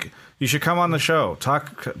 Interesting. Nick, you should come on the show. Join.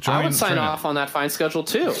 I would sign off on that fine schedule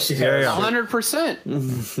too. Yeah.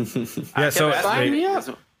 100%. Yeah. So sign me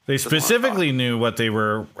up. They specifically knew what they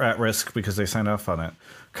were at risk because they signed off on it.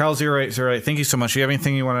 Kyle0808, thank you so much. Do you have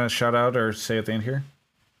anything you want to shout out or say at the end here?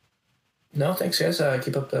 No, thanks, guys.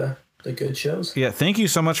 Keep up the good shows. Yeah, thank you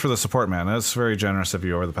so much for the support, man. That's very generous of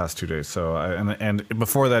you over the past 2 days. So, and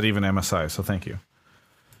before that, even MSI. So, thank you.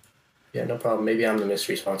 Yeah, no problem. Maybe I'm the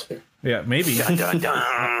mystery sponsor. Yeah, maybe.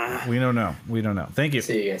 We don't know. Thank you.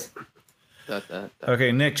 See you guys.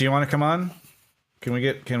 Okay, Nick, do you want to come on? Can we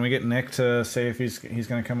get Nick to say if he's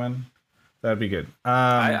going to come in? That'd be good.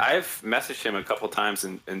 I've messaged him a couple times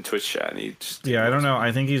in Twitch chat, and he just I don't know.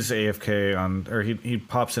 I think he's AFK or he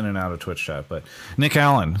pops in and out of Twitch chat. But Nick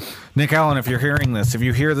Allen, if you're hearing this, if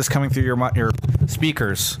you hear this coming through your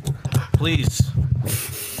speakers, please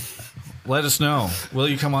let us know. Will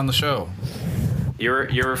you come on the show?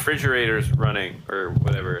 Your refrigerator's running or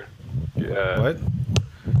whatever. What?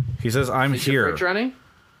 He says, I'm Is your here. fridge running?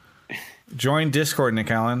 Join Discord,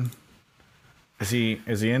 Nick Allen. Is he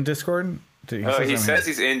in Discord? He says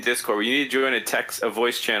he's in Discord. You need to join a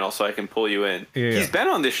voice channel so I can pull you in. Yeah. He's been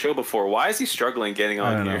on this show before. Why is he struggling getting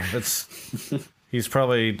I on don't here? know. He's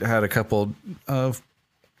probably had a couple of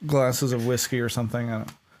glasses of whiskey or something. I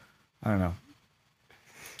don't know.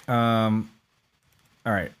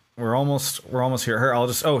 All right. We're almost here. Here, I'll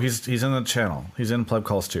just. Oh, he's in the channel. He's in Pleb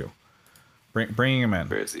Calls too. Bringing him in.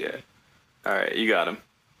 Where is he at? All right, you got him.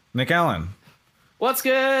 Nick Allen. What's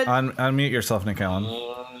good? Unmute yourself, Nick Allen.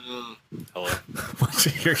 Hello.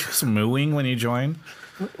 You're just mooing when you join.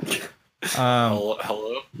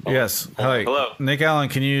 Hello. Yes. Hi. Hello. Nick Allen,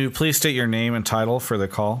 can you please state your name and title for the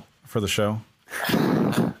call for the show?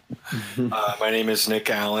 My name is Nick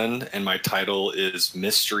Allen, and my title is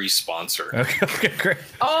Mystery Sponsor. Okay, great.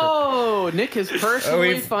 Oh, Nick is personally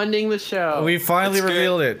We've- funding the show. We finally It's good.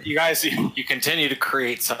 revealed it. You guys, you continue to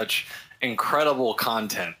create such incredible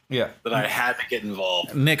content Yeah. that I had to get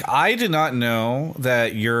involved. Nick, I did not know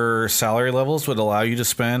that your salary levels would allow you to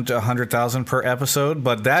spend $100,000 per episode,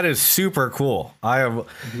 but that is super cool. It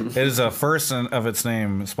is a first of its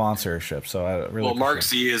name sponsorship, so I really. Well, Mark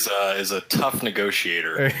appreciate Z is a tough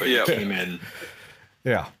negotiator, but he Yeah. came in. it.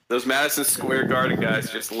 Yeah, Those Madison Square Garden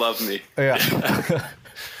guys just love me. yeah,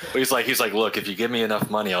 He's like, look, if you give me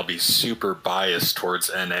enough money, I'll be super biased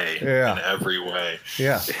towards NA Yeah. in every way.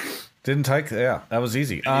 yeah. Didn't take. Yeah, that was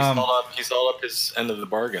easy. And he's all up his end of the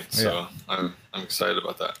bargain, so I'm excited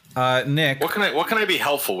about that. Nick, What can I be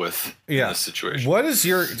helpful with in this situation? What is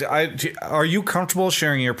your? Are you comfortable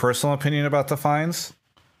sharing your personal opinion about the fines?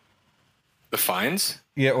 The fines?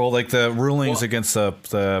 Yeah, well, like the rulings against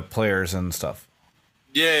the players and stuff.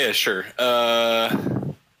 Yeah, sure. I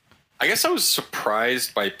guess I was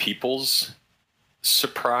surprised by people's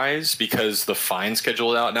surprise because the fine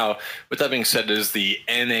schedule out. Now, with that being said, it is the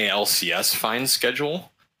NALCS fine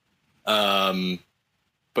schedule. But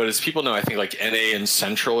as people know, I think like NA and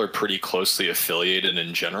Central are pretty closely affiliated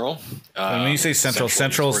in general. And when you say Central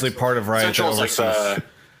is the part of Riot that Central's like oversees.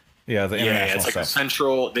 The international it's like stuff.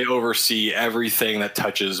 Central. They oversee everything that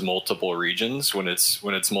touches multiple regions. When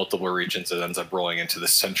it's multiple regions, it ends up rolling into the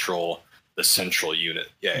central unit.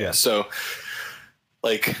 Yeah. So,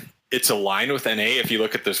 like, it's aligned with NA. If you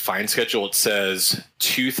look at this fine schedule, it says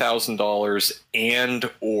 $2,000 and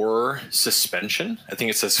or suspension. I think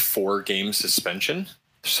it says 4-game suspension.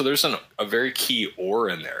 So there's a very key or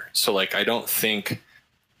in there. So like, I don't think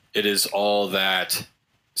it is all that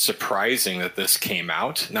surprising that this came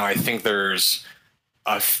out. Now, I think there's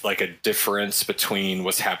a difference between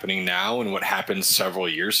what's happening now and what happened several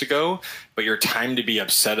years ago. But your time to be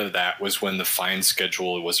upset of that was when the fine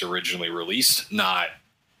schedule was originally released, not,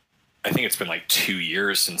 I think it's been like 2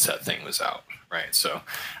 years since that thing was out. Right. So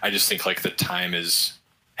I just think like the time has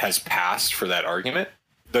passed for that argument.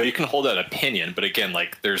 Though you can hold that opinion, but again,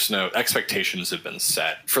 like there's no expectations have been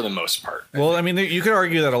set for the most part. Well, I mean, you could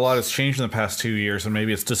argue that a lot has changed in the past 2 years, and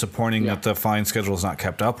maybe it's disappointing that the fine schedule is not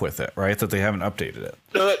kept up with it, right? That they haven't updated it.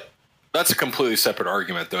 No, that's a completely separate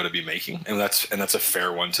argument, though, to be making, and that's a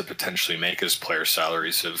fair one to potentially make, as player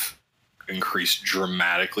salaries have increased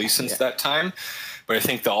dramatically since that time. But I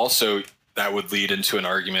think that would lead into an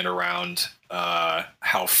argument around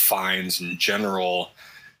how fines in generally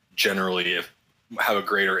have a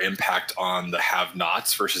greater impact on the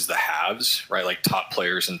have-nots versus the haves, right? Like top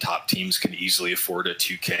players and top teams can easily afford a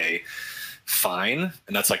 2K fine,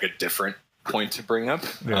 and that's like a different point to bring up.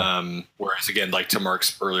 Yeah. Whereas again, like to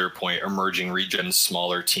Mark's earlier point, emerging regions,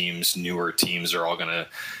 smaller teams, newer teams are all going to,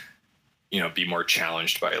 be more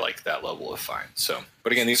challenged by like that level of fine. So,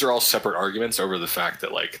 but again, these are all separate arguments over the fact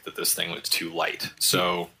that that this thing was too light.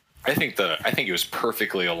 So I think it was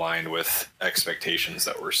perfectly aligned with expectations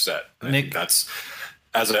that were set. And I think that's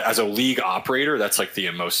as a league operator, that's like the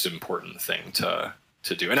most important thing to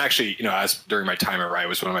do. And actually, as during my time at Riot,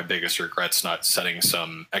 was one of my biggest regrets not setting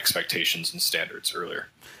some expectations and standards earlier.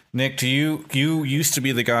 Nick, you used to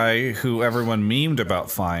be the guy who everyone memed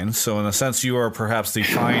about fines, so in a sense, you are perhaps the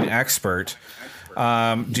fine expert.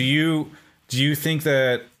 Do you think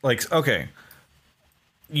that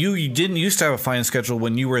you didn't used to have a fine schedule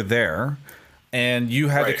when you were there, and you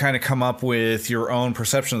had to kind of come up with your own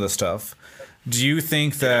perception of this stuff? Do you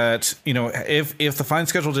think that if the fine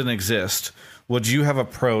schedule didn't exist, would you have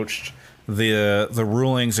approached the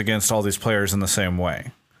rulings against all these players in the same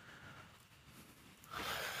way?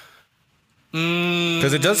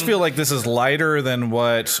 Because it does feel like this is lighter than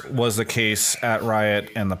what was the case at Riot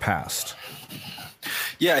in the past.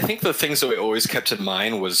 Yeah, I think the things that we always kept in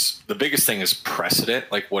mind was the biggest thing is precedent,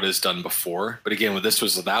 like what is done before. But again, this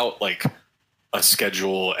was without like a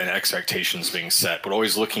schedule and expectations being set, but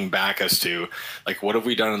always looking back as to like what have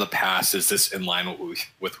we done in the past? Is this in line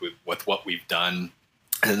with what we've done?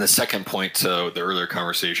 And then the second point to the earlier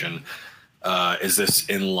conversation, is this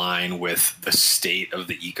in line with the state of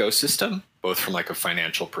the ecosystem, both from like a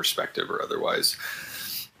financial perspective or otherwise?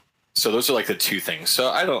 So those are like the two things.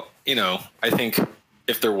 So I think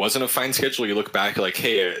if there wasn't a fine schedule, you look back like,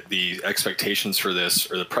 hey, the expectations for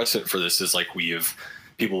this or the precedent for this is like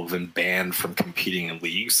people have been banned from competing in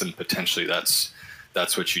leagues, then potentially that's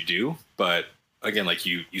what you do. But again, like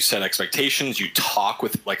you set expectations, you talk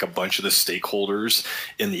with like a bunch of the stakeholders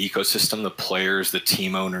in the ecosystem, the players, the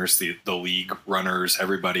team owners, the league runners,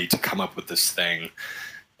 everybody to come up with this thing.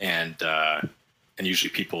 And usually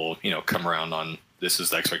people, come around on this is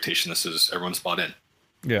the expectation. This is everyone's bought in.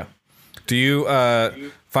 Yeah. Do you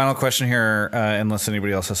final question here, unless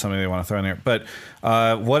anybody else has something they want to throw in there, but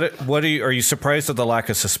are you surprised at the lack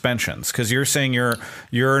of suspensions? Because you're saying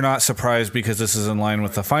you're not surprised because this is in line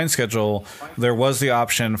with the fine schedule. There was the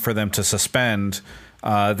option for them to suspend.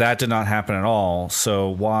 That did not happen at all. So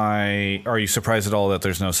why are you surprised at all that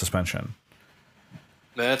there's no suspension?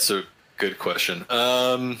 That's a good question.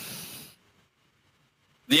 The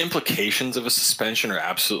implications of a suspension are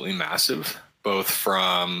absolutely massive, both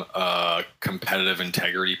from a competitive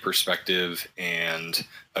integrity perspective and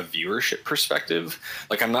a viewership perspective.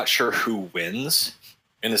 Like, I'm not sure who wins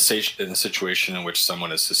in a situation in which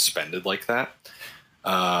someone is suspended like that.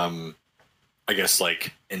 I guess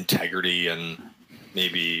like integrity, and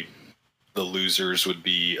maybe the losers would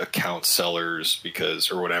be account sellers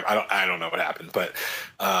or whatever. I don't know what happened, but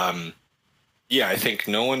yeah, I think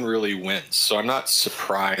no one really wins. So I'm not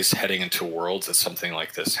surprised heading into Worlds that something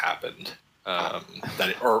like this happened.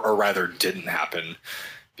 Or rather didn't happen,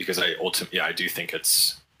 because I do think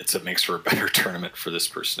it makes for a better tournament for this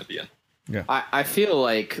person to be in. Yeah, I feel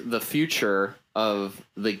like the future of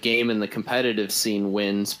the game and the competitive scene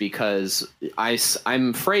wins, because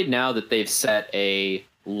I'm afraid now that they've set a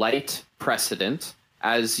light precedent,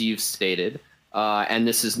 as you've stated, and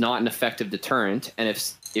this is not an effective deterrent. And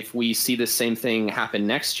if we see the same thing happen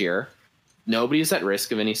next year, nobody's at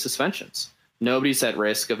risk of any suspensions. Nobody's at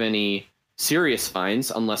risk of any serious fines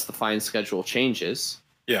unless the fine schedule changes.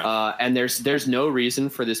 Yeah. And there's no reason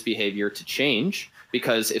for this behavior to change,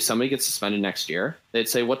 because if somebody gets suspended next year, they'd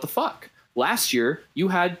say, what the fuck? Last year, you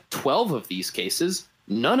had 12 of these cases.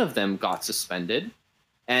 None of them got suspended.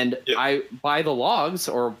 And by the logs,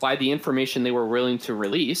 or by the information they were willing to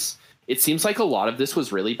release, it seems like a lot of this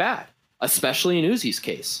was really bad, especially in Uzi's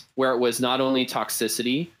case, where it was not only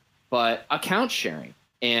toxicity, but account sharing,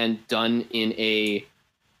 and done in a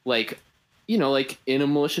in a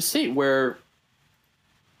malicious state, where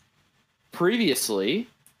previously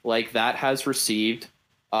that has received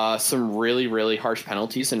some really, really harsh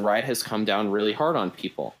penalties, and Riot has come down really hard on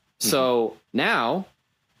people. Mm-hmm. So now,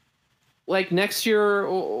 next year,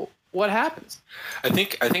 what happens? I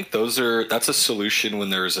think that's a solution when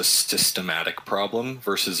there's a systematic problem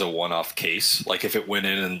versus a one-off case. Like if it went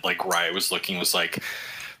in and Riot was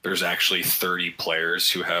there's actually 30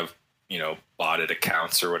 players who have botted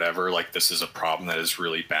accounts or whatever. This is a problem that is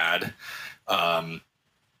really bad.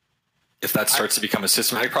 If that starts to become a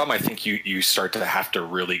systematic problem, I think you start to have to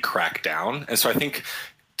really crack down. And so I think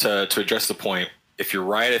to address the point, if you're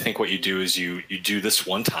right, I think what you do is you do this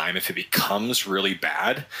one time. If it becomes really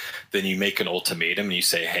bad, then you make an ultimatum and you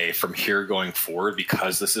say, hey, from here going forward,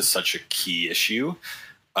 because this is such a key issue,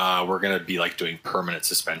 we're going to be doing permanent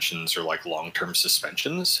suspensions or long-term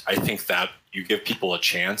suspensions. I think that you give people a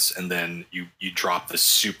chance, and then you drop the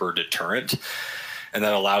super deterrent, and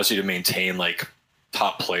that allows you to maintain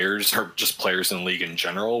top players, or just players in the league in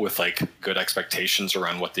general, with good expectations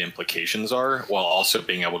around what the implications are, while also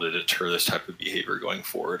being able to deter this type of behavior going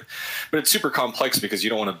forward. But it's super complex because you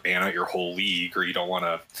don't want to ban out your whole league, or you don't want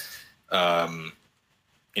to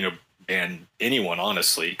ban anyone,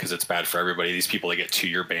 honestly, because it's bad for everybody. These people that get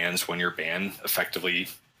 2-year bans, 1-year ban, effectively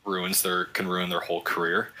can ruin their whole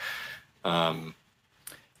career. I mean,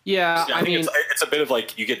 it's a bit of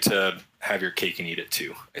you get to have your cake and eat it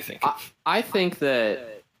too, I think. I think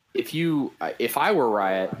that if I were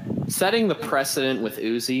Riot, setting the precedent with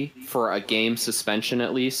Uzi for a game suspension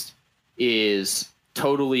at least is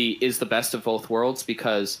the best of both worlds,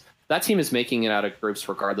 because that team is making it out of groups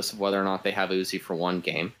regardless of whether or not they have Uzi for one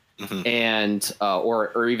game. Mm-hmm. And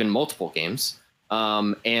or even multiple games.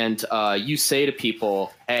 You say to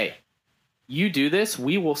people, hey, you do this,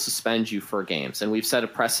 we will suspend you for games. And we've set a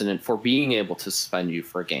precedent for being able to suspend you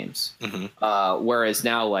for games. Mm-hmm. Whereas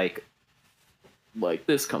now, like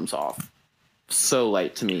this comes off so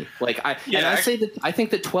light to me. Like I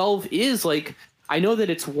think that 12 is like, I know that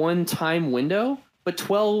it's one time window, but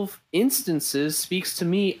 12 instances speaks to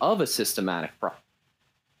me of a systematic problem.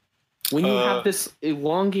 When you have this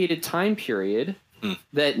elongated time period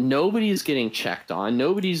that nobody's getting checked on,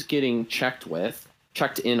 nobody's getting checked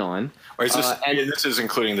in on. Or is this, this is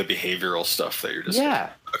including the behavioral stuff that you're discussing? Yeah.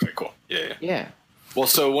 Okay, cool. Yeah. Yeah. Well,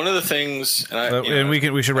 so one of the things, and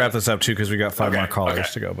we should wrap this up too because we got 5 more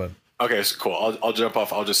callers to go. But okay, so cool. I'll jump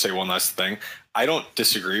off. I'll just say one last thing. I don't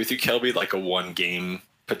disagree with you, Kelby. Like a one game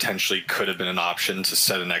potentially could have been an option to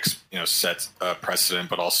set set a precedent,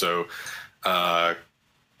 but also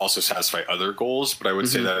satisfy other goals. But I would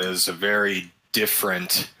say that is a very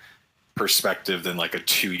different perspective than like a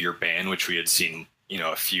 2-year ban, which we had seen,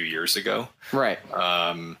 a few years ago. Right.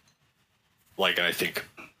 And I think.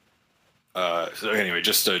 So anyway,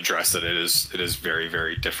 just to address that, it is very,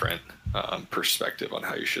 very different perspective on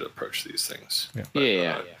how you should approach these things.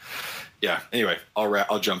 Yeah. Anyway,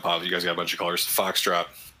 I'll jump off. You guys got a bunch of callers. Foxtrot,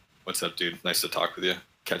 what's up, dude? Nice to talk with you.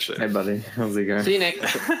 Catch you later. Hey, buddy. How's it going? See you, Nick.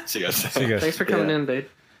 See you guys. Thanks for coming in, dude.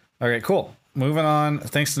 Okay, cool. Moving on.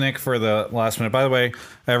 Thanks to Nick for the last minute. By the way,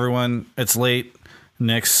 everyone, it's late.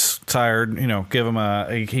 Nick's tired. Give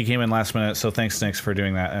him he came in last minute, so thanks, Nick, for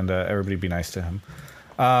doing that, and everybody be nice to him.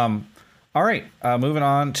 All right, moving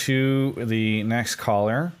on to the next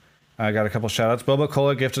caller. I got a couple shout outs. Boba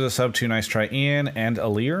Cola gifted a sub to Nice Try Ian and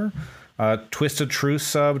Alir. Twisted Truth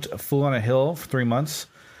subbed Fool on a Hill for 3 months.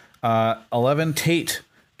 11 Tate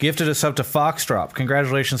gifted a sub to Foxdrop.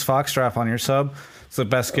 Congratulations, Foxdrop, on your sub. It's the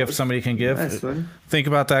best gift somebody can give. Nice, Think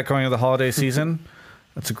about that going into the holiday season.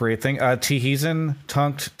 That's a great thing. Tehezen,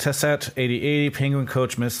 Tunked, Tesset, 8080, Penguin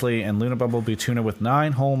Coach Missley, and Luna Bumblebee Tuna with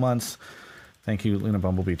 9 whole months. Thank you, Luna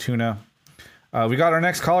Bumblebee Tuna. We got our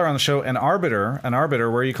next caller on the show, an Arbiter.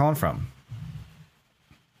 Where are you calling from?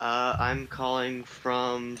 I'm calling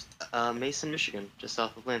from Mason, Michigan, just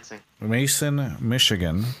south of Lansing. Mason,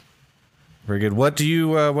 Michigan. Very good. What do you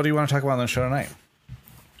want to talk about on the show tonight?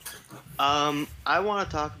 I want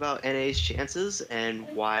to talk about NA's chances and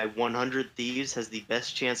why 100 Thieves has the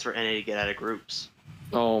best chance for NA to get out of groups.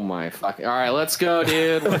 Oh my fuck! All right, let's go,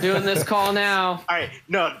 dude. We're doing this call now. All right,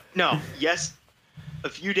 no. Yes. A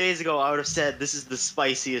few days ago, I would have said this is the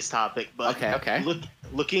spiciest topic, but okay.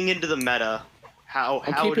 Looking into the meta, I'm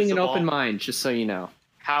keeping an open mind, just so you know.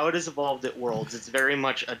 How it has evolved at Worlds, it's very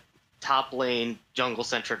much a top lane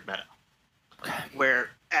jungle-centric meta.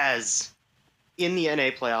 Whereas in the NA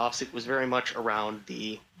playoffs, it was very much around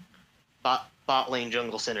the bot lane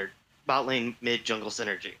mid jungle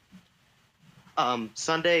synergy.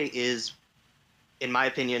 Sunday is, in my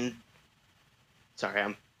opinion,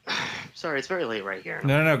 sorry, it's very late right here.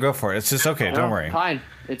 No, go for it. It's just okay. Don't worry. Fine.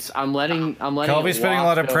 I'm letting. Kelby's putting a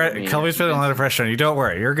lot of pressure on you. Don't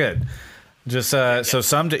worry. You're good. Just so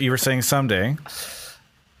someday you were saying someday.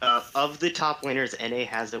 Of the top laners NA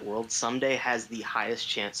has at Worlds, someday has the highest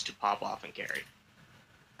chance to pop off and carry.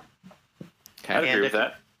 Okay, I agree with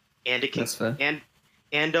that. And it can,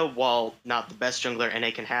 and while not the best jungler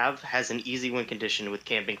NA can have, has an easy win condition with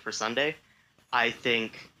camping for Sunday. I do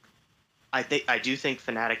think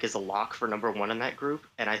Fnatic is a lock for number 1 in that group,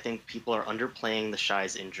 and I think people are underplaying the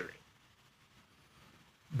Shy's injury.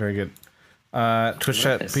 Very good. Twitch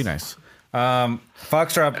chat, be nice.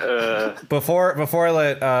 Foxtrot, before I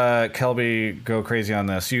let Kelby go crazy on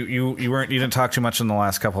this, you didn't talk too much in the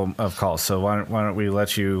last couple of calls, so why don't we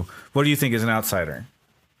let you? What do you think is an outsider?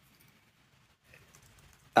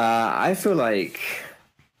 I feel like,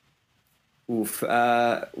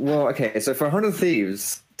 okay, so for 100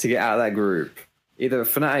 Thieves to get out of that group, either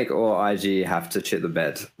Fnatic or IG have to chip the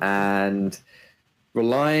bed, and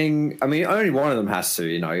only one of them has to,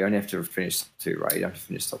 you only have to finish top 2, right? You don't have to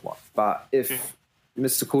finish top 1. But if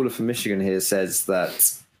Mr. Caller from Michigan here says that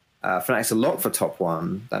Fnatic's a lock for top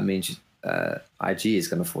 1, that means IG is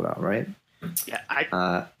going to fall out, right?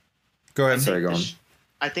 Yeah, go ahead. Sorry, go on.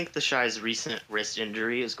 I think the Shy's recent wrist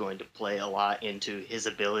injury is going to play a lot into his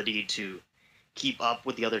ability to keep up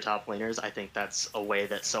with the other top laners. I think that's a way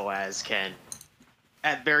that Soaz can,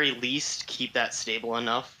 at very least, keep that stable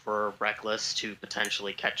enough for Reckless to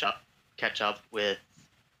potentially catch up with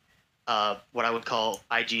what I would call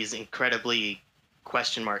IG's incredibly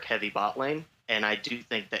question mark heavy bot lane. And I do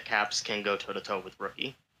think that Caps can go toe to toe with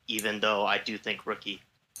Rookie, even though I do think Rookie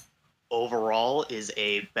overall is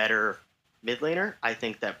a better mid laner. I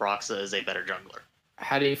think that Broxa is a better jungler.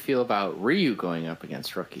 How do you feel about Ryu going up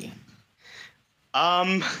against Rookie?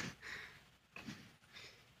 I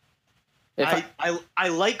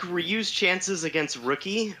like Ryu's chances against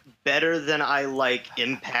Rookie better than I like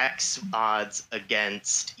Impact's odds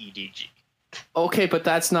against EDG. Okay, but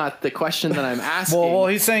that's not the question that I'm asking. Well,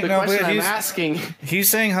 he's saying the no. question But I'm asking. He's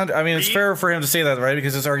saying Hunter. I mean, it's fair for him to say that, right?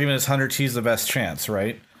 Because his argument is Hunter T's the best chance,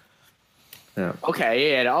 right? Yeah.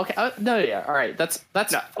 Okay, yeah, okay. No, yeah, all right. That's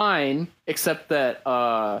fine, except that.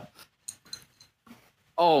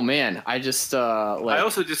 Oh man, I just I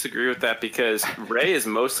also disagree with that because Ray is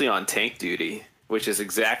mostly on tank duty, which is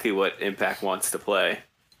exactly what Impact wants to play.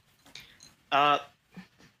 Yeah,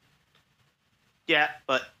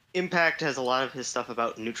 but Impact has a lot of his stuff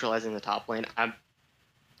about neutralizing the top lane.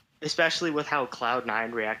 Especially with how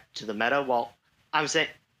Cloud9 reacted to the meta. Well, I'm saying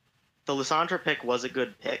the Lissandra pick was a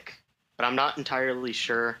good pick, but I'm not entirely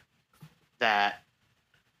sure that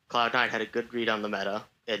Cloud9 had a good read on the meta,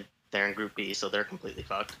 and they're in Group B, so they're completely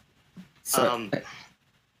fucked. So,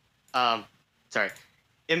 sorry.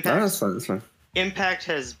 no, that's fine. Impact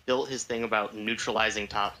has built his thing about neutralizing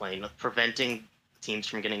top lane, preventing teams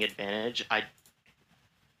from getting advantage.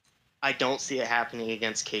 I don't see it happening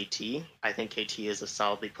against KT. I think KT is a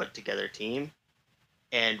solidly put together team.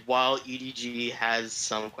 And while EDG has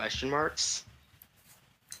some question marks,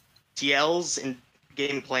 TL's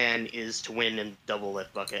game plan is to win in double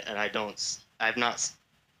lift bucket, and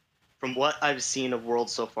from what I've seen of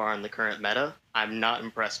Worlds so far in the current meta, I'm not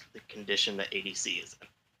impressed with the condition that ADC is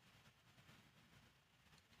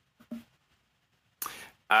in.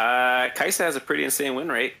 Kai'Sa has a pretty insane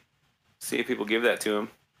win rate. See if people give that to him.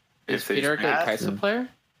 Is Peter a good Kai'Sa player?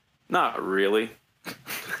 Not really.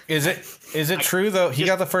 Is it true though? He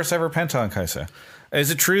got the first ever penta on Kai'Sa. Is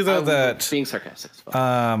it true though that being sarcastic?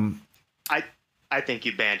 I think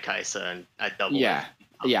you banned Kai'Sa and I double. Yeah,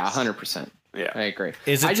 100%. Yeah, I agree.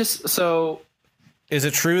 Is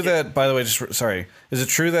it true that, by the way, is it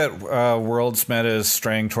true that World's meta is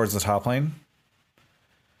straying towards the top lane?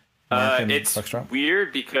 It's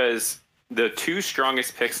weird because the two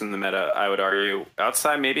strongest picks in the meta, I would argue,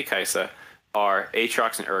 outside maybe Kai'Sa, are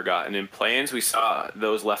Aatrox and Urgot. And in play-ins, we saw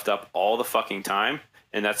those left up all the fucking time,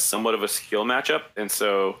 and that's somewhat of a skill matchup. And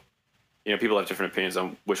so, people have different opinions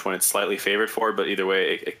on which one it's slightly favored for, but either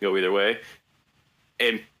way, it can go either way.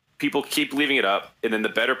 And people keep leaving it up, and then the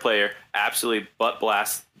better player absolutely butt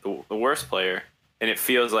blasts the worst player, and it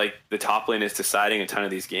feels like the top lane is deciding a ton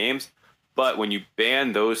of these games. But when you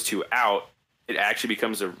ban those two out, it actually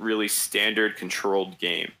becomes a really standard controlled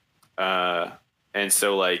game. And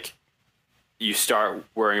so, you start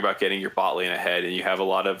worrying about getting your bot lane ahead, and you have a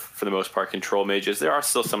lot of, for the most part, control mages. There are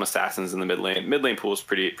still some assassins in the mid lane. Mid lane pool is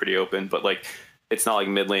pretty open, but it's not like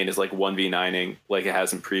mid lane is 1v9ing like it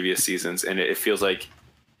has in previous seasons. And it feels like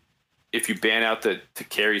if you ban out the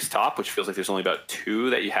carries top, which feels like there's only about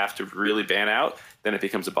two that you have to really ban out, then it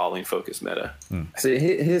becomes a bot lane focused meta. So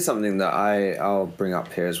here's something that I'll bring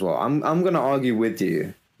up here as well. I'm going to argue with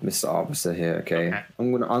you, Mr. Arbiter here. Okay,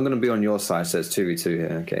 I'm gonna be on your side. So it's 2v2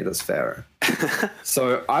 here. Okay, that's fair.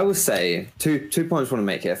 So I will say two points I want to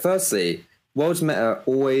make here. Firstly, World's meta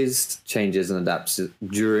always changes and adapts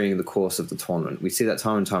during the course of the tournament. We see that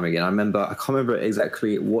time and time again. I can't remember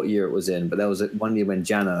exactly what year it was in, but there was one year when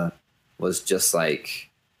Janna was just out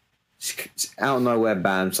of nowhere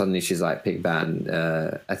banned. Suddenly she's pick banned.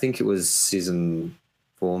 I think it was season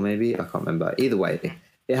 4, maybe. I can't remember. Either way,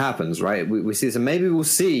 it happens, right? We see this, and maybe we'll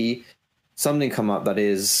see something come up that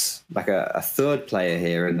is a third player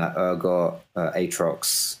here in that Urgot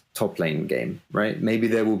Aatrox top lane game, right? Maybe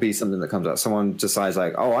there will be something that comes up. Someone decides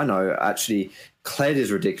oh, I know, actually, Kled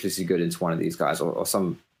is ridiculously good into one of these guys, or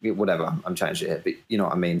some whatever. I'm changing it, but you know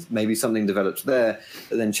what I mean. Maybe something develops there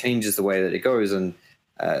that then changes the way that it goes. And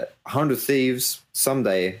 100 Thieves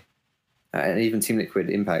someday, and even Team Liquid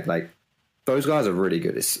Impact, those guys are really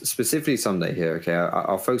good. It's specifically Someday here. Okay,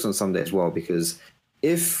 I'll focus on Someday as well, because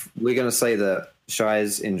if we're going to say that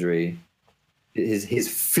Shy's injury, his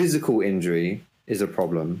physical injury is a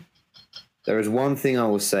problem, there is one thing I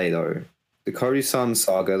will say though. The Cody Sun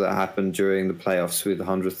saga that happened during the playoffs with the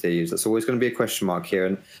 100 Thieves, that's always going to be a question mark here.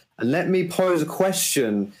 And let me pose a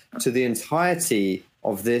question to the entirety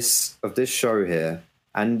of this show here,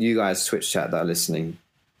 and you guys Twitch chat that are listening.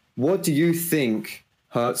 What do you think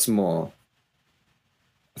hurts more?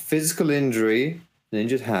 A physical injury, an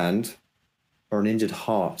injured hand, or an injured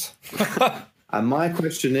heart? And my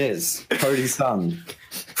question is, Cody Sun,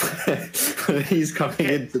 he's coming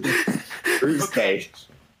into the group stage.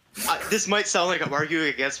 This might sound like I'm arguing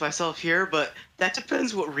against myself here, but that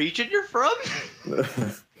depends what region you're from.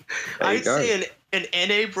 I'd say an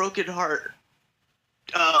NA broken heart.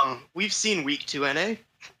 We've seen week 2 NA.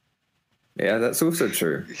 Yeah, that's also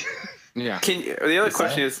true. Yeah. The other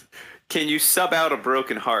question is, can you sub out a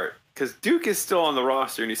broken heart? Because Duke is still on the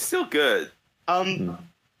roster and he's still good.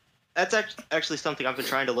 That's actually something I've been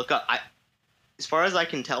trying to look up. As far as I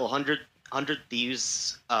can tell, 100 100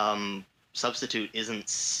 Thieves substitute isn't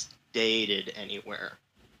stated anywhere.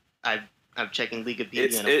 I'm checking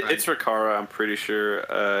Leaguepedia. It's Rikara, I'm pretty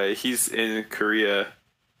sure. He's in Korea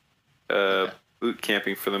boot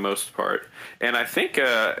camping for the most part. And I think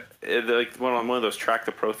like one of those Track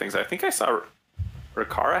the Pro things, I think I saw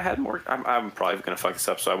Rikara had more. I'm probably going to fuck this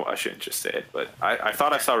up, so I shouldn't just say it. But I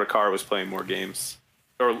thought I saw Rikara was playing more games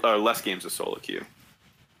or less games of solo queue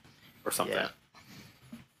or something. Yeah.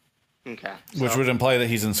 Okay. Which would imply that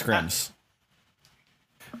he's in scrims.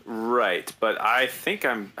 Right, but I think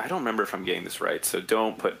I don't remember if I'm getting this right, so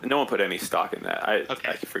no one put any stock in that. I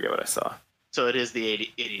can forget what I saw. So it is the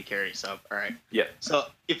 80 carry sub. All right. Yeah. So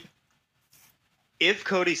if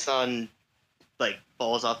Cody-san like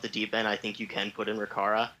falls off the deep end, I think you can put in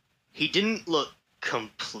Rikara. He didn't look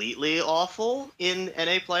completely awful in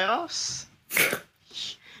NA playoffs.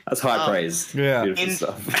 That's high praise. Yeah. Beautiful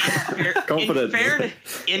stuff. Confident.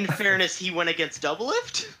 In fairness, he went against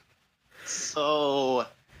Doublelift. So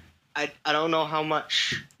I don't know how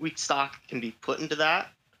much weak stock can be put into that.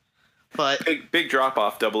 But big drop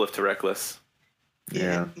off, Doublelift to Reckless.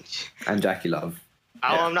 Yeah. And Jackie Love.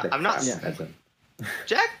 I'm not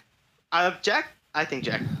Jack.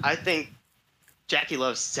 I think Jackie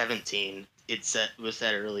Love's 17. It was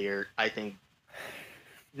said earlier. I think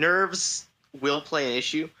nerves will play an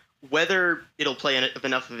issue. Whether it'll play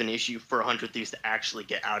enough of an issue for 100 Thieves to actually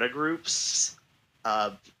get out of groups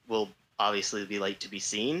will obviously be like to be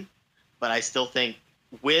seen. But I still think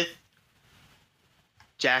with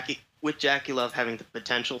Jackie Love having the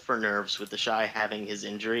potential for nerves, with the Shy having his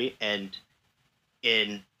injury, and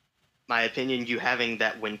in my opinion, you having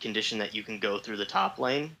that win condition that you can go through the top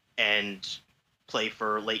lane and play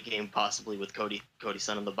for late game, possibly with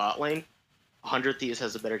Cody-san in the bot lane, 100 Thieves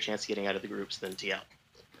has a better chance of getting out of the groups than TL.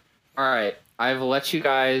 All right, I've let you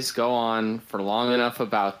guys go on for long enough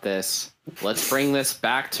about this. Let's bring this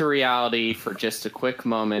back to reality for just a quick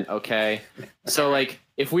moment, okay? So, like,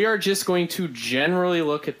 if we are just going to generally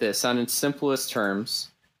look at this on its simplest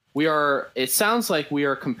terms, it sounds like we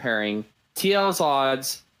are comparing TL's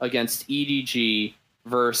odds against EDG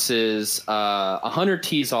versus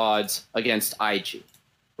 100T's odds against IG,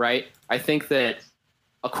 right? I think that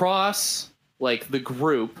across, like, the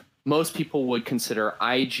group, most people would consider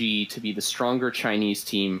IG to be the stronger Chinese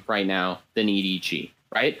team right now than EDG,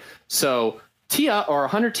 right? So Tia or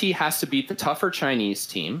 100T has to beat the tougher Chinese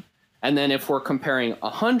team. And then if we're comparing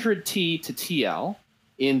 100T to TL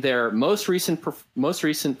in their most recent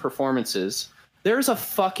performances, there's a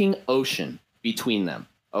fucking ocean between them,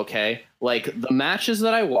 okay? Like, the matches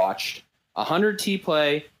that I watched, 100T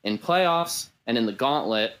play in playoffs and in the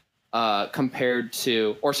gauntlet, compared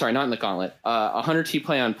to, or sorry, not in the gauntlet, 100T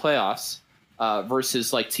play on playoffs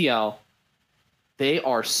versus like TL, they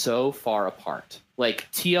are so far apart. Like,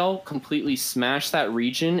 TL completely smashed that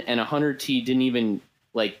region, and 100T didn't even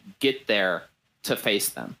like get there to face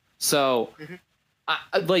them. So,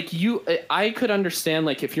 I could understand,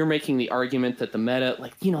 like, if you're making the argument that the meta,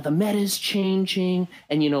 like, you know, the meta is changing,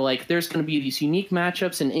 and, you know, like, there's going to be these unique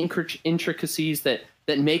matchups and intricacies that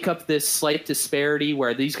make up this slight disparity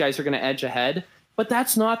where these guys are going to edge ahead. But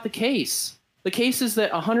that's not the case. The case is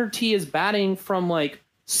that 100T is batting from, like,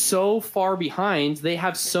 so far behind. They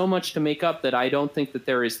have so much to make up that I don't think that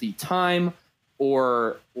there is the time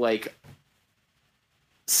or, like,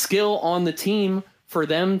 skill on the team for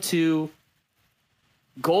them to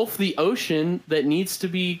gulf the ocean that needs to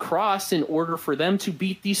be crossed in order for them to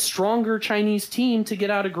beat the stronger Chinese team to get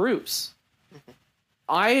out of groups.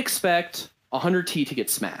 I expect 100T to get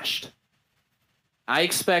smashed. I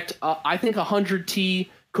think 100T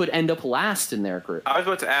could end up last in their group. I was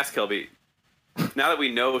about to ask, Kelby, now that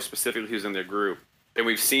we know specifically who's in their group, and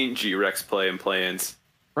we've seen G-Rex play in play-ins,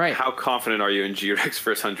 right? How confident are you in G-Rex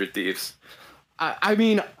versus 100 Thieves? I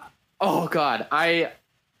mean, oh God, I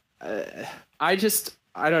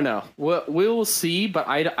don't know. We'll see, but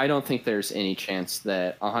I don't think there's any chance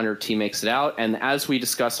that 100T makes it out. And as we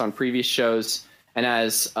discussed on previous shows, and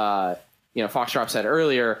as Foxdrop said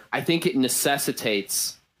earlier, I think it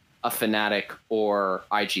necessitates a Fnatic or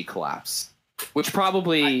IG collapse, which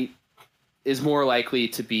probably is more likely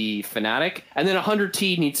to be Fnatic. And then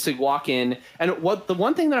 100T needs to walk in. And the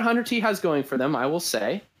one thing that 100T has going for them, I will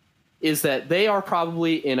say, is that they are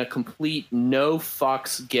probably in a complete no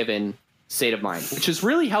fucks given state of mind, which is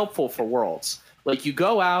really helpful for Worlds. Like, you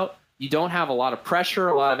go out, you don't have a lot of pressure,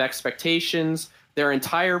 a lot of expectations. Their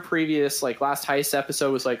entire previous, like, last Heist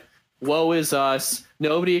episode was like, woe is us,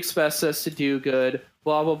 nobody expects us to do good,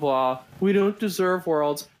 blah, blah, blah. We don't deserve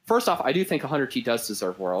Worlds. First off, I do think 100T does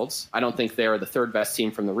deserve Worlds. I don't think they are the third best team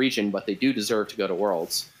from the region, but they do deserve to go to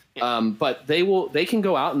Worlds. But they can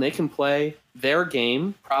go out and they can play their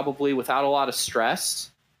game probably without a lot of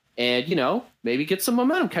stress, and maybe get some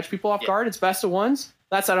momentum, catch people off guard. It's best of ones.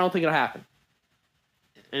 I don't think it'll happen.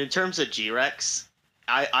 And in terms of G-Rex,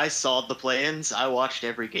 I saw the play-ins. I watched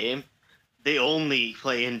every game. The only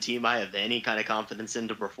play-in team I have any kind of confidence in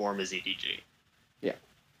to perform is EDG.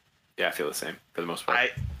 Yeah, I feel the same for the most part.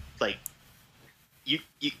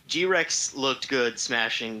 G-Rex looked good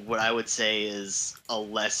smashing what I would say is a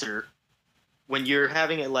lesser. When you're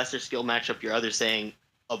having a lesser skill matchup, you're either saying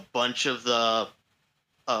a bunch of the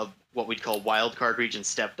what we'd call wild card regions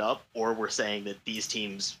stepped up, or we're saying that these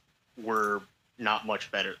teams were not much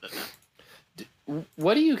better than them.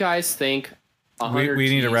 What do you guys think? We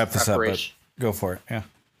need to wrap this up, but go for it. Yeah.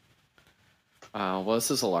 Well, this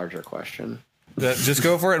is a larger question. Just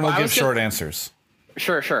go for it, and we'll give short answers.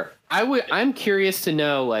 Sure. I'm curious to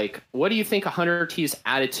know, what do you think 100T's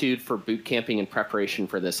attitude for boot camping and preparation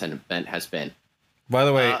for this event has been? By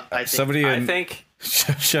the way, I think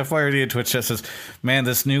Chef YRD at Twitch chat says, "Man,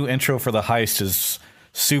 this new intro for the heist is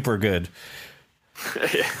super good." I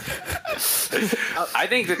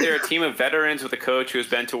think that they're a team of veterans with a coach who has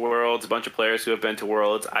been to Worlds, a bunch of players who have been to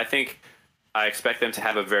Worlds. I expect them to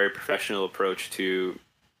have a very professional approach to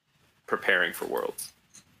preparing for Worlds.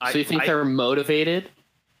 So you think they're motivated?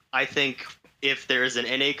 I think if there's an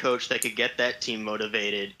NA coach that could get that team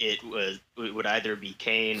motivated, it would either be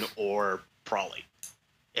Kane or Prawley.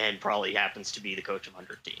 And Prawley happens to be the coach of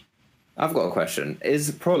 100T. I've got a question.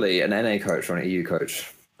 Is Prawley an NA coach or an EU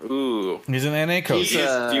coach? Ooh. He's an NA coach.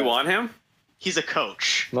 Do you want him? He's a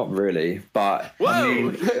coach. Not really, but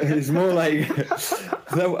it's more like...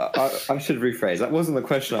 I should rephrase. That wasn't the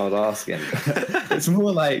question I was asking. It's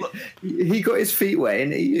more like he got his feet wet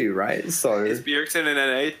in EU, right? So is Bjergsen an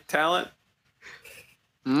NA talent?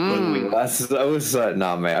 That was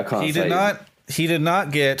nah, mate. I can't. He did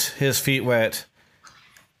not get his feet wet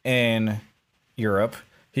in Europe.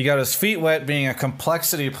 He got his feet wet being a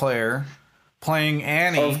complexity player, playing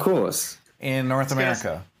Annie. Of course, in North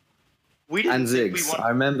America. And Ziggs, I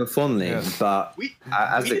remember fondly, but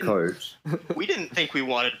as a coach, we didn't think we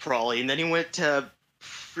wanted Prawley, and then he went to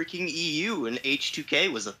freaking EU, and H2K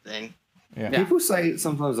was a thing. Yeah. People say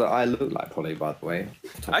sometimes that I look like Prawley, by the way.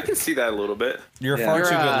 I can see that a little bit. You're far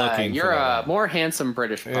too good looking. You're a more handsome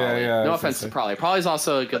British Prawley. Yeah, no offense to Prawley. Prawley's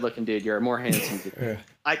also a good looking dude. You're a more handsome dude.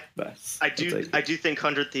 I do think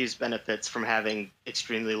 100 Thieves benefits from having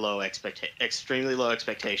extremely low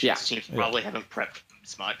expectations. Yeah. Teams probably haven't prepped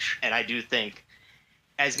as much, and I do think,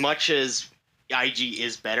 as much as IG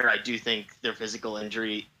is better, I do think their physical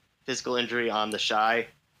injury on the Shy,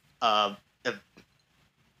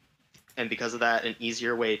 and because of that, an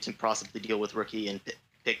easier way to possibly deal with rookie and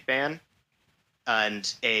pick ban,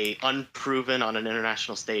 and a unproven on an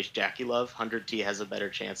international stage Jackie Love, 100T has a better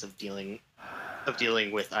chance of dealing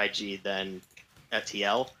with IG than at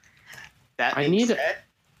TL.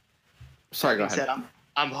 Sorry, go ahead.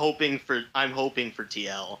 I'm hoping for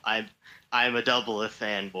TL. I'm a Double If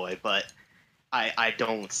fanboy, but I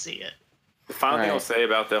don't see it. The final thing I'll say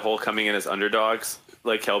about the whole coming in as underdogs,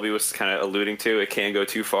 like Kelby was kind of alluding to, it can go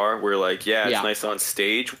too far. We're like, it's nice on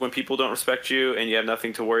stage when people don't respect you and you have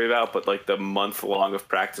nothing to worry about, but like the month long of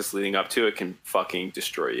practice leading up to it can fucking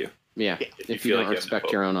destroy you. Yeah, if you don't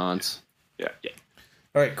respect your own odds. Yeah.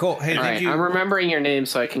 All right, cool. Hey, thank you. I'm remembering your name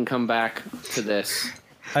so I can come back to this.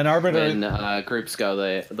 An Arbiter. When groups go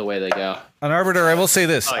the way they go. An Arbiter, I will say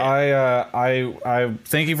this. I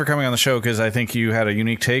thank you for coming on the show because I think you had a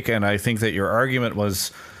unique take, and I think that your argument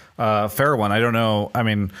was a fair one. I don't know. I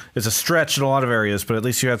mean, it's a stretch in a lot of areas, but at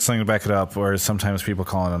least you had something to back it up, whereas sometimes people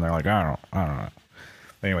call in and they're like, I don't know.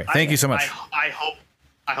 Anyway, thank you so much. I hope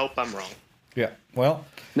I'm wrong. Yeah, well.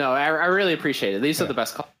 No, I really appreciate it. These are the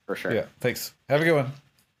best calls for sure. Yeah, thanks. Have a good one.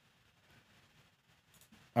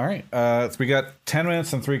 All right, so we got 10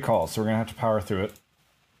 minutes and 3 calls, so we're going to have to power through it.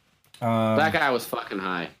 That guy was fucking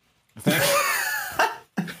high.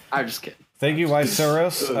 I'm just kidding. Thank you,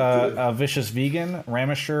 Lysoros, Vicious Vegan,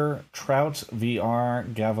 Ramasher, Trout, VR,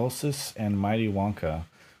 Gavosis, and Mighty Wonka.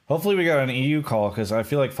 Hopefully we got an EU call, because I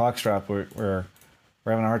feel like Foxtrot, we're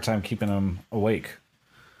having a hard time keeping them awake.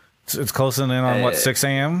 It's closing in on, 6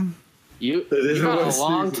 a.m.? You got a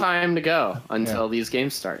long time to go until these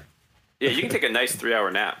games start. Yeah, you can take a nice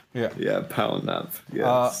 3-hour nap. Yeah, power nap.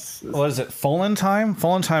 Yes. What is it? Fallen Time?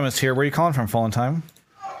 Fallen Time is here. Where are you calling from, Fallen Time?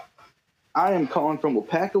 I am calling from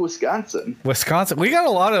Waupaca, Wisconsin. Wisconsin. We got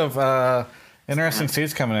a lot of interesting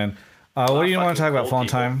states coming in. What do you want to talk about, Fallen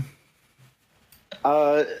Time?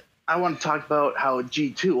 I want to talk about how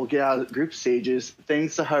G2 will get out of group stages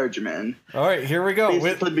thanks to Hargeman. All right, here we go.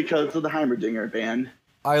 Basically because of the Heimerdinger ban.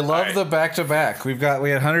 I love the back-to-back. We had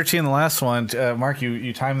 100T in the last one. Mark,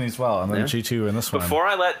 you timed these well, and then G2 in this one. Before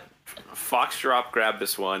I let Foxdrop grab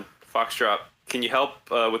this one, Foxdrop, can you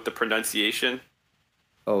help with the pronunciation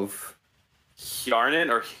of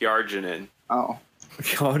Hjarnan or Hjarjanen? Oh.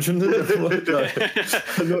 I'm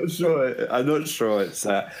not sure. It's.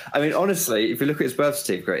 I mean, honestly, if you look at his birth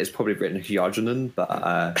certificate, it's probably written Hjarjanen, but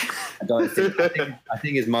I don't think. I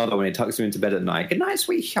think his mother, when he tucks him into bed at night, "Good night,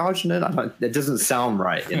 sweet Hjarjanen." It doesn't sound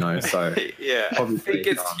right, So yeah, I think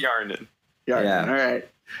it's Hjarnan. Yeah. All right.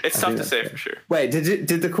 It's tough to say for sure. Wait, did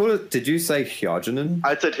the caller? Did you say Hjarjanen?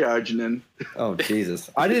 I said Hjarjanen. Oh Jesus!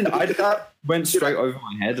 I didn't. That went straight over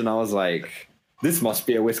my head, and I was like, this must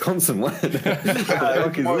be a Wisconsin one. I've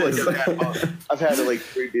had like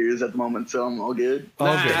 3 beers at the moment, so I'm all good.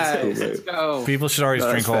 Nice. Let's go. People should always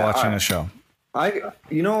drink while watching the show. I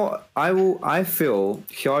feel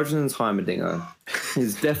Hjarjanen's Heimerdinger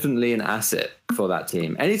is definitely an asset for that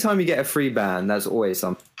team. Anytime you get a free ban, that's always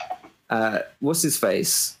something. What's his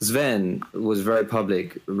face? Sven was very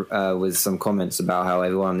public with some comments about how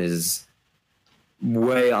everyone is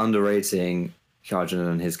way underrating Hjarjanen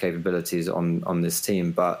and his capabilities on this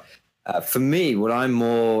team. But for me, what I'm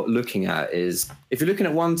more looking at is if you're looking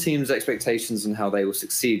at one team's expectations and how they will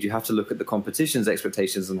succeed, you have to look at the competition's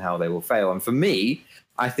expectations and how they will fail. And for me,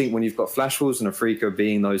 I think when you've got Flash Wolves and Afreeca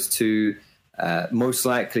being those two most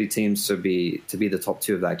likely teams to be the top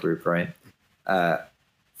two of that group, right?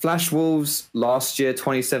 Flash Wolves last year,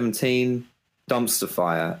 2017, dumpster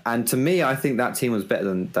fire. And to me, I think that team was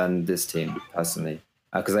better than this team, personally.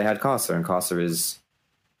 Because they had Karsa, and Karsa is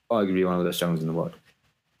arguably one of the best junglers in the world.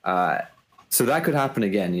 So that could happen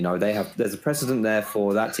again. There's a precedent there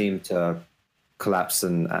for that team to collapse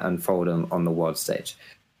and fold on the world stage.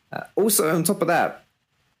 Also, on top of that,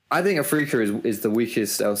 I think Afreeca is the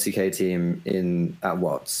weakest LCK team at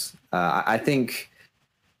Worlds. I think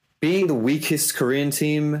being the weakest Korean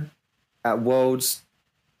team at Worlds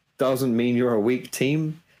doesn't mean you're a weak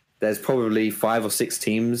team. There's probably 5 or 6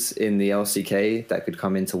 teams in the LCK that could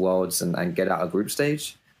come into Worlds and get out of group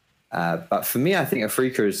stage. But for me, I think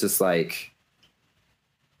Afreeca is just like,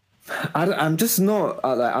 I'm just not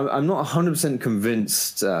I'm not 100%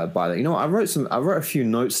 convinced by that. I wrote a few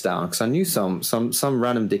notes down because I knew some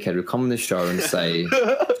random dickhead would come on this show and say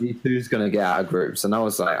G2's going to get out of groups, and I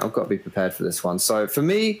was like, I've got to be prepared for this one. So for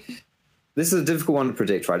me, this is a difficult one to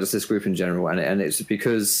predict, right? Just this group in general, and it's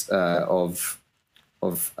because of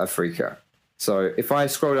Afreeca. So if I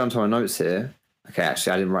scroll down to my notes here, okay,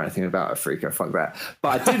 actually I didn't write anything about Afreeca, fuck that.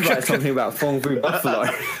 But I did write something about Fongfu Buffalo.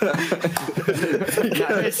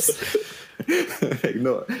 Nice.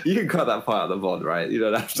 No, you can cut that part of the VOD, right? You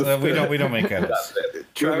don't have to. We don't make edits.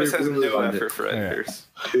 Travis has no effort for editors.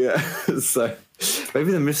 Yeah. So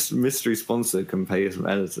maybe the mystery sponsor can pay some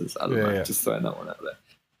editors. I don't know. Yeah. Just throwing that one out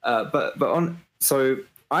there. So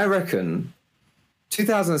I reckon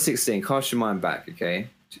 2016, cast your mind back, okay?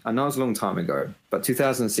 I know it's a long time ago, but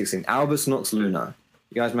 2016, Albus Nox Luna.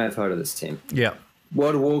 You guys may have heard of this team. Yeah.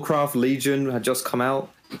 World of Warcraft Legion had just come out.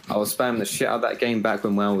 I was spamming the shit out of that game back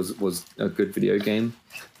when WoW was a good video game.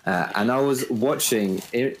 And I was watching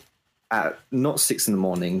it at not 6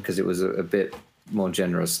 a.m, because it was a bit more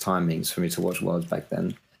generous timings for me to watch Worlds back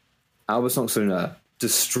then. Albus Nox Luna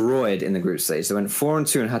destroyed in the group stage. They went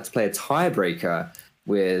 4-2 and had to play a tiebreaker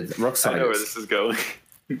with Roxy. I know where this is going.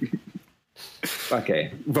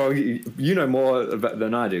 Okay, well, you know more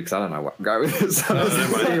than I do because I don't know what I'm going with this.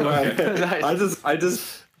 I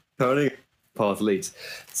just turning past leads.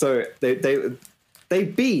 So they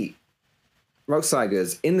beat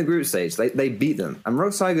Rocksigers in the group stage. They beat them, and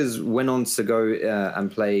Rocksigers went on to go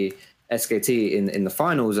and play SKT in the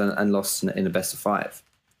finals and lost in the best of 5.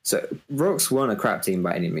 So Rocks weren't a crap team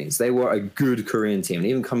by any means. They were a good Korean team, and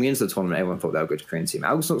even coming into the tournament, everyone thought they were a good Korean team.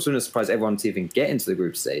 Albus Nox Luna surprised everyone to even get into the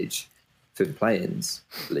group stage. Through the play-ins,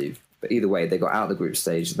 I believe. But either way, they got out of the group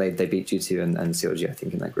stage. They beat G2 and CLG, I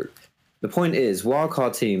think, in that group. The point is,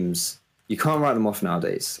 wildcard teams, you can't write them off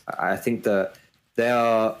nowadays. I think that they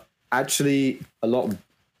are actually a lot...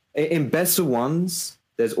 In best of ones,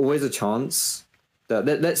 there's always a chance that,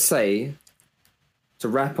 let's say, to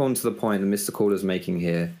wrap on to the point that Mr. Caller's making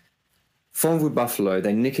here, Fongfu Buffalo,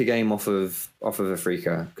 they nick a game off of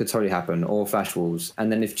Afreeca, could totally happen, or Flash Wolves. And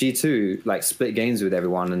then if G2 split games with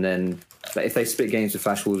everyone, and then if they split games with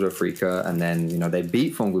Flash Wolves or Afreeca, and then they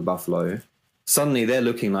beat Fongfu Buffalo, suddenly they're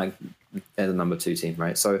looking like they're the number 2 team,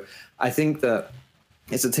 right? So I think that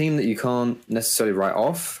it's a team that you can't necessarily write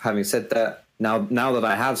off. Having said that, now that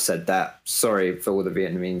I have said that, sorry for all the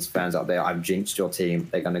Vietnamese fans out there, I've jinxed your team.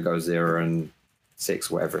 They're going to go 0-6,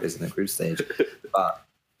 whatever it is in the group stage. But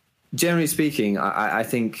generally speaking, I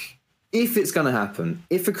think if it's going to happen,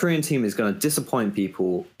 if a Korean team is going to disappoint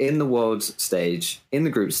people in the world stage, in the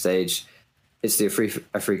group stage, it's the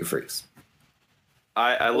Afrika Freaks.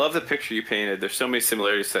 I love the picture you painted. There's so many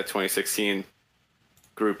similarities to that 2016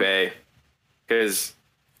 Group A, because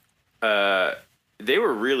they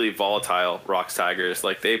were really volatile, ROX Tigers.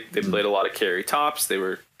 Like they played a lot of carry tops. They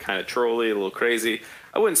were kind of trolly, a little crazy.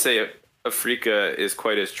 I wouldn't say Afrika is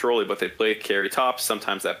quite as trolly, but they played carry tops.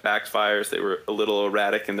 Sometimes that backfires. They were a little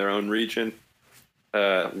erratic in their own region.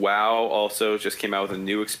 WoW also just came out with a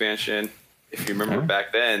new expansion. If you remember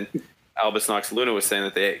back then, Albus Nox Luna was saying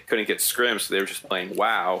that they couldn't get scrims, so they were just playing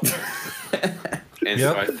WoW. And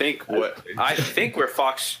so I think where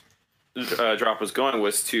Fox Drop was going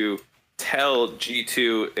was to tell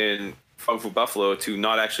G2 and Fung Fu Buffalo to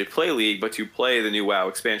not actually play League, but to play the new WoW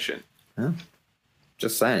expansion. Yeah.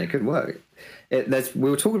 Just saying, it could work. We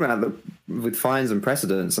were talking about with fines and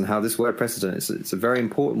precedents and how this word precedent it's a very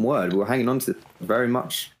important word. We're hanging on to it very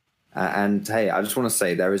much. And hey, I just want to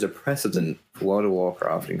say there is a precedent for World of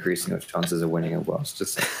Warcraft increasing its chances of winning a Worlds.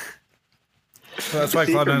 Just well, that's why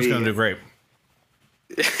Cloud9's going to do great.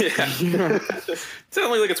 Yeah. It doesn't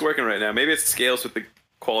look like it's working right now. Maybe it scales with the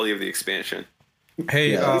quality of the expansion.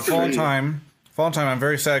 Hey, Fallen Time, I'm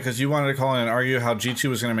very sad because you wanted to call in and argue how G2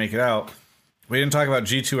 was going to make it out. We didn't talk about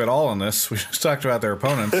G2 at all in this. We just talked about their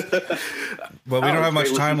opponents. But we don't have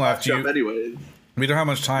much time left. We don't have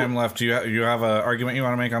much time left. Do you have an argument you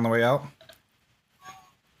want to make on the way out?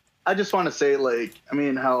 I just want to say, how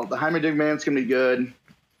the Heimerdinger band's going to be good.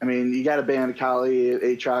 I mean, you got to ban Akali,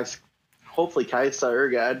 Aatrox, hopefully Kai'Sa,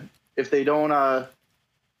 Urgot. If they don't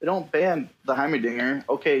ban the Heimerdinger,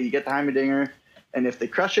 okay, you get the Heimerdinger, and if they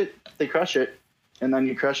crush it, they crush it, and then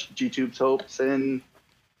you crush G2's hopes and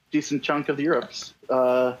decent chunk of Europe's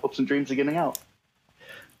hopes and dreams of getting out.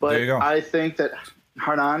 But I think that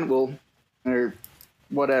Harnan will, or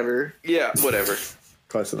whatever. Yeah, whatever.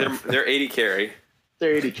 Close enough. They're 80 carry.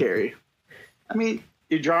 They're 80 carry. I mean,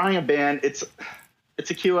 you're drawing a ban. It's a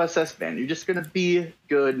QSS ban. You're just going to be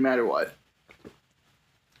good no matter what.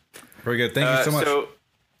 Very good. Thank you so much.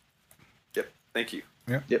 Yep. Thank you.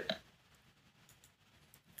 Yep.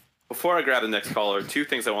 Before I grab the next caller, two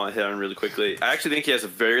things I want to hit on really quickly. I actually think he has a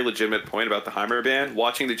very legitimate point about the Heimer ban.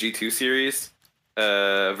 Watching the G2 series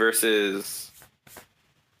versus,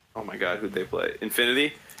 oh my god, who'd they play?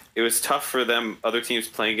 Infinity. It was tough for them, other teams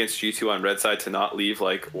playing against G2 on red side, to not leave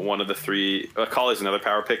like one of the three. Akali's another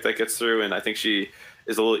power pick that gets through, and I think she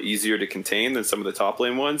is a little easier to contain than some of the top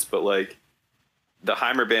lane ones. But like the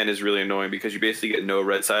Heimer ban is really annoying because you basically get no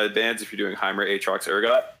red sided bans if you're doing Heimer, Aatrox,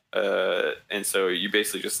 Urgot. And so you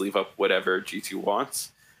basically just leave up whatever G2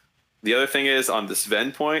 wants. The other thing is on the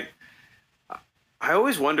Sven point, I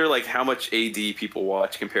always wonder like how much AD people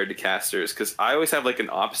watch compared to casters, because I always have like an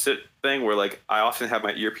opposite thing where like I often have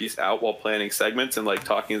my earpiece out while planning segments and like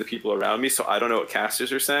talking to the people around me, so I don't know what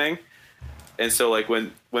casters are saying. And so like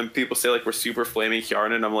when people say like we're super flaming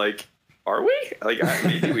Hjarnan, I'm like, are we? Like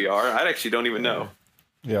maybe we are. I actually don't even know.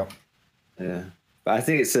 Yeah. But I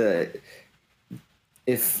think it's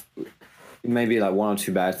if maybe like one or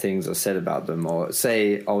two bad things are said about them, or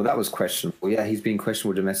say, oh, that was questionable. Yeah, he's been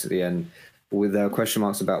questionable domestically, and with question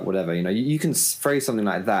marks about whatever, you can phrase something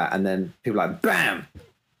like that, and then people are like, bam.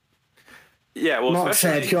 Yeah, well, Mark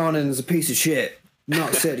said Hjarnan's a piece of shit.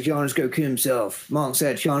 Mark said Hjarnan's go kill himself. Mark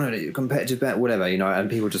said Hjarnan is a competitive bet, whatever, and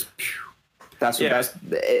people just,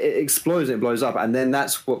 it explodes, it blows up, and then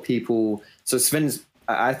that's what people. So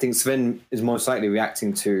I think Sven is most likely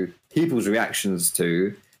reacting to people's reactions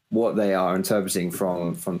to what they are interpreting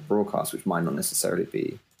from the broadcast, which might not necessarily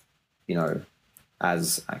be,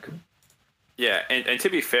 as accurate. Yeah, and to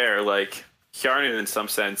be fair, like Hjarnan in some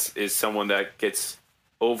sense is someone that gets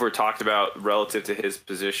over talked about relative to his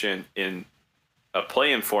position in a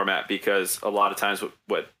play-in format, because a lot of times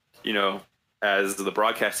what as the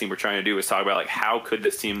broadcast team we're trying to do is talk about like how could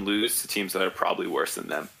this team lose to teams that are probably worse than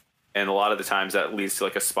them, and a lot of the times that leads to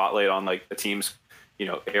like a spotlight on like the team's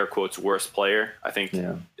air quotes worst player. I think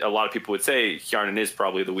a lot of people would say Hjarnan is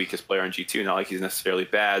probably the weakest player on G2, not like he's necessarily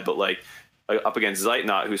bad, but like up against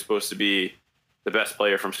Zeitnot, who's supposed to be the best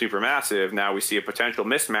player from Supermassive, now we see a potential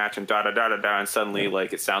mismatch and and suddenly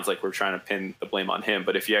like it sounds like we're trying to pin the blame on him.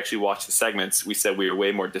 But if you actually watch the segments, we said we were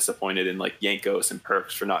way more disappointed in like Jankos and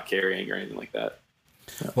Perks for not carrying or anything like that.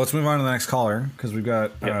 Well, let's move on to the next caller because we've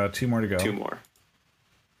got two more to go. Two more.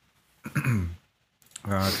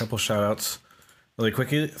 A couple shout outs really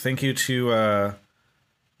quickly. Thank you to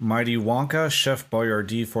Mighty Wonka, Chef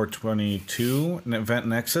Boyardee 422, and Event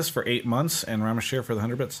Nexus for 8 months, and Ramashir for the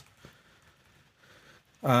 100 bits.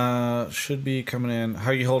 Should be coming in.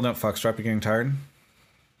 How are you holding up, Foxtrot? You getting tired?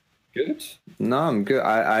 Good. No, I'm good.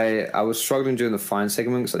 I was struggling during the fine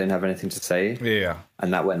segment because I didn't have anything to say. Yeah.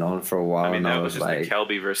 And that went on for a while. I mean, and that was just Nick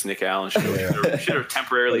Kelby versus Nick Allen. Should have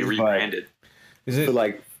temporarily rebranded. Is it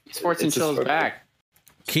like Sports and Chill is back?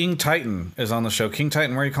 King Titan is on the show. King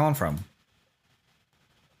Titan, where are you calling from?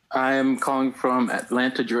 I'm calling from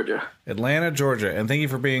Atlanta, Georgia. Atlanta, Georgia. And thank you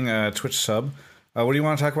for being a Twitch sub. What do you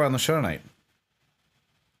want to talk about on the show tonight?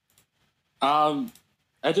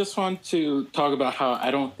 I just want to talk about how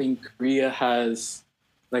I don't think Korea has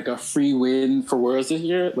like a free win for Worlds this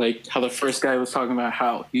year. Like how the first guy was talking about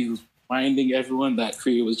how he was reminding everyone that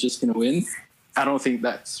Korea was just going to win. I don't think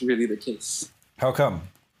that's really the case. How come?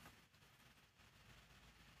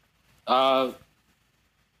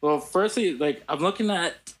 Well, firstly, like I'm looking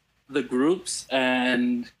at the groups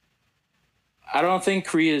and I don't think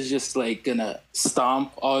Korea is just like gonna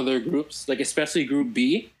stomp all their groups, like especially Group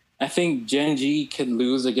B. I think Gen G can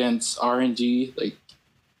lose against RNG like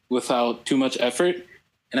without too much effort.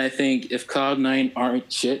 And I think if Cloud9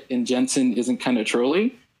 aren't shit and Jensen isn't kind of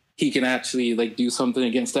trolling, he can actually like do something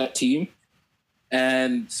against that team.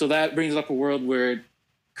 And so that brings up a world where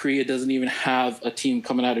Korea doesn't even have a team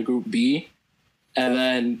coming out of Group B. And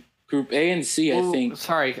then Group A and C, I think.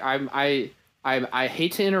 Sorry, I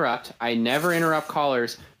hate to interrupt. I never interrupt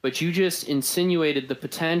callers, but you just insinuated the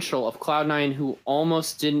potential of Cloud9, who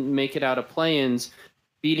almost didn't make it out of play-ins,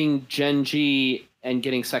 beating Gen G and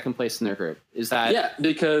getting second place in their group. Is that? Yeah,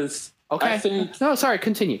 because okay. I think. No, sorry.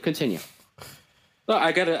 Continue. No,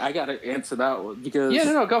 I gotta answer that one because. Yeah,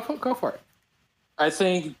 no, go for it. I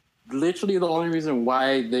think literally the only reason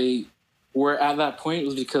why they were at that point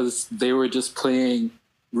was because they were just playing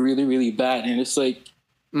really, really bad, and it's like.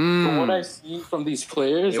 From what I see from these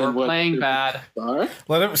players, they were playing bad.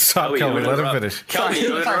 Let him stop, Kelby. Let him finish. Kelby,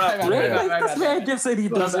 you interrupt. This man just said he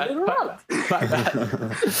doesn't interrupt.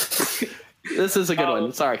 This is a good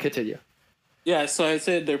one. Sorry, continue. Yeah, so I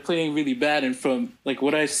said they're playing really bad, and from like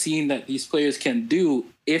what I've seen that these players can do,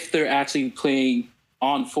 if they're actually playing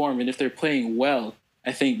on form and if they're playing well,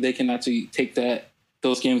 I think they can actually take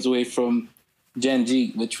those games away from Gen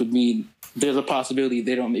G, which would mean there's a possibility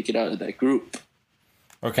they don't make it out of that group.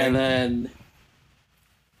 Okay. And then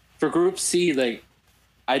for Group C, like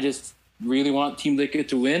I just really want Team Liquid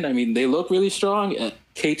to win. I mean, they look really strong.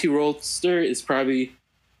 KT Roadster is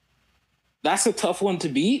that's a tough one to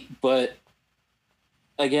beat, but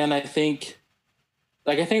again, I think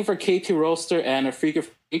for KT Roadster and Afrika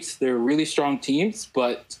Freaks, they're really strong teams,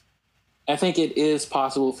 but I think it is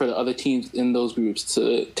possible for the other teams in those groups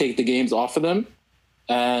to take the games off of them.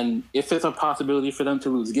 And if it's a possibility for them to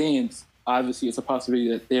lose games, obviously it's a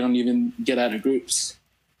possibility that they don't even get out of groups.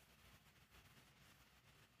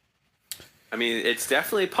 I mean, it's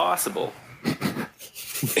definitely possible.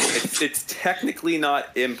 it's technically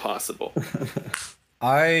not impossible. Can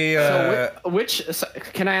I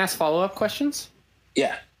ask follow-up questions?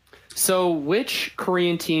 Yeah. So which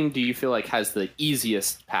Korean team do you feel like has the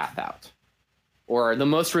easiest path out? Or the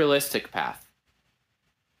most realistic path?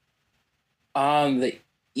 The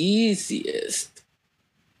easiest.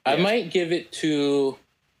 I might give it to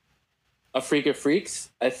Afrika Freaks.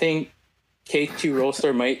 I think KT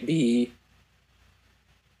Roadster might be...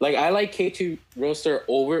 Like, I like KT Roadster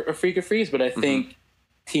over Afrika Freaks, but I think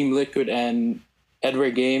Team Liquid and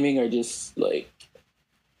Edward Gaming are just, like,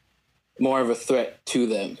 more of a threat to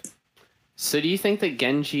them. So do you think that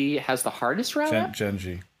Genji has the hardest route?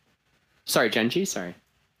 Genji. Sorry, Genji, sorry.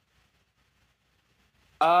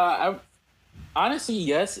 Honestly,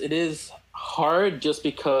 yes, it is hard just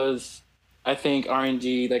because I think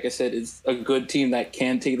RNG, like I said, is a good team that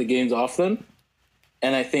can take the games off them.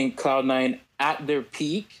 And I think Cloud9 at their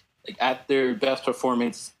peak, like at their best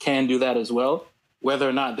performance, can do that as well. Whether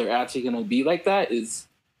or not they're actually going to be like that is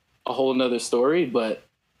a whole nother story. But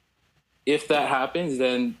if that happens,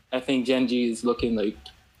 then I think Gen G is looking like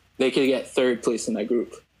they could get third place in that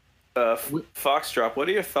group. Foxdrop, what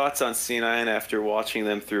are your thoughts on C9 after watching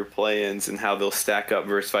them through play-ins and how they'll stack up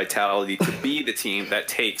versus Vitality to be the team that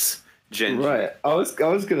takes Gen G? Right. I was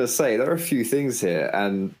going to say there are a few things here,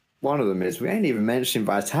 and one of them is we ain't even mentioned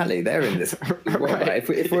Vitality. They're in this. Right.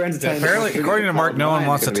 If we're entertaining, apparently, according to Mark, no one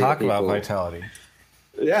wants to talk about Vitality.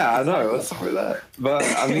 Yeah, I know. What's up with that? But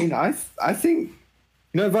I mean, I think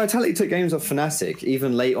Vitality took games off Fnatic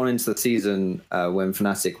even late on into the season when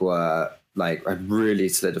Fnatic were. Like, really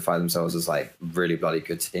solidify themselves as like really bloody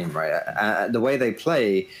good team, right? The way they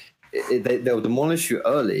play, they'll demolish you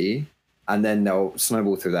early, and then they'll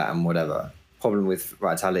snowball through that and whatever. Problem with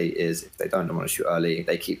Vitality is if they don't demolish you early,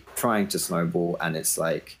 they keep trying to snowball, and it's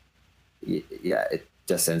like, yeah, it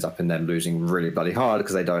just ends up in them losing really bloody hard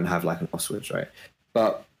because they don't have like an off switch, right?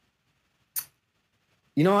 But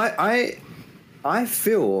You know, I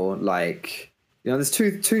feel like, you know, there's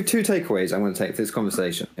two takeaways I'm going to take for this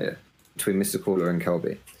conversation here between Mr. Caller and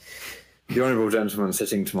Kelby. The honourable gentleman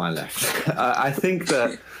sitting to my left. I think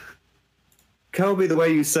that, Kelby, the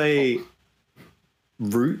way you say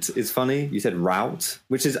route is funny. You said route,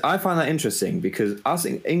 which is, I find that interesting because us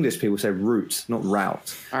English people say route, not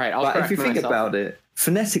route. All right, but if you think about it,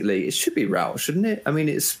 phonetically, it should be route, shouldn't it? I mean,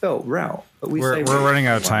 it's spelled route, but we're running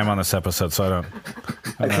out of time on this episode, so I don't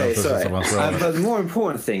okay, sorry. But the more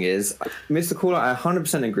important thing is, Mr. Caller, I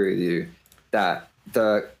 100% agree with you that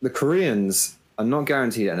the Koreans are not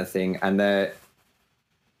guaranteed anything, and they're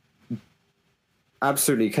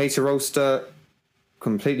absolutely Cater Rolster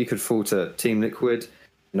completely could fall to Team Liquid,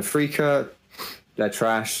 and Afrika, they're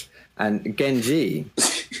trash, and Genji,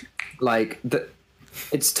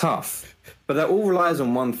 it's tough, but that all relies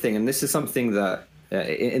on one thing, and this is something that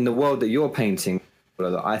in the world that you're painting,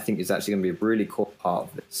 that I think is actually going to be a really core part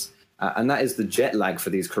of this, and that is the jet lag for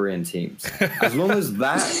these Korean teams. As long as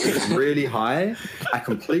that is really high, I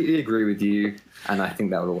completely agree with you, and I think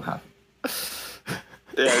that will all happen.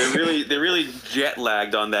 Yeah, they really jet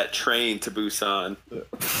lagged on that train to Busan.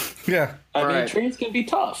 Yeah, I mean, trains can be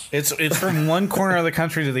tough. It's from one corner of the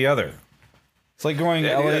country to the other. It's like going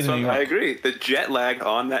to LA to New York. I agree. The jet lag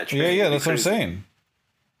on that train. Yeah, that's what I'm saying.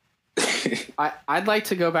 I'd like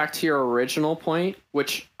to go back to your original point,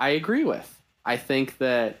 which I agree with. I think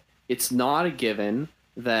that it's not a given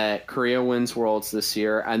that Korea wins Worlds this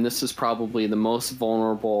year, and this is probably the most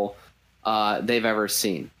vulnerable they've ever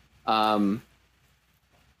seen.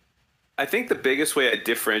 I think the biggest way I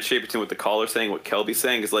differentiate between what the caller's saying and what Kelby's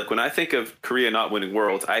saying is, like, when I think of Korea not winning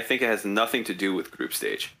Worlds, I think it has nothing to do with group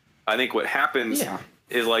stage. I think what happens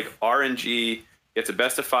is, like, RNG gets a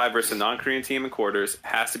best of 5 versus a non-Korean team in quarters,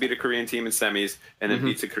 has to beat a Korean team in semis, and then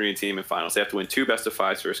beats a Korean team in finals. They have to win 2 best of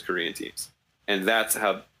 5s versus Korean teams. And that's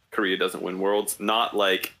how Korea doesn't win Worlds, not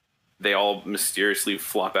like they all mysteriously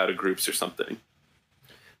flop out of groups or something.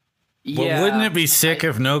 Well, wouldn't it be sick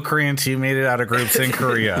if no Korean team made it out of groups in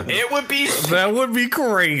Korea? It would be. That would be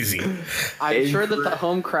crazy. I'm sure that the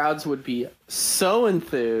home crowds would be so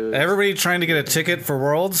enthused. Everybody trying to get a ticket for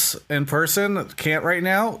Worlds in person can't right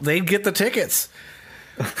now. They'd get the tickets.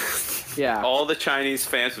 Yeah. All the Chinese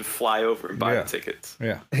fans would fly over and buy the tickets.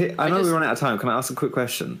 Yeah. Hey, I know we're running out of time. Can I ask a quick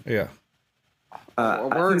question? Yeah.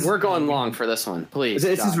 We're going long for this one, please.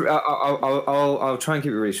 I'll try and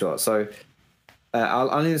keep it really short. So.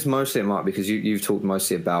 I'll leave this mostly at Mark because you've talked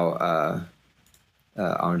mostly about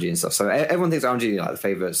RNG and stuff. So everyone thinks RNG like the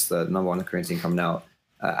favourites, the number one Korean team coming out.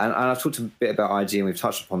 And I've talked a bit about IG and we've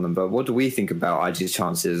touched upon them. But what do we think about IG's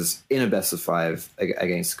chances in a best of 5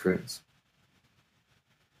 against the Koreans?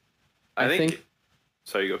 I think.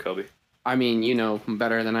 Sorry, you go, Kelby. I mean, you know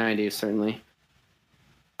better than I do, certainly.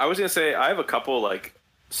 I was gonna say I have a couple like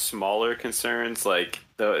smaller concerns, like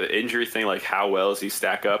the injury thing, like how well does he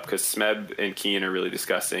stack up, because Smeb and Keen are really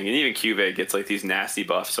disgusting, and even Cuvee gets like these nasty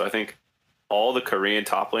buffs, so I think all the Korean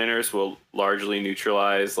top laners will largely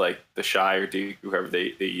neutralize like the Shy or D, whoever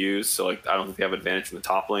they use, so like I don't think they have advantage in the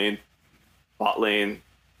top lane. Bot lane,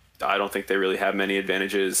 I don't think they really have many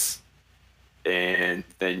advantages, and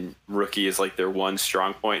then Rookie is like their one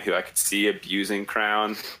strong point, who I could see abusing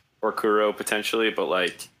Crown or Kuro potentially, but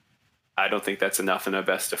like I don't think that's enough in a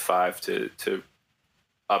best of 5 to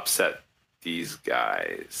upset these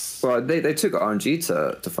guys. Well, they took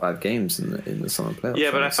RNG to 5 games in the summer playoffs.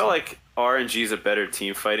 Yeah, but I felt like RNG is a better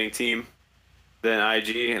team fighting team than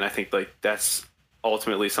IG, and I think like that's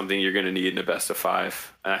ultimately something you're going to need in a best of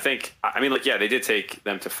 5. And I mean, they did take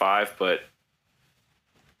them to 5, but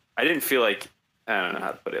I didn't feel like, I don't know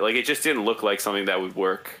how to put it. Like, it just didn't look like something that would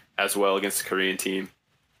work as well against the Korean team.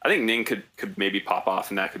 I think Ning could maybe pop off,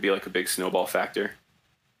 and that could be like a big snowball factor.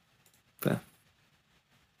 Yeah.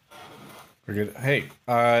 We're good. Hey,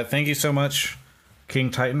 thank you so much, King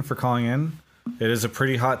Titan, for calling in. It is a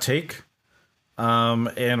pretty hot take.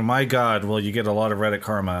 And my God, will you get a lot of Reddit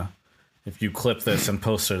karma if you clip this and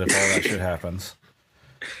post it if all that shit happens.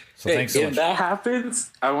 So hey, thanks so much. If that happens,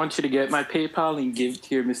 I want you to get my PayPal and give it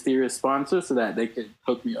to your mysterious sponsor so that they can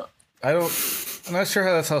hook me up. I'm not sure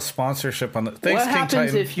how that's how sponsorship on the. Thanks, what King happens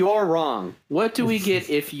Titan. if you're wrong? What do we get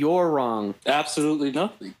if you're wrong? Absolutely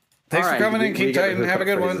nothing. Thanks for coming in, King Titan. Have a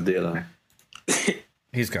good one.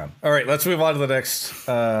 He's gone. All right, let's move on to the next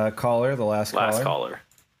caller, the last caller.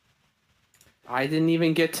 I didn't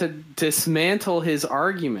even get to dismantle his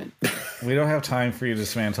argument. We don't have time for you to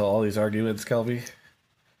dismantle all these arguments, Kelby.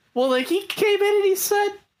 Well, like, he came in and he said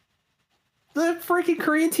the freaking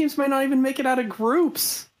Korean teams might not even make it out of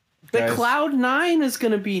groups. The Guys. Cloud9 is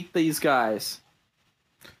going to beat these guys.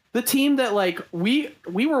 the team that like we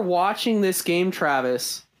were watching this game,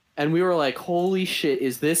 Travis, and we were like, "Holy shit!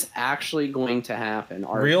 Is this actually going to happen?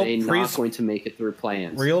 Are they not going to make it through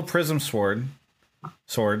play-ins?" Real Prism Sword.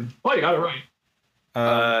 Oh, you got it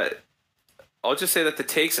right. I'll just say that the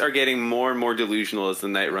takes are getting more and more delusional as the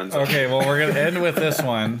night runs on. Okay, well, we're going to end with this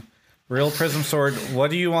one. Real Prism Sword,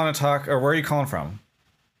 what do you want to talk, or where are you calling from?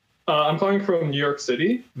 I'm calling from New York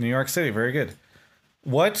City. New York City, very good.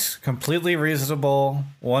 What completely reasonable,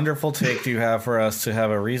 wonderful take do you have for us to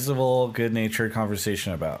have a reasonable, good-natured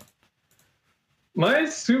conversation about? My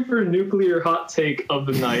super nuclear hot take of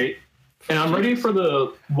the night, and I'm ready for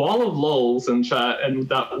the wall of lulls in chat and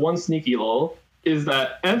that one sneaky lull, is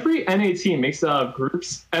that every NA team makes it out of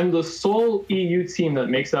groups, and the sole EU team that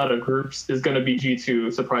makes it out of groups is going to be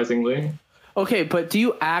G2, surprisingly. Okay, but do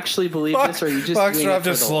you actually believe this, or are you just Foxtrot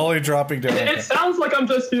just slowly dropping down? It sounds like I'm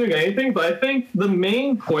just doing anything, but I think the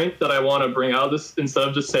main point that I want to bring out of this, instead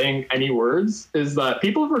of just saying any words, is that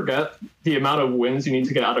people forget the amount of wins you need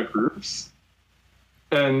to get out of groups.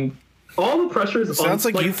 And all the pressures... It sounds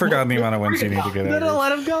like you've forgotten the amount of wins you need to get out of No,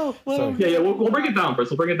 let him go. Yeah, we'll break it down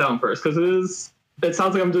first. Because it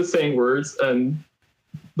sounds like I'm just saying words and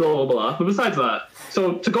blah, blah, blah. But besides that,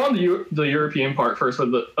 so to go on the European part first,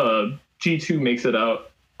 with the G2 makes it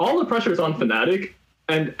out, all the pressure is on Fnatic,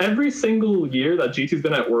 and every single year that G2's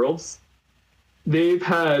been at Worlds, they've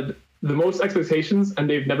had the most expectations, and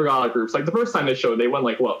they've never got out of groups. Like, the first time they showed, they went,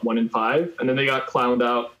 1-5, and then they got clowned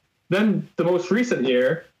out. Then, the most recent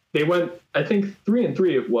year, they went, I think,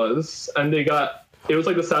 3-3 it was, and it was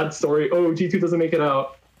like the sad story, oh, G2 doesn't make it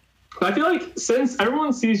out. But I feel like since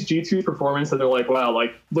everyone sees G2's performance and they're like, wow,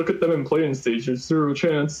 look at them in play-in stage, there's zero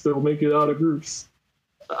chance they'll make it out of groups.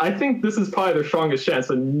 I think this is probably their strongest chance,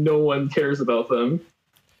 and no one cares about them.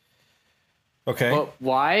 Okay. But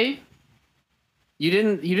why? You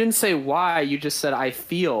didn't say why, you just said I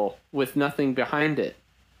feel, with nothing behind it.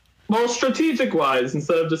 Well, strategic-wise,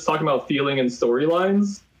 instead of just talking about feeling and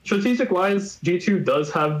storylines, strategic-wise, G2 does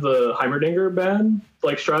have the Heimerdinger ban,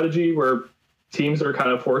 strategy where teams are kind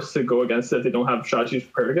of forced to go against it if they don't have strategies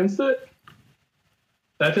prepared against it.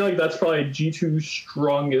 And I feel like that's probably G2's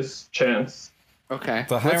strongest chance. Okay.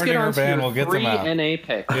 The Heimerdinger ban will get them out. NA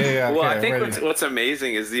pick. Yeah, well, I think what's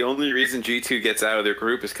amazing is the only reason G2 gets out of their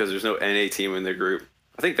group is because there's no NA team in their group.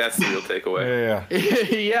 I think that's the real takeaway.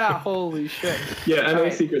 Yeah, holy shit. Yeah, NA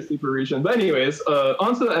secret super region. But anyways,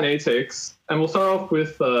 on to the NA takes. And we'll start off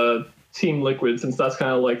with Team Liquid, since that's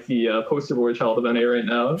kind of like the poster boy child of NA right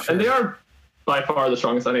now. Sure. And they are by far the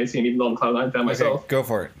strongest NA team, even though I'm a Cloud9 fan myself. Go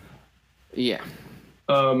for it. Yeah.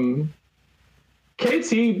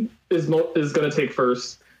 KT is going to take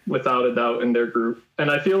first, without a doubt, in their group.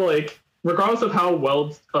 And I feel like, regardless of how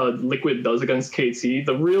well Liquid does against KT,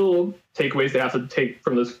 the real takeaways they have to take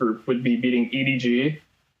from this group would be beating EDG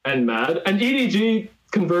and MAD. And EDG,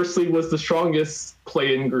 conversely, was the strongest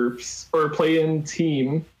play-in groups, or play-in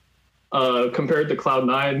team, compared to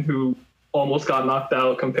Cloud9, who almost got knocked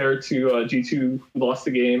out, compared to G2, who lost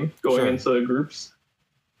the game going into the groups.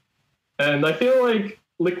 And I feel like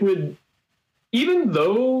Liquid, even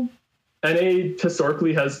though NA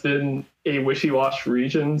historically has been a wishy-washy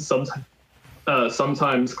region, sometimes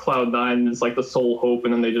Cloud9 is like the sole hope,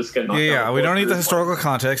 and then they just get knocked out. Yeah, we don't need the historical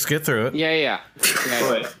context. Get through it. Yeah.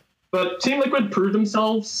 Right. But Team Liquid proved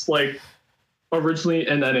themselves, originally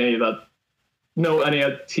in NA, that no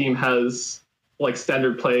NA team has,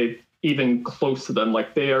 standard play even close to them.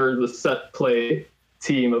 They are the set play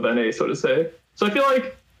team of NA, so to say. So I feel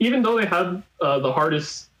like, even though they had the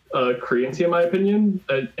hardest Korean team, in my opinion,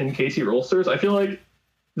 in KT Rollsters, I feel like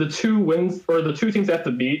the two teams they have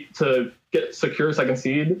to beat to secure second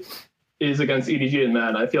seed is against EDG and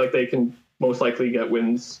MAD. I feel like they can most likely get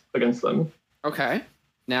wins against them. Okay.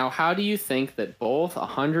 Now, how do you think that both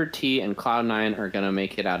 100T and Cloud9 are going to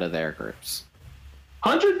make it out of their groups?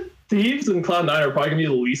 100 Thieves and Cloud9 are probably going to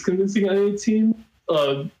be the least convincing NA team.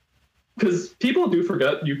 Because people do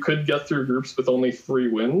forget you could get through groups with only 3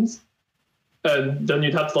 wins. And then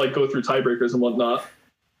you'd have to go through tiebreakers and whatnot.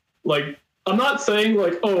 I'm not saying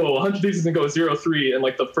 100 Thieves is going to go 0-3 in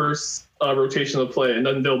the first rotation of play, and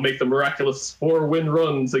then they'll make the miraculous 4-win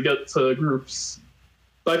run to get to groups.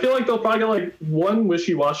 But I feel like they'll probably get one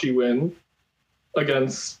wishy-washy win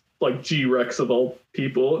against G-Rex of all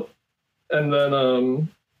people. And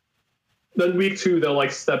then week 2 they'll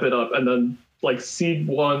step it up, and then seed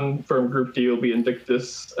 1 from Group D will be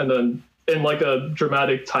Invictus, and then in a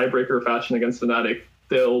dramatic tiebreaker fashion against Fnatic,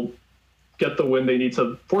 they'll get the win they need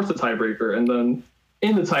to force a tiebreaker, and then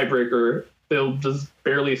in the tiebreaker they'll just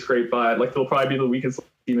barely scrape by. They'll probably be the weakest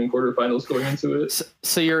team in quarterfinals going into it.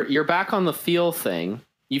 So you're back on the feel thing.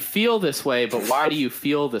 You feel this way, but why do you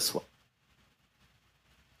feel this way?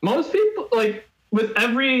 Most people, like, with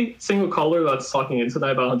every single caller that's talking in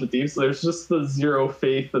tonight about 100 Thieves, there's just the zero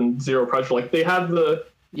faith and zero pressure. Like, they have the...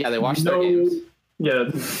 Yeah, they watch their games. Yeah,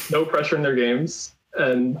 no pressure in their games.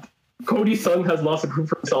 And Cody Sun has lots of proof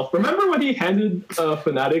for himself. Remember when he handed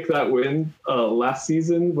Fnatic that win last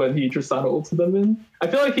season when he Tristana ulted them in? I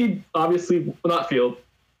feel like he obviously... Not feel...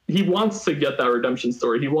 He wants to get that redemption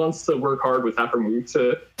story. He wants to work hard with Hapermoo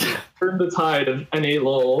to turn the tide of NA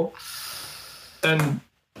LoL. And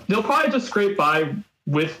they'll probably just scrape by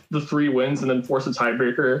with the 3 wins and then force a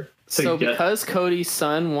tiebreaker. Because Cody's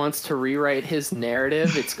son wants to rewrite his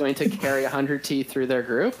narrative, it's going to carry 100T through their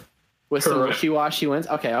group with some wishy-washy wins.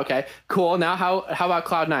 Okay, cool. Now how about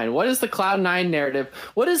Cloud9? What is the Cloud9 narrative?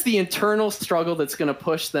 What is the internal struggle that's going to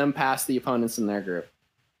push them past the opponents in their group?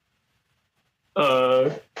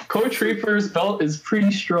 Coach Reaper's belt is pretty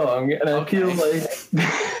strong, and I feel like...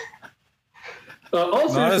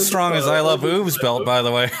 also, not as strong as I Love Oob's belt, by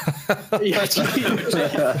the way.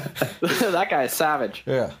 That guy is savage.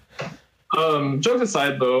 Yeah. Jokes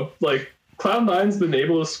aside, though, like, Cloud9's been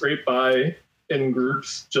able to scrape by in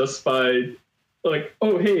groups just by, like,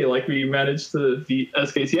 oh, hey, like, we managed to beat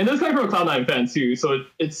SKT. And this guy from a Cloud9 fan, too, so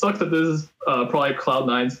it sucks that this is probably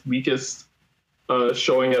Cloud9's weakest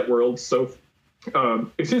showing at Worlds so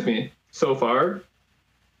far.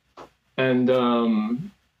 And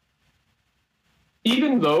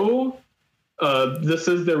even though this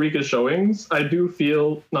is their weakest showings, I do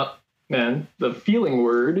feel, the feeling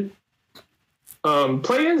word,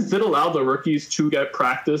 play-ins did allow the rookies to get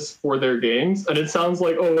practice for their games, and it sounds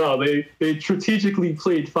like, oh wow, they strategically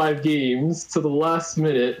played 5 games to the last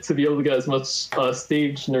minute to be able to get as much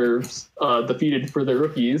stage nerves defeated for their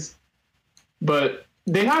rookies. But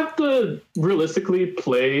they have to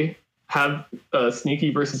realistically have Sneaky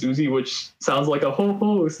versus Uzi, which sounds like a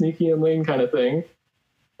ho-ho, Sneaky and lane kind of thing.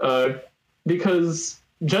 Because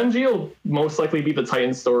Gen G will most likely be the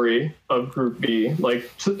Titan story of Group B. Like,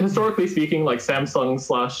 historically speaking, like, Samsung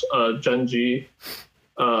 / Gen G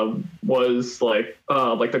was like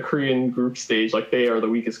the Korean group stage. Like, they are the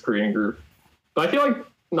weakest Korean group. But I feel like,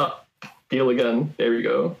 there we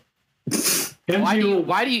go.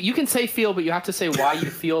 Why do you can say feel, but you have to say why you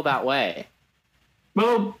feel that way.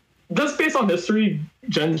 Well, just based on history,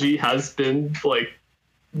 Gen G has been, like,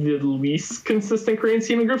 the least consistent Korean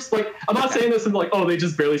team in groups. Like, I'm not saying this in, like, oh, they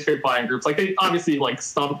just barely scraped by in groups. Like, they obviously, like,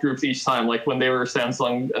 stomped groups each time, like, when they were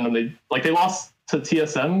Samsung, and then they lost to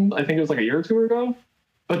TSM, I think it was, like, a year or 2 ago.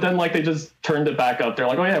 But then, like, they just turned it back up. They're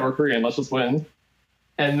like, oh, yeah, we're Korean, let's just win.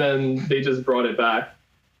 And then they just brought it back.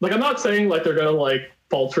 Like, I'm not saying, like, they're gonna, like,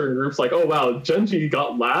 falter in groups, like, oh, wow, Gen G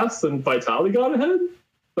got last and Vitality got ahead.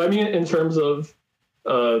 But I mean, in terms of,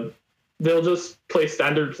 they'll just play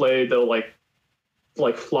standard play. They'll like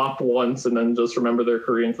flop once and then just remember they're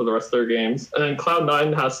Korean for the rest of their games. And then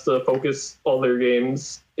Cloud9 has to focus all their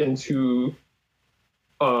games into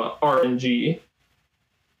RNG.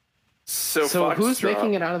 So who's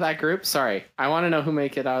making it out of that group? Sorry, I want to know who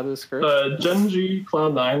make it out of this group. Gen G,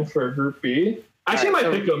 Cloud9 for Group B. Actually, I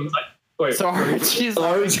might pick them. Wait. So RNG's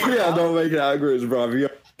I don't make it out of groups, bro.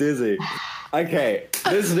 You're dizzy. Okay,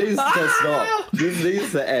 this needs to stop. This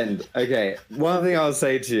needs to end. Okay, one thing I'll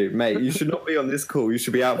say to you, mate, you should not be on this call. You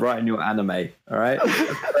should be out writing your anime, all right? That's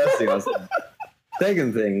the first thing I'll say.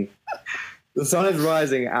 Second thing, the sun is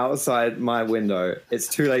rising outside my window. It's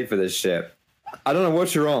too late for this shit. I don't know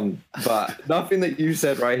what you're on, but nothing that you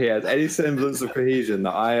said right here has any semblance of cohesion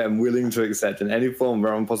that I am willing to accept in any form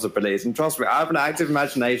of our own possibilities. And trust me, I have an active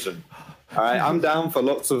imagination. All right, I'm down for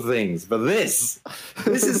lots of things, but this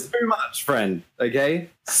is too much, friend. Okay,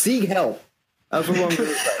 seek help. That's what I'm going to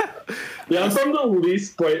say. Yeah, I'm from the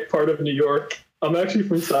least bright part of New York. I'm actually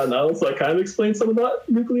from Staten Island, so I kind of explained some of that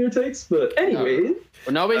nuclear takes. But anyway,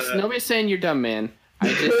 well, nobody's saying you're dumb, man.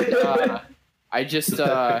 I'm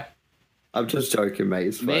just joking, mate.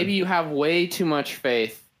 It's fine. Maybe you have way too much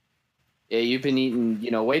faith. Yeah, you've been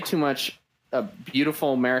eating, way too much a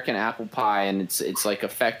beautiful American apple pie, and it's like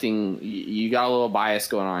affecting. You got a little bias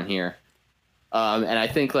going on here, and I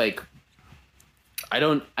think like I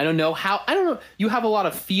don't know. You have a lot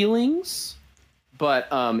of feelings, but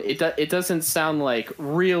it doesn't sound like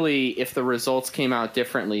really if the results came out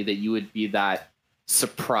differently that you would be that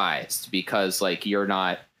surprised, because like you're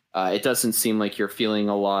not. It doesn't seem like you're feeling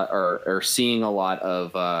a lot or seeing a lot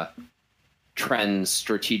of trends,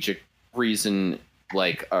 strategic reason.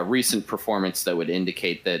 Like a recent performance that would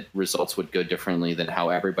indicate that results would go differently than how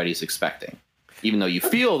everybody's expecting, even though you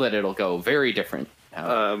feel that it'll go very different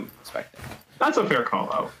how expecting. That's a fair call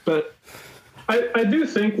out, but I do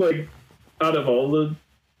think like out of all the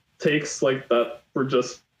takes like that for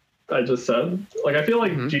I just said. Like, I feel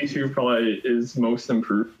like G2 probably is most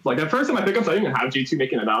improved. Like, at first in my pickups, I didn't even have G2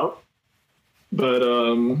 making it out. But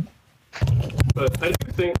I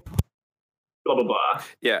do think blah, blah, blah.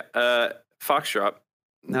 Yeah. Foxdrop,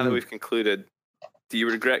 now that we've concluded, do you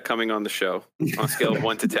regret coming on the show on a scale of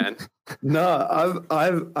 1 to 10? No,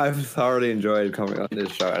 I've thoroughly enjoyed coming on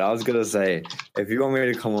this show. And I was going to say, if you want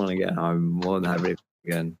me to come on again, I'm more than happy to come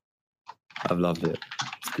again. I've loved it.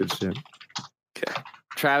 It's good shit. Okay.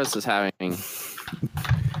 Travis is having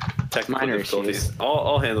technical minor difficulties. issues.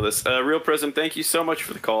 I'll handle this. Real Prism, thank you so much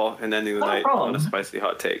for the call and ending the night on a spicy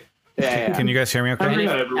hot take. Yeah. Can you guys hear me okay?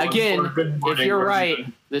 Again, if you're right,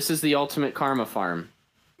 this is the ultimate karma farm.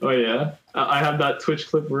 Oh yeah, I have that Twitch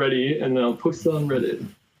clip ready, and I'll post it on Reddit.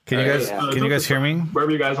 Can you guys hear me?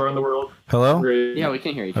 Wherever you guys are in the world. Hello? Great. Yeah, we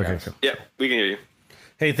can hear you. Okay, cool. Yeah, we can hear you.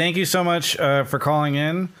 Hey, thank you so much for calling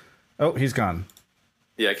in. Oh, he's gone.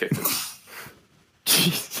 Yeah, I kicked him.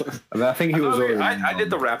 I think he was already. I did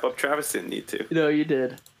the wrap up. Travis didn't need to. No, you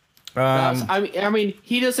did. I mean,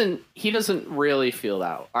 he doesn't really feel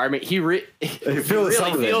that. I mean, he really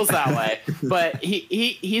feels that way, but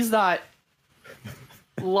he's not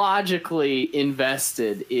logically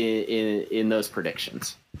invested in those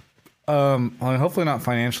predictions. Hopefully not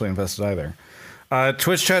financially invested either.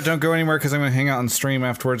 Twitch chat, don't go anywhere because I'm going to hang out on stream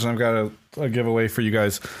afterwards, and I've got a giveaway for you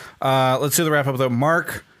guys. Let's do the wrap up though.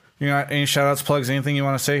 Mark, you got any shout outs, plugs, anything you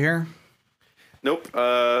want to say here? Nope.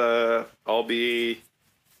 I'll be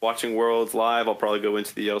watching Worlds live. I'll probably go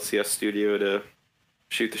into the LCS studio to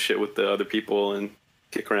shoot the shit with the other people and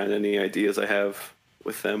kick around any ideas I have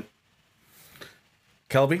with them.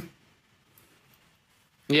 Kelby?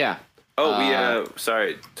 Yeah. Oh, we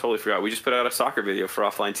sorry, totally forgot. We just put out a soccer video for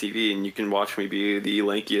Offline TV, and you can watch me be the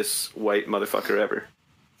lankiest white motherfucker ever.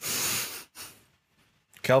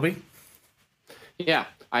 Kelby? Yeah,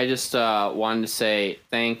 I just wanted to say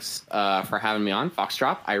thanks for having me on,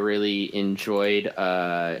 Foxdrop. I really enjoyed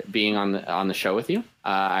being on the show with you.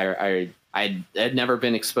 I had never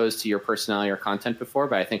been exposed to your personality or content before,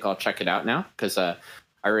 but I think I'll check it out now because I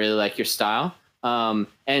really like your style.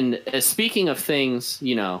 And speaking of things,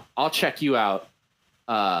 I'll check you out.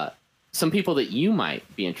 Some people that you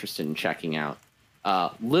might be interested in checking out.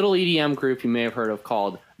 Little EDM group you may have heard of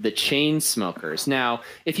called the Chainsmokers. Now,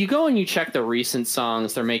 if you go and you check the recent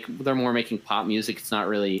songs, they're more making pop music. It's not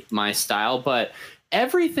really my style, but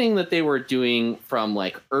everything that they were doing from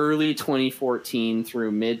like early 2014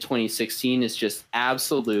 through mid 2016 is just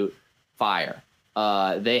absolute fire.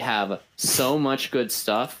 They have so much good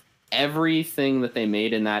stuff. Everything that they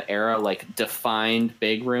made in that era like defined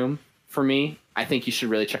Big Room for me. I think you should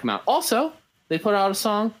really check them out. Also, they put out a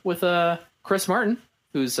song with Chris Martin,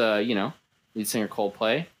 who's lead singer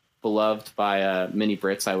Coldplay, beloved by many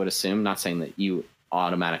Brits, I would assume. Not saying that you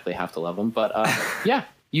automatically have to love them, but yeah,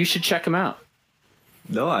 you should check them out.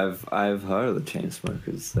 No, I've heard of the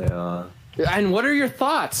Chainsmokers. They are. And what are your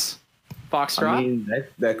thoughts, Foxtrot? I mean,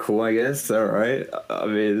 they're cool, I guess. They're all right. I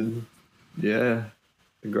mean, yeah,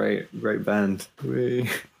 great band. Yeah,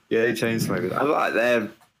 Chainsmokers. I like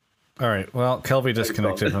them. All right. Well, Kelby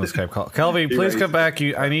disconnected from the Skype call. Kelby, please come back.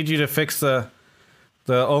 I need you to fix the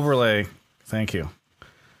overlay. Thank you.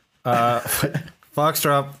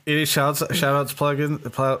 Foxdrop, any shout outs,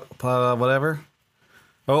 plugin, whatever.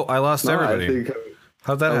 Oh, I lost everybody.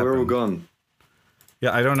 How'd that happen? We're all gone.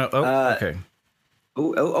 Yeah, I don't know. Oh, okay.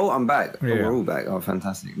 Oh, I'm back. Yeah. We're all back. Oh,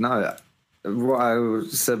 fantastic. No, what I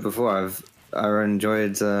said before, I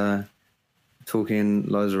enjoyed talking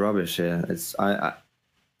loads of rubbish here.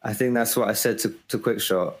 I think that's what I said to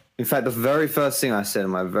Quickshot. In fact, the very first thing I said in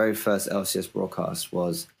my very first LCS broadcast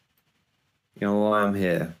was, you know why I'm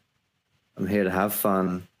here? I'm here to have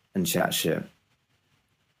fun and chat shit.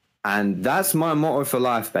 And that's my motto for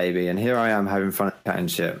life, baby. And here I am having fun and chatting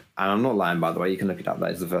shit. And I'm not lying, by the way. You can look it up.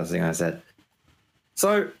 That is the first thing I said.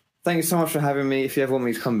 So thank you so much for having me. If you ever want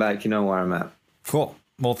me to come back, you know where I'm at. Cool.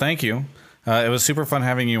 Well, thank you. It was super fun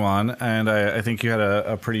having you on. And I think you had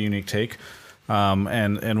a pretty unique take.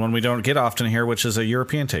 And when we don't get often here, which is a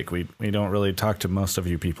European take, we don't really talk to most of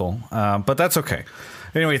you people, but that's okay.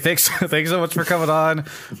 Anyway, thanks so much for coming on.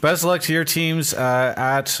 Best of luck to your teams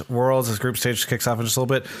at Worlds as group stage kicks off in just a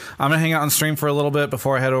little bit. I'm gonna hang out on stream for a little bit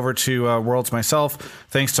before I head over to Worlds myself.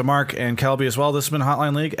 Thanks to Mark and Kelby as well. This has been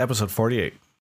Hotline League, episode 48.